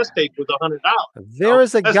VHS tape was $100. There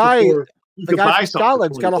is a guy, the guy from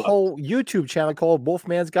Scotland's got a whole YouTube channel called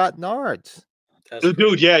Wolfman's Got Nards.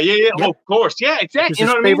 Dude, yeah. Oh, of course. Yeah, exactly. You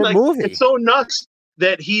know what I mean? Movie. It's so nuts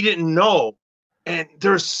that he didn't know. And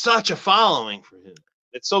there's such a following for him.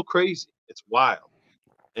 It's so crazy. It's wild.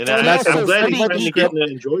 And I'm glad he's finally getting to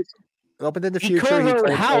enjoy it. Opened in the future. He co-wrote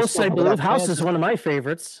House, I believe. House is one of my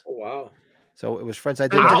favorites. Oh, wow. So it was Fred's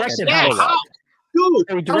idea. Dude, House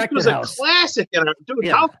was a classic.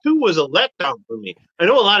 House 2 was a letdown for me. I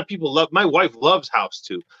know a lot of people my wife loves House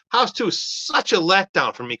 2. House 2 is such a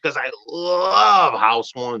letdown for me because I love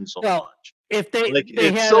House 1 so much. If they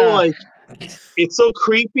it's so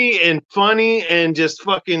creepy and funny and just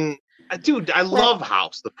fucking dude, I love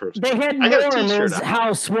House the first. They had Norm as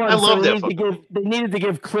House 1. I love that. They needed to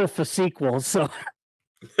give Cliff a sequel, so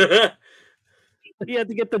you had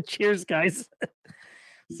to get the cheers, guys.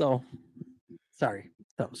 So sorry,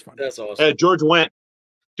 that was funny. That's awesome. George went,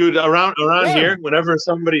 dude. Around here, whenever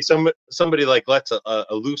somebody like lets a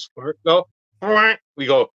loose fart go, we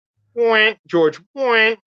go, George.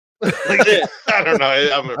 I don't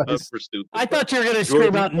know. I'm for stupid. I thought you were gonna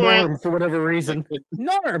scream out Norm for whatever reason.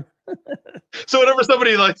 Norm. So whenever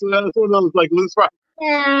somebody one of those like loose fart,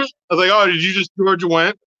 I was like, oh, did you just George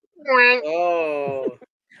went? Oh,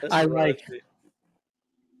 I like.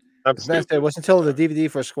 It wasn't until the DVD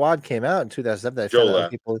for Squad came out in 2007 that I Joe found out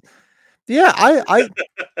laughed. people. Yeah, I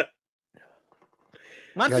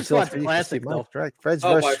Monster Squad's classic though. Right, Fred's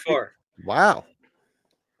by versus. far. Wow.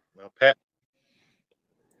 Well, Pat.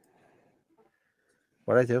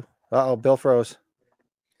 What'd I do? Uh-oh, Bill froze.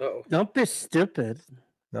 Uh-oh. Don't be stupid.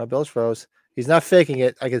 No, Bill's froze. He's not faking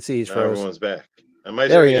it. I can see he's froze. Everyone's back. I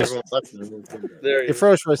There he is. There You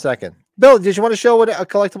froze for a second. Bill, did you want to show what a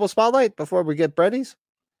collectible spotlight before we get Breadies?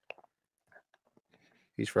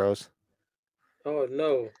 He's froze. Oh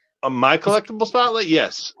no. My collectible spotlight?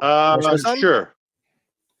 Yes. Sure.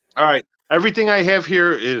 All right. Everything I have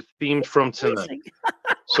here is themed from tonight.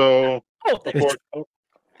 So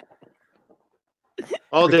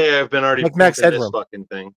all day I've been already like Max this Headroom. fucking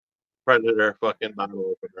thing. Predator fucking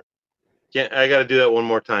bottle opener. I gotta do that one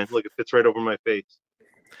more time. Look, it fits right over my face.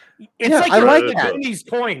 It's like I like the that. Goonies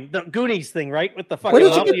coin, the Goonies thing, right? With the fucking. Where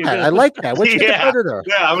did you get that? I like that. Where'd you get the Predator?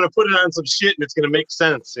 Yeah, I'm gonna put it on some shit and it's gonna make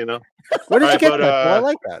sense, you know. Where did you get that? I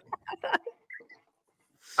like that.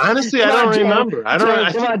 Honestly, I don't remember. I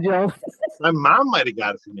don't. Come on, Joe. My mom might have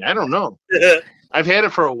got it for me. I don't know. I've had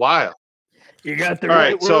it for a while. You got the all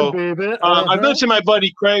right right. So baby. I mentioned my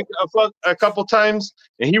buddy Craig a couple times,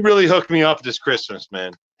 and he really hooked me up this Christmas,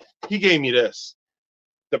 man. He gave me this,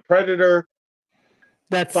 the Predator.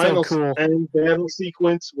 That's final so cool. end battle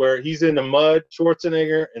sequence where he's in the mud,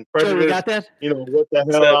 Schwarzenegger and Predator. Joe, you got that? You know what the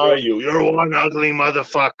hell are you? You're one ugly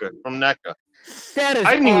motherfucker from NECA. That is.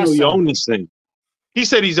 I didn't even know he awesome. owned this thing. He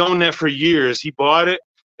said he's owned that for years. He bought it.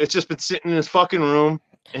 It's just been sitting in his fucking room.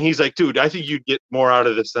 And he's like, dude, I think you'd get more out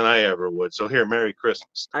of this than I ever would. So here, Merry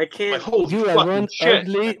Christmas. I can't. Like, holy You are fucking one shit.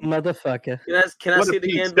 ugly motherfucker. Can I see it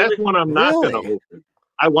again, Billy? That's one I'm not going to open.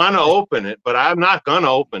 I want to open it, but I'm not going to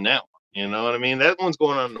open that one. You know what I mean? That one's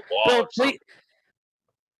going on the wall.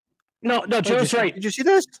 No, Joe's right. Did you see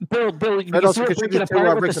this? Bill, you can see it breaking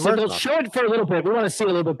apart with the signals. Show it for a little bit. We want to see it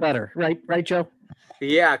a little bit better. Right, Joe?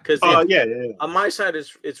 Yeah, because yeah. On my side,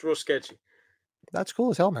 it's real sketchy. That's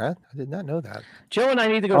cool as hell, man. I did not know that. Joe and I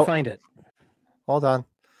need to go find it. Hold on.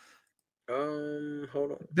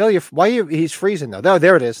 Hold on. Bill, he's freezing though. No,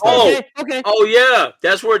 there it is. Okay. Oh yeah,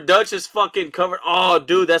 that's where Dutch is fucking covered. Oh,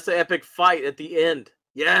 dude, that's the epic fight at the end.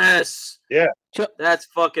 Yes. Yeah. That's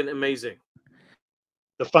fucking amazing.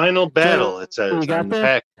 The final battle, it says on the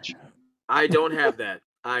package. I don't have that.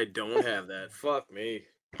 Fuck me.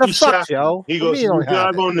 The fuck, Joe? He goes,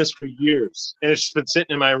 I've owned this for years, and it's just been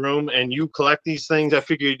sitting in my room, and you collect these things. I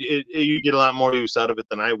figured you get a lot more use out of it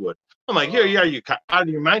than I would. I'm like, here, yeah, you out of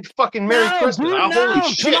your mind? Fucking Merry Christmas. Dude,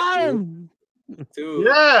 holy shit. Dude.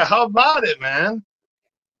 Yeah, how about it, man?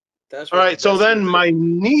 That's all right, so then my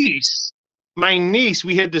niece,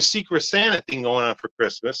 we had the Secret Santa thing going on for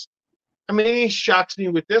Christmas. I mean, he shocks me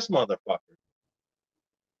with this motherfucker.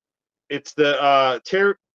 It's the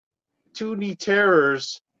 2D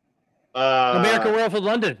Terrors. American Werewolf of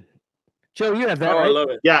London. Joe, you have that, right? I love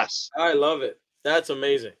it. Yes. I love it. That's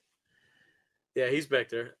amazing. Yeah, he's back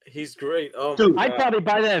there. He's great. Oh, dude, I'd probably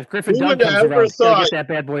buy that if Griffin Dunn comes around. Gotta get that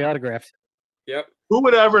bad boy autographed. Yep. Who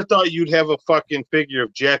would have ever thought you'd have a fucking figure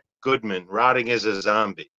of Jack Goodman rotting as a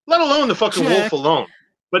zombie? Let alone the fucking wolf alone.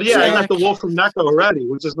 But yeah, I got the wolf from NECA already,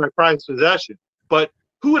 which is my prized possession. But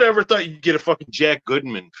who would ever thought you'd get a fucking Jack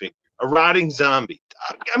Goodman figure? A rotting zombie.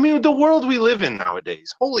 I mean, the world we live in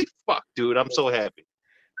nowadays. Holy fuck, dude. I'm so happy.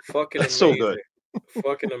 Fucking That's amazing. so good.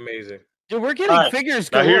 Fucking amazing. Dude, we're getting figures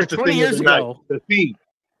going 20 years ago. The theme.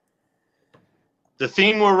 The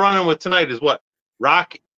theme we're running with tonight is what?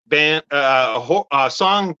 Rock band,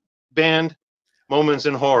 song band moments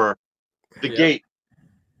in horror. The Gate.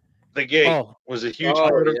 The Gate was a huge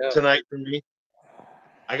part of tonight for me.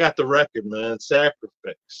 I got the record, man.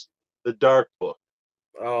 Sacrifice. The Dark Book.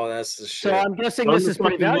 Oh, that's the shit. So I'm guessing this is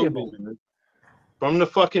pretty valuable. Movie, from the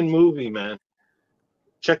fucking movie, man.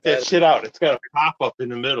 Check that shit out. It's got a pop-up in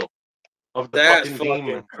the middle of the fucking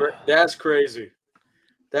demon. That's crazy.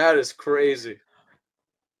 That is crazy.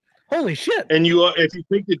 Holy shit. And if you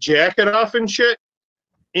take the jacket off and shit,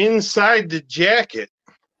 inside the jacket,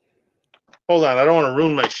 hold on, I don't want to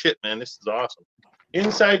ruin my shit, man. This is awesome.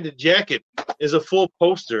 Inside the jacket is a full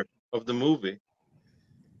poster of the movie.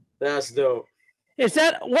 That's dope. Is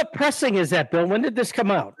that what pressing is that, Bill? When did this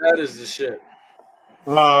come out? That is the shit.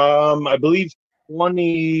 I believe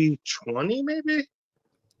 2020, maybe.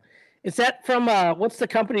 Is that from what's the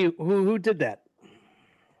company who did that?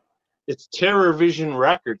 It's TerrorVision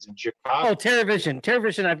Records in Chicago. Oh, TerrorVision.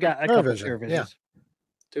 TerrorVision, I've got a couple of TerrorVisions. Yeah.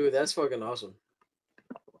 Dude, that's fucking awesome.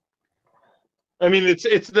 I mean, it's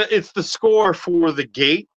the score for The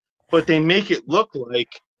Gate, but they make it look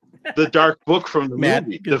like the dark book from the Matt,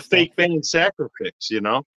 movie, good the stuff. fake band sacrifice. You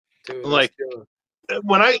know, Dude, like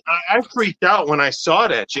when I freaked out when I saw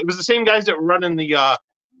that shit. It was the same guys that were running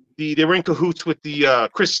they were in cahoots with the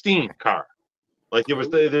Christine car. Like it was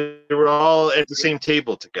they were all at the same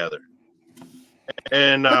table together.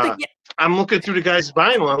 And I'm looking through the guy's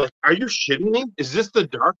vinyl. I'm like, are you shitting me? Is this the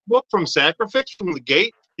dark book from Sacrifice from the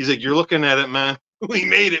Gate? He's like, you're looking at it, man. We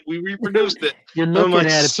made it. We reproduced it. You're looking like,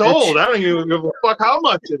 at it. Sold. Bitch. I don't even give a fuck how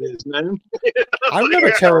much it is, man. I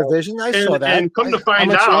remember TerrorVision. I saw that. And come to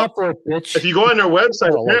find out, if you go on their website,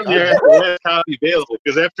 apparently they have the last copy available.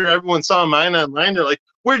 Because after everyone saw mine online, they're like,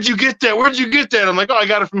 "Where'd you get that? Where'd you get that?" I'm like, "Oh, I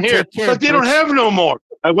got it from here." But they don't have no more.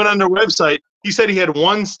 I went on their website. He said he had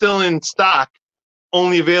one still in stock,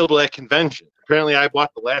 only available at convention. Apparently, I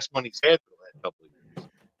bought the last one he's had for the last couple of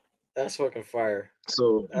years. That's fucking fire.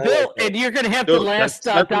 So, Bill, and you're gonna have the last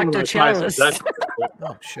Dr. Chalice.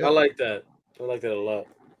 Oh shit! I like that. I like that a lot.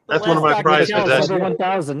 That's one of my prized possessions.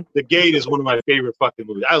 1000. The Gate is one of my favorite fucking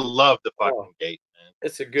movies. I love the fucking Gate, man.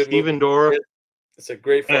 It's a good Steven movie. Dorff. It's a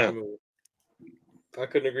great fucking movie. I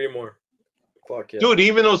couldn't agree more. Fuck yeah. Dude,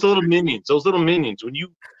 even those little minions, when you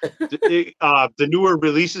the newer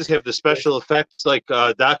releases have the special effects like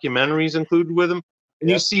documentaries included with them, and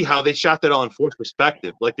you see how they shot that all in fourth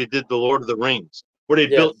perspective, like they did the Lord of the Rings, where they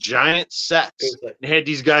built giant sets and had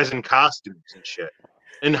these guys in costumes and shit,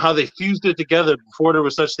 and how they fused it together before there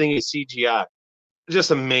was such thing as CGI.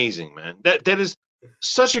 Just amazing, man. That is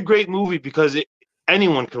such a great movie because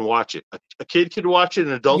anyone can watch it. A kid could watch it,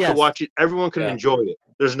 an adult could watch it. Everyone can enjoy it.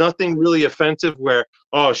 There's nothing really offensive where,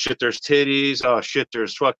 oh shit, there's titties. Oh shit,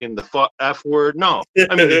 there's fucking the F word. No,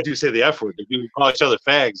 I mean they do say the F word. They do call each other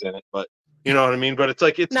fags in it, but you know what I mean. But it's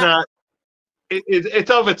like it's not.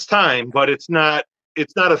 It's of its time, but it's not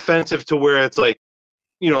offensive to where it's like,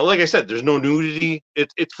 you know, like I said, there's no nudity.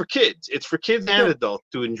 It's for kids. It's for kids and adults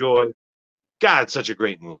to enjoy. God, it's such a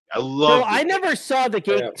great movie. I love it. I never saw The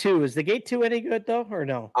Gate 2. Is The Gate 2 any good though, or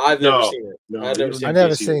no? I've never seen it. No, I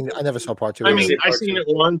never saw part 2. I mean, I seen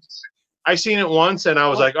it once, and I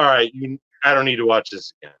was like, all right, I don't need to watch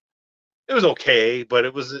this again. It was okay, but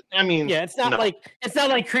it was. I mean, it's not like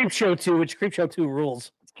Creepshow 2, which Creepshow 2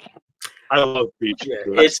 rules. I love Creepshow.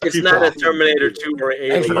 Yeah, it's not a Terminator 2 or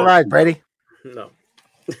Alien. Thanks for the ride, Brady. No.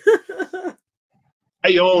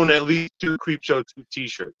 I own at least 2 Creepshow 2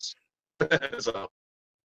 T-shirts. So.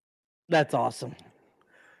 That's awesome.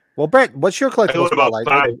 Well, Brett, what's your collectible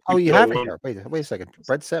like? Oh, you have it here. Wait a second.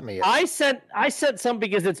 Brett sent me it. I sent some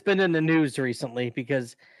because it's been in the news recently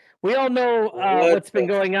because we all know what's been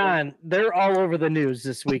going on. They're all over the news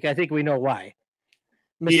this week. I think we know why.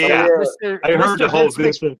 I heard the whole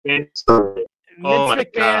Vince McMahon story. Vince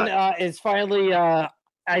McMahon is finally. I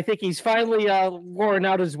think he's finally worn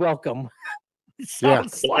out his welcome.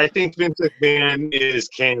 I think Vince McMahon is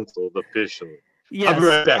canceled officially. Yes. I'll be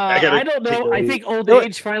right back. I don't know. I think old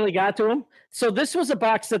age finally got to him. So this was a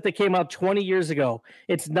box set that came out 20 years ago.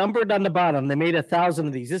 It's numbered on the bottom. They made 1,000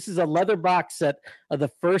 of these. This is a leather box set of the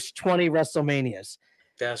first 20 WrestleManias.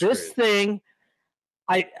 This thing,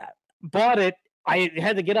 I bought it. I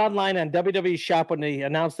had to get online on WWE Shop when they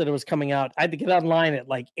announced that it was coming out. I had to get online at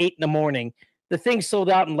like 8 a.m. The thing sold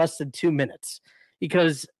out in less than 2 minutes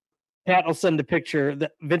because Pat will send a picture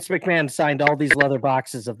that Vince McMahon signed all these leather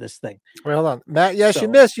boxes of this thing. Well, hold on, Matt. Yes, you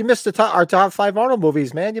missed our top 5 Arnold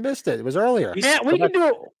movies, man. You missed it. It was earlier. Matt, we can do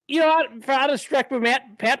it. You know, for out of respect with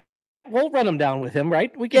Matt, Pat, we'll run him down with him,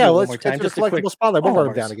 right? We can do it one more time. Just a collectible spotlight. We'll run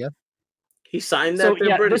him down again. He signed that.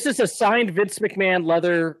 So this is a signed Vince McMahon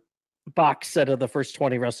leather box set of the first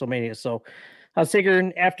 20 WrestleMania. So I was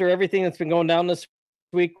figuring after everything that's been going down this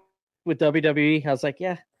week with WWE, I was like,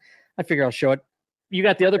 I figure I'll show it. You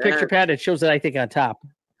got the other picture, Pat? It shows it, I think, on top.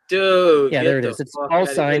 Dude. Yeah, there it is. It's all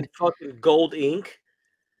signed. Fucking gold ink.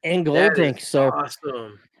 And gold ink. So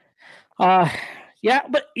awesome. Yeah,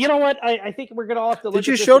 but you know what? I think we're gonna all have to look Did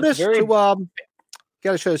you show this to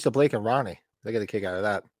gotta show this to Blake and Ronnie. They get a kick out of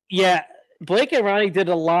that. Yeah. Blake and Ronnie did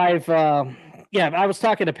a live I was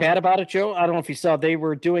talking to Pat about it, Joe. I don't know if you saw they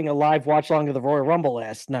were doing a live watch along of the Royal Rumble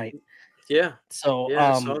last night. Yeah. So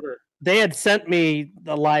they had sent me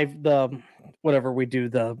the whatever we do,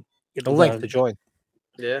 the link to join.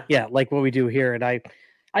 Yeah. Yeah, like what we do here. And I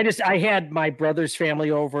had my brother's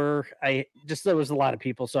family over. There was a lot of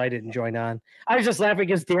people, so I didn't join on. I was just laughing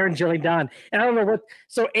because Darren joined on. And I don't know what,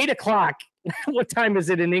 so 8:00, what time is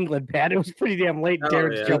it in England, Pat? It was pretty damn late.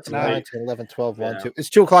 Darren's jumping on. 9, 10, 11, 12, 1, 2. It's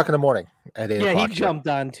 2:00 in the morning at 8 o'clock. Yeah, he jumped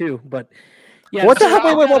on too, but yeah. What the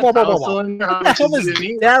hell? Wait. What the hell does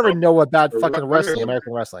Darren know about fucking wrestling,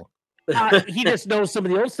 American wrestling? He just knows some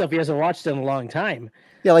of the old stuff. He hasn't watched it in a long time.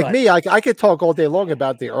 Yeah, like me, I could talk all day long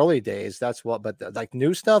about the early days. That's what, but like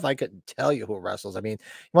new stuff, I couldn't tell you who wrestles. I mean,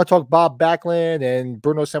 you want to talk Bob Backlund and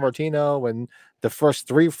Bruno Sammartino and the first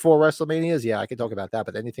 3-4 WrestleManias? Yeah, I could talk about that.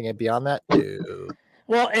 But anything beyond that, no.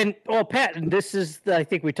 Well, Pat, and this is I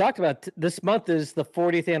think we talked about this month is the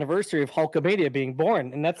 40th anniversary of Hulkamania being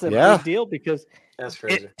born, and that's a big deal because that's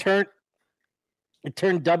crazy. It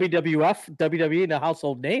turned WWE into a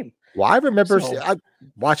household name. Well, I remember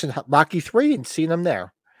watching Rocky 3 and seeing them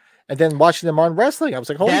there, and then watching them on wrestling. I was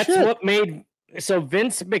like, "Holy shit!" That's what made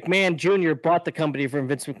Vince McMahon Jr. bought the company from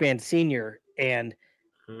Vince McMahon Sr. And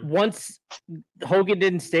once Hogan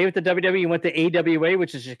didn't stay with the WWE, he went to AWA,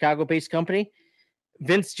 which is a Chicago-based company.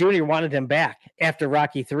 Vince Jr. wanted him back after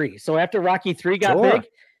Rocky 3. So after Rocky 3 got big,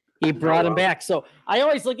 he brought him back. So I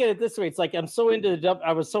always look at it this way: it's like I was so into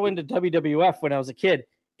WWF when I was a kid.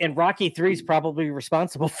 And Rocky 3 is probably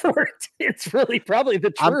responsible for it. It's really probably the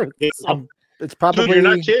truth. It's probably. Dude, you're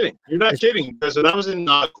not kidding. You're not kidding. Because when I was in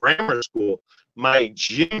grammar school, my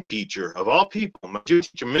gym teacher, of all people, my gym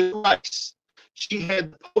teacher, Ms. Rice, she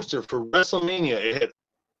had the poster for WrestleMania. It had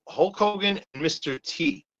Hulk Hogan and Mr.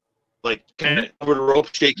 T, like kind of over the rope,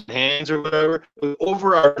 shaking hands or whatever,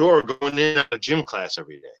 over our door going in on a gym class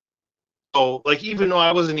every day. So, like, even though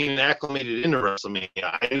I wasn't even acclimated into WrestleMania,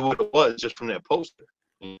 I knew what it was just from that poster.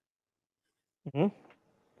 Mm-hmm.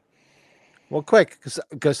 Well, quick,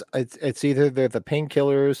 because it's either the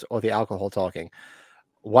painkillers or the alcohol talking.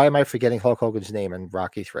 Why am I forgetting Hulk Hogan's name in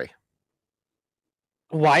Rocky 3?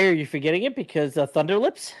 Why are you forgetting it? Because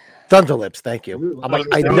Thunderlips? Thunderlips, thank you. I'm like,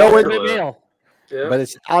 I know it, but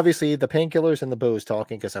it's obviously the painkillers and the booze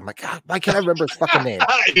talking. Because I'm like, God, why can't I remember his fucking name?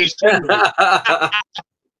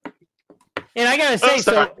 And I gotta say,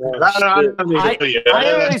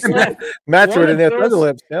 Matt threw it in there.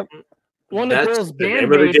 Thunderlips. Yep. One of Bill's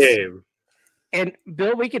bandmates. And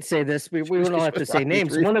Bill, we could say this. We don't have to say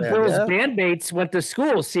names. One of Bill's bandmates went to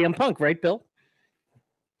school, CM Punk, right, Bill?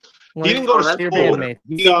 He didn't go to school.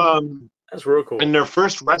 That's real cool. And their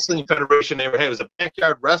first wrestling federation they ever had was a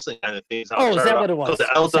backyard wrestling kind of thing. Oh, is that what it was?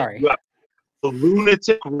 Sorry. The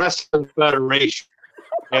Lunatic Wrestling Federation.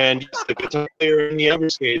 And the guitar player in the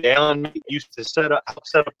Everscathed, Alan, used to set up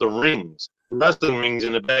the rings, wrestling rings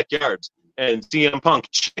in the backyards. And CM Punk,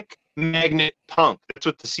 Chick Magnet Punk. That's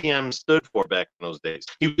what the CM stood for back in those days.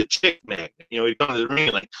 He was a chick magnet. You know, he'd come to the ring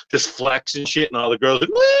and like just flex and shit, and all the girls would,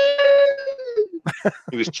 woo!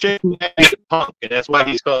 He was Chick Magnet Punk, and that's why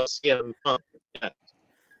he's called CM Punk. Yeah.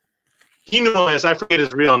 He knew him as, I forget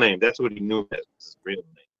his real name. That's what he knew as his real name.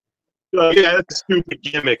 Yeah, that's a stupid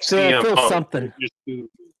gimmick. CM Punk. Something.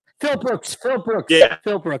 Phil Brooks. Yeah.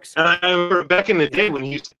 Phil Brooks. And I remember back in the day when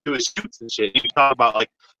he used to do his shoots and shit, he would talk about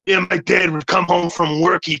like, yeah, my dad would come home from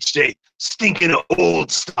work each day stinking of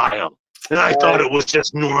old style. And I thought it was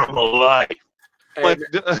just normal life. Hey,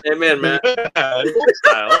 man. Old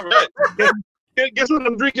style. All right. Guess what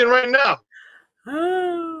I'm drinking right now?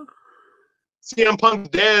 CM Punk's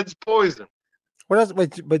dad's poison. What else?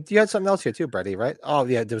 Wait, but you had something else here too, Brady, right? Oh,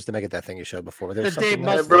 yeah, there was the Megadeth thing you showed before. There's something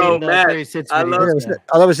else. Bro, Matt, I love it.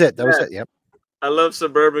 Oh, that was it. That was it. Yep. I love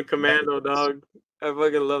Suburban Commando, dog. I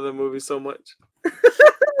fucking love that movie so much.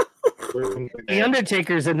 The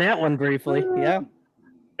Undertaker's in that one briefly. Yeah.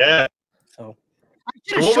 Yeah. So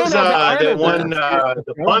what was that one?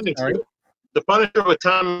 The Punisher. The Punisher with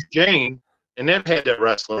Tom Jane, and that had that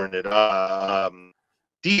wrestler in it.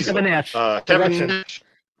 Diesel. Kevin Nash. Kevin Nash.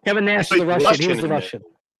 Kevin Nash, the Russian. He was the Russian.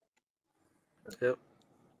 Yep.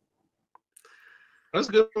 That's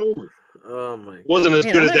a good movie. Oh my! Wasn't as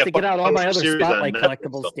good as that. To get out all my other Spotlight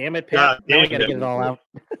collectibles. So. Damn it, Pat! Now I gotta get it all out.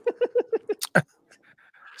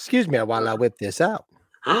 Excuse me while I whip this out.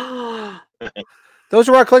 Those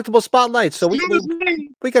are our collectible spotlights. So we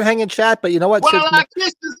can hang in chat, but you know what?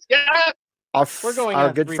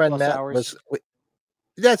 Our good friend Matt hours.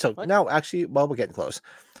 That's okay. No, actually, well, we're getting close.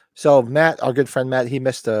 So Matt, our good friend Matt, he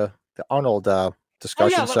missed the Arnold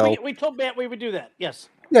discussion. So we told Matt we would do that. Yes.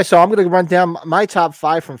 Yeah, so I'm going to run down my top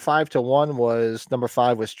 5 from 5 to 1 was number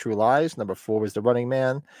 5 was True Lies. Number 4 was The Running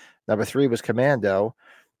Man. Number 3 was Commando.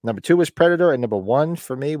 Number 2 was Predator. And number 1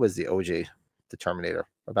 for me was the OG, the Terminator.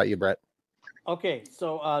 What about you, Brett? Okay,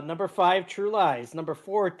 so number 5, True Lies. Number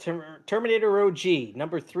 4, Terminator OG.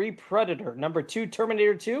 Number 3, Predator. Number 2,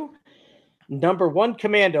 Terminator 2. Number 1,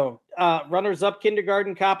 Commando. Runners up,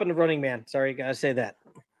 Kindergarten Cop, and The Running Man. Sorry, gotta say that.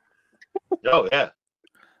 Oh, yeah.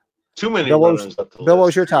 Too many Bill, what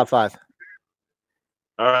was your top 5?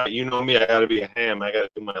 All right, you know me. I got to be a ham. I got to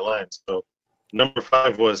do my lines. So, number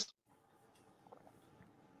 5 was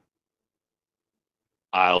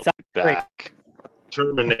I'll Be Back.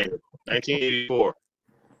 Terminator, 1984.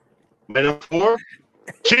 My number 4,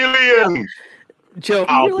 Killian. Joe,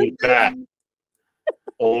 I'll be back.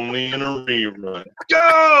 Only in a rerun.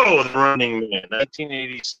 Go! The Running Man,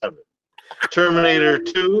 1987. Terminator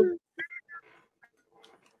 2.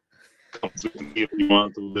 Come with me if you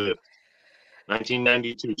want to live.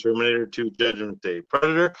 1992. Terminator 2, Judgment Day.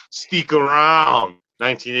 Predator, Stick Around.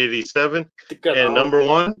 1987. And number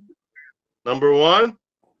one.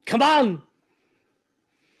 Come on.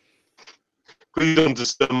 Please don't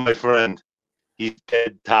disturb my friend. He's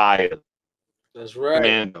dead tired. That's right.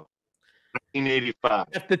 Commando. 1985. I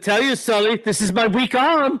have to tell you, Sully, this is my weak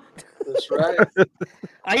arm. That's right.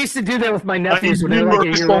 I used to do that with my nephews when they were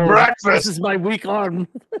like a year old. This is my weak arm.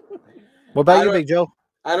 What about you, Big Joe?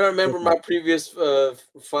 I don't remember my previous 5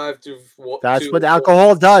 to 1. That's what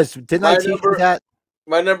alcohol does. Didn't I teach you that?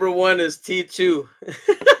 My number 1 is T2.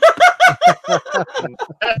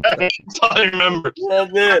 That's all I remember.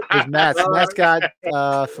 That's it. Matt's got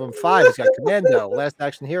from 5. He's got Commando, Last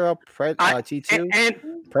Action Hero,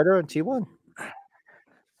 T2, Predator, and T1.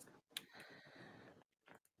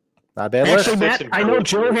 Not a bad Actually, list. Matt, I know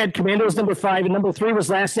Joe had Commando's number 5, and number 3 was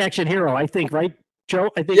Last Action Hero. I think, right, Joe?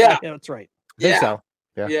 I think that's right. I think so.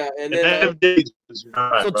 Yeah, and then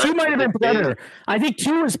so 2 might have been Predator. I think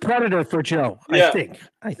 2 is Predator for Joe. I think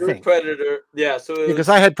Predator. Yeah, so because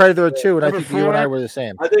I had Predator 2, and I think 4, you and I were the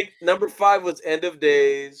same. I think number 5 was End of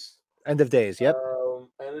Days. End of Days. Yep.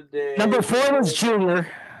 End of Days. Number 4 was Junior.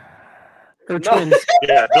 Or Twins.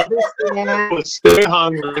 Yeah, number 4 was Stay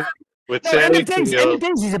Hungry with End of Days. End of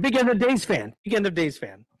Days. He's a big End of Days fan.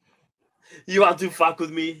 You want to fuck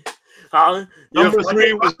with me? Huh? Number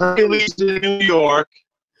 3 was Hercules in New York.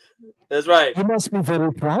 That's right. You must be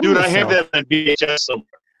very proud. Dude, I have that on VHS somewhere.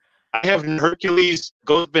 I have Hercules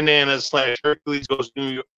Goes Bananas / Hercules Goes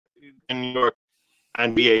in New York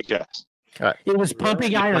on VHS. Right. It was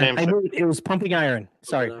Pumping Iron. I knew it was Pumping Iron.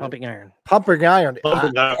 Sorry, Pumping Iron. Pumping Iron. It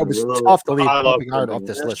was tough to leave Pumping Iron off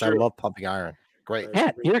this That's list. true. I love Pumping Iron. Great.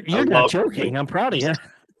 Yeah, you're not joking. I'm proud of you.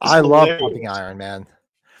 I love Pumping Iron, man.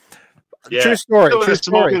 Yeah. True story. True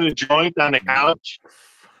story. Smoking a joint on the couch.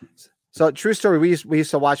 So true story. We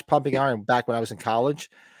used to watch Pumping Iron back when I was in college,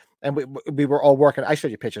 and we were all working. I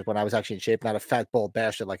showed you pictures when I was actually in shape, not a fat bald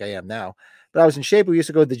bastard like I am now. But I was in shape. We used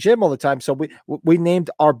to go to the gym all the time. So we named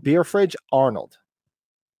our beer fridge Arnold.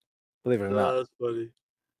 Believe it or not. That's funny.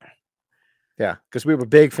 Yeah, because we were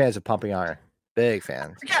big fans of Pumping Iron. Big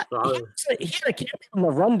fans. Yeah, he had a cameo in the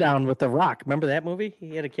Rundown with The Rock. Remember that movie?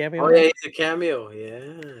 He had a cameo. Oh yeah, he's a cameo.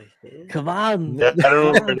 Yeah. Come on. Yeah, I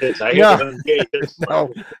don't know what it is. I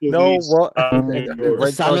No.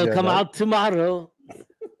 The sun will come out tomorrow.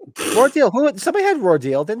 Raw Deal. Somebody had Raw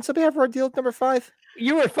Deal. Didn't somebody have Raw Deal at number 5?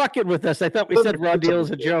 You were fucking with us. I thought we said Raw Deal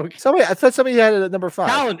as a joke. I thought somebody had it at number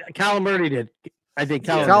 5. Colin Murray did. I think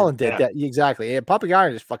Colin did that. Exactly. Yeah, Pumping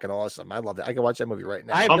Iron is fucking awesome. I love it. I can watch that movie right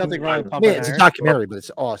now. I have nothing wrong with Pumping Iron. It's a documentary, but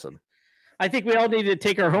it's awesome. I think we all need to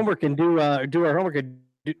take our homework and do our homework and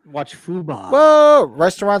watch Fubar. Whoa!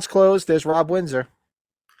 Restaurants closed. There's Rob Windsor.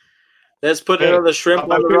 Let's put another shrimp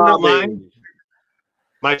on the ramen.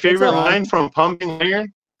 My favorite line from Pumping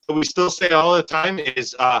Iron, that we still say all the time,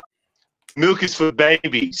 is milk is for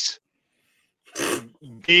babies.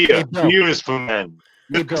 Beer is for men.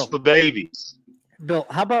 Milk is for babies. Bill,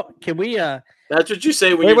 how about can we That's what you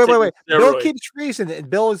say when wait. Bill keeps freezing, and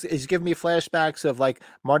Bill is giving me flashbacks of like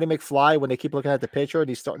Marty McFly when they keep looking at the picture and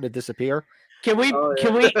he's starting to disappear. Can we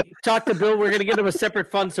talk to Bill? We're gonna get him a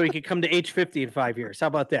separate fund so he can come to age 50 in 5 years. How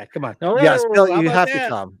about that? Come on. Yes, Bill, you have to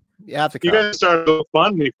come. You have to come. You guys started to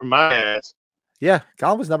fund me for my ass. Yeah,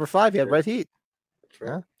 Colin was number 5. He had Red Heat.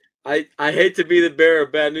 Yeah. I hate to be the bearer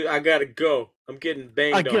of bad news. I gotta go. I'm getting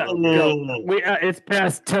banged on. It's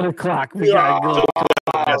past 10 o'clock. We gotta go.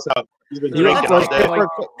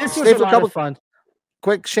 This was a lot of fun.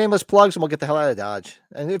 Quick shameless plugs, and we'll get the hell out of Dodge.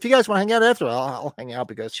 And if you guys want to hang out after, I'll hang out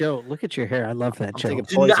because Joe, look at your hair. I love that, Joe.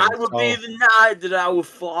 Tonight will be the night that I will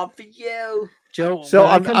fall for you, Joe. So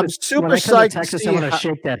I'm super psyched. Texas, I want to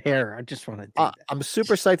shake that hair. I just want to. I'm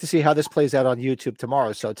super psyched to see how this plays out on YouTube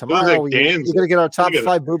tomorrow. So tomorrow we're gonna get our top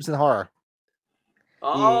 5 boobs in horror.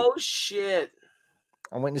 Oh shit!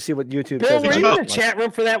 I'm waiting to see what YouTube says. Bill, were you in the chat room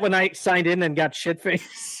for that when I signed in and got shit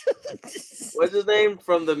face? What's his name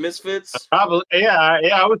from the Misfits? Probably, yeah,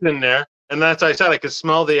 I was in there, and that's I said I could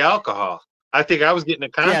smell the alcohol. I think I was getting a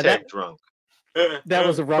contact drunk. That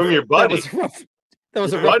was a rough. From your buddy. That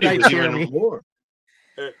was a rough night, Jeremy.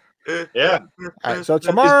 Yeah. All right, so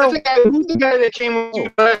tomorrow, who's the guy that came with you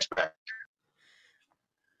flashback?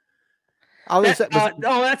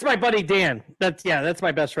 That's my buddy Dan. That's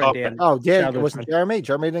my best friend Dan. Oh, Dan, it wasn't Jeremy.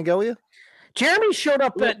 Jeremy didn't go with you. Jeremy showed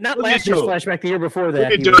up not last year's flashback, the year before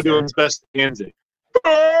that. Look at Joe doing his best hands.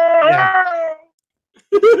 I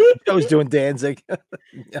was doing Danzig.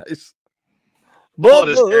 Nice. All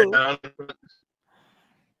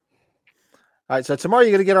right, so tomorrow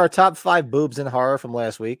you're going to get our top 5 boobs in horror from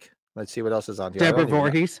last week. Let's see what else is on here. Deborah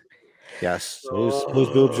Voorhees. Yes, whose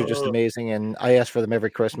boobs are just amazing, and I ask for them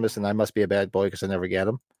every Christmas, and I must be a bad boy because I never get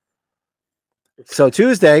them. So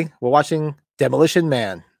Tuesday, we're watching Demolition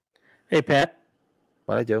Man. Hey, Pat.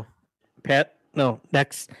 What I do? Pat, no,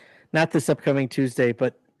 not this upcoming Tuesday,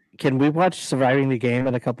 but can we watch Surviving the Game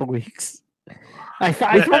in a couple weeks? I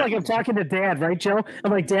feel like I'm talking to Dad, right, Joe?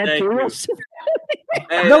 I'm like, Dad, can we watch?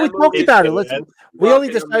 No, we talked about it. Listen, we only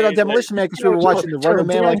decided on Demolition Man because we were watching the Running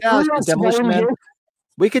Man like Demolition Man.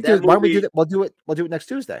 We could do. Why don't we do that? We'll do it next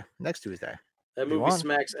Tuesday. That movie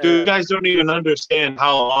smacks. Dude, you guys don't even understand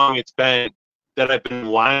how long it's been that I've been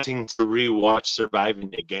wanting to rewatch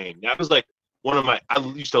Surviving the Game. That was like one of my. I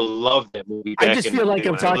used to love that movie. I just feel like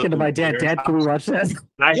I'm talking to my dad. Dad, can we watch that?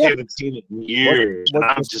 I haven't seen it in years.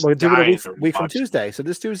 We'll do it a week from Tuesday. So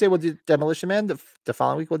this Tuesday we'll do Demolition Man. The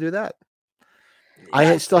following week we'll do that.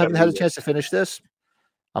 I still haven't had a chance to finish this.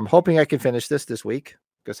 I'm hoping I can finish this week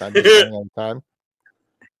because I'm running out of time.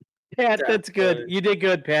 Pat, that's good. You did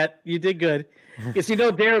good, Pat. You did good. Because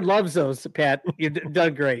Darren loves those, Pat. You've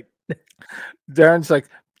done great. Darren's like,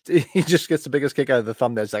 he just gets the biggest kick out of the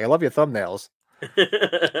thumbnails. He's like, I love your thumbnails.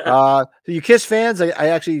 You Kiss fans,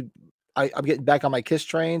 I'm getting back on my Kiss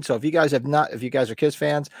train. So if you guys are Kiss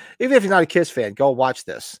fans, even if you're not a Kiss fan, go watch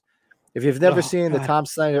this. If you've never seen the Tom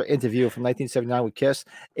Snyder interview from 1979 with Kiss,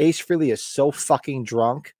 Ace Frehley is so fucking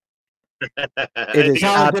drunk. It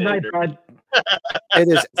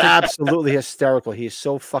is absolutely hysterical. He is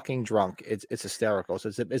so fucking drunk. It's hysterical. So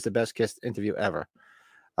it's the best Kiss interview ever.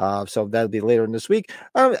 So that'll be later in this week.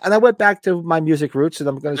 And I went back to my music roots, and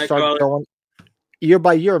I'm going to start going year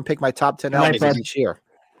by year and pick my top 10 albums each year.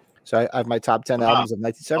 So I have my top 10 albums of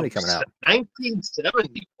 1970 coming out.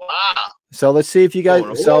 1970. Wow. So let's see if you guys.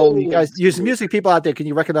 You guys, use music people out there. Can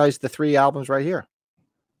you recognize the 3 albums right here?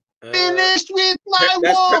 Finished with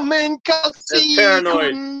my woman, that's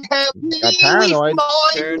Paranoid. Paranoid.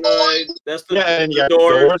 That's and you got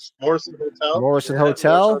Doors, Morrison Hotel. Morrison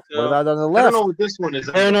Hotel. What about on the left? I don't know what this one is.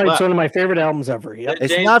 Paranoid's one of my favorite albums ever. Yep.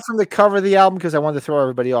 It's not from the cover of the album because I wanted to throw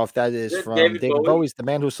everybody off. That is from David Bowie's "The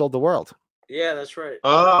Man Who Sold the World." Yeah, that's right.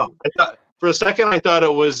 Oh, I thought for a second I thought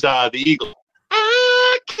it was the Eagle.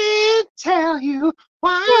 I can't tell you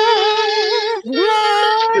why. Yeah.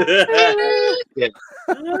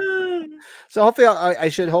 So hopefully I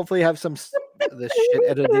should have some this shit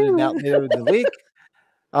edited out later in the week.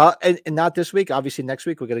 And not this week. Obviously, next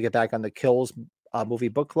week we're gonna get back on the Kills movie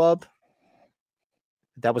book club.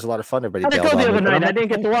 That was a lot of fun. Everybody. How'd it go the other night? I didn't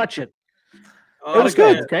get to watch it. It was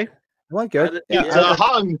good. Okay. It went good. It's a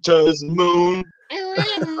hunter's moon.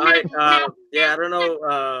 I don't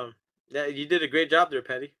know. Yeah, you did a great job there,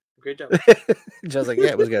 Patty. Great job. Just like, yeah,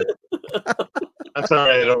 it was good. I'm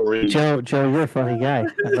sorry, I don't read. Joe, you're a funny guy.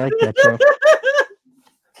 I like that, Joe.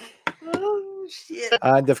 Oh shit!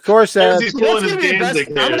 And of course, I'm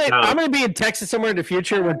gonna be in Texas somewhere in the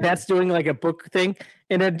future when Pat's doing like a book thing,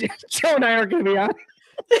 and then Joe and I are gonna be on.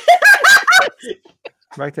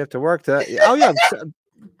 Right after work. Oh yeah.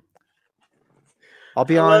 I'll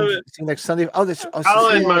be on. See you next Sunday.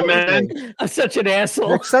 Colin, my man. I'm such an asshole.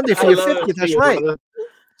 Next Sunday for your 50th. That's right.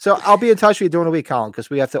 So I'll be in touch with you during the week, Colin, because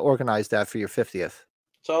we have to organize that for your 50th.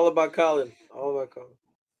 It's all about Colin. All about Colin.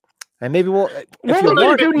 And maybe we'll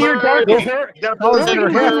do Near Dark with her.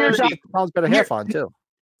 Colin's better half on too.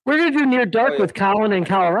 We're gonna do Near Dark with Colin in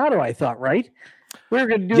Colorado. I thought, right? We're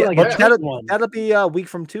gonna do one. That'll be a week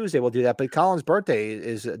from Tuesday. We'll do that. But Colin's birthday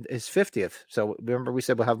is his 50th. So remember, we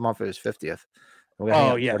said we'll have him on for his 50th.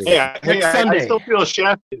 Oh yes. I still feel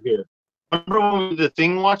shafted here. Remember when we did the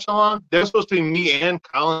thing watch along? There was supposed to be me and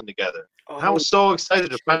Colin together. I was so excited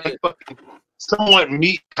to finally somewhat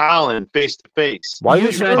meet Colin face to face. Why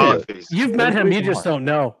you've met him, you just don't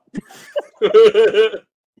know.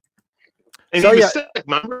 And he was sick.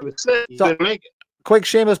 Remember, he was sick. He didn't make it. Quick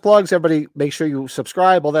shameless plugs. Everybody, make sure you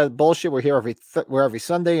subscribe. All that bullshit. We're here every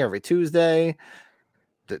Sunday, every Tuesday.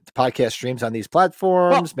 The podcast streams on these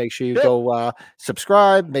platforms. Make sure you go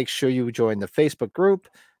subscribe. Make sure you join the Facebook group.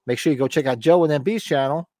 Make sure you go check out Joe and MB's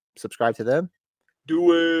channel. Subscribe to them.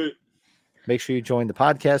 Do it. Make sure you join the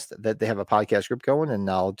podcast. That they have a podcast group going, and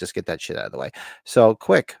I'll just get that shit out of the way. So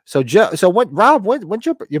quick. So Joe. So what? Rob? When's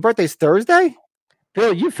your birthday's Thursday?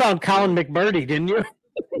 Bill, you found Colin McMurdy, didn't you?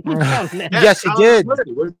 Yes, he did.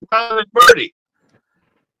 Where's Colin McMurdy?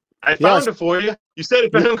 I found it for you. You said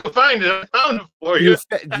if anyone could find it, I found it for you.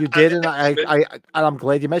 You did, and I'm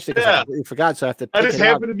glad you mentioned it because I completely forgot. So I have to. I just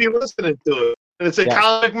happened to be listening to it. And it's a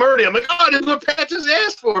Colin McMurray. I'm like, oh, this is what Patches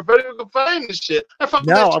asked for. But we can find this shit. I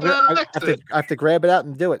have to grab it out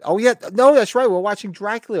and do it. Oh yeah, no, that's right. We're watching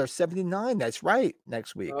Dracula 79. That's right.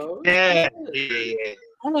 Next week. Oh, yeah.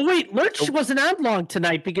 Oh wait, Lurch wasn't on long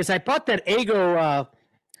tonight because I bought that Eggo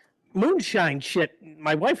moonshine shit.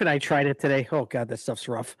 My wife and I tried it today. Oh god, that stuff's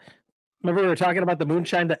rough. Remember we were talking about the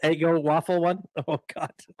moonshine, the Eggo waffle one? Oh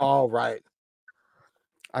god. All right.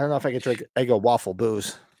 I don't know if I could drink Eggo waffle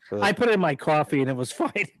booze. I put it in my coffee and it was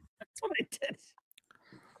fine. That's what I did.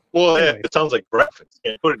 Well, anyway. It sounds like breakfast.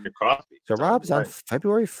 You can't put it in your coffee. So Rob's on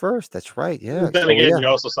February 1st. That's right. Yeah. Then again, you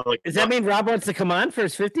also sound like. Does that mean Rob wants to come on for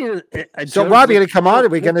his 50th? So Rob, you're going to come on? Are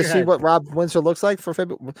we going to see what Rob Windsor looks like for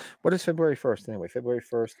February? What is February 1st anyway? February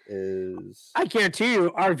 1st is. I guarantee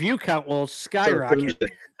you, our view count will skyrocket.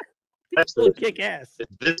 That's will kick ass.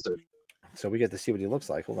 So we get to see what he looks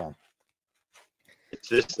like. Hold on.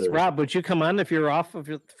 Rob, would you come on if you're off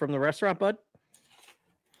from the restaurant, bud?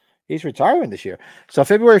 He's retiring this year. So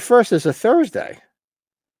February 1st is a Thursday.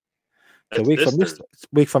 It's a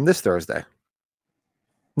week from this Thursday.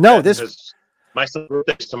 No, my son's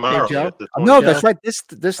birthday's tomorrow. Hey, Joe? No, that's right. This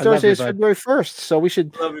Thursday is February 1st. So we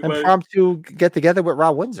should impromptu get together with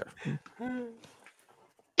Rob Windsor. Come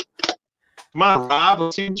on, Rob.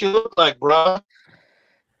 Let's see what you look like, bro.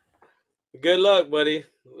 Good luck, buddy.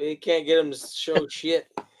 We can't get him to show shit.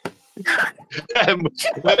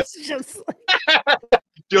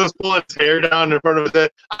 Joe's pulling his hair down in front of his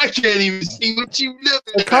head. I can't even see what you look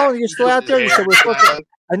like. Colin, you're still out there? So we're supposed to,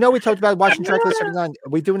 I know we talked about watching Dracula 79. Are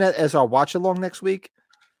we doing that as our watch along next week?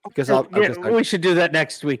 Because we should do that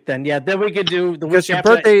next week then. Yeah, then we could do the week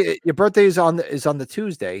after. Your birthday is on the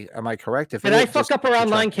Tuesday. Am I correct? Did I fuck up our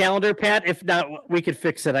online calendar, Pat? If not, we could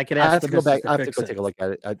fix it. I could ask. I have to go back. I have to go take a look at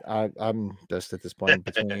it. I'm just at this point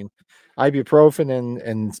between ibuprofen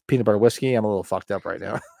and peanut butter whiskey. I'm a little fucked up right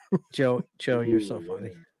now. Joe, you're so funny.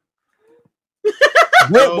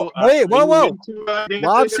 Wait, whoa.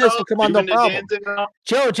 Rob says to come on, no problem.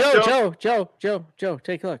 Joe, take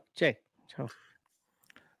a look. Joe.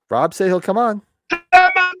 Rob said he'll come on.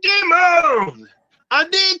 I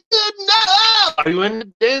need to know. Are you in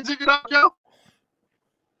the dancing it up, Joe?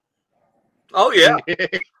 Oh yeah.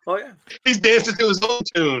 He's dancing to his own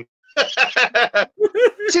tune.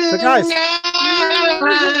 So guys,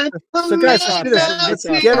 let's do this.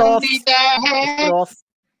 Let's get off.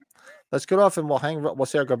 Let's get off and we'll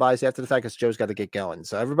say our goodbyes after the fact because Joe's got to get going.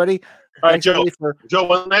 So everybody, all right, Joe. Joe,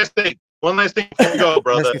 one last thing before you go,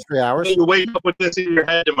 brother. 3 hours. You wake up with this in your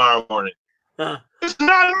head tomorrow morning. It's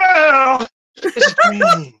not Meryl. It's a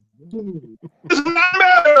dream. It's not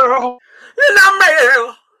Meryl. It's not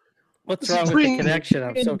Meryl. What's wrong with the connection?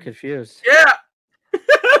 I'm so confused. Yeah.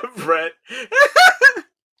 Brett.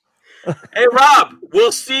 Hey, Rob,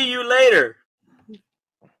 we'll see you later.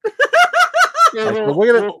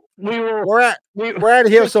 We're out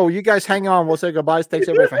of here, so you guys hang on. We'll say goodbyes. Thanks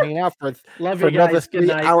everybody for hanging out for another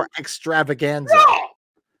 3-hour extravaganza.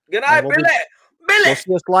 Good night, Billy. We'll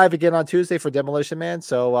see us live again on Tuesday for Demolition Man.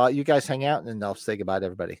 So you guys hang out, and I'll say goodbye to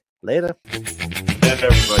everybody. Later. And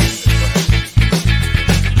everybody.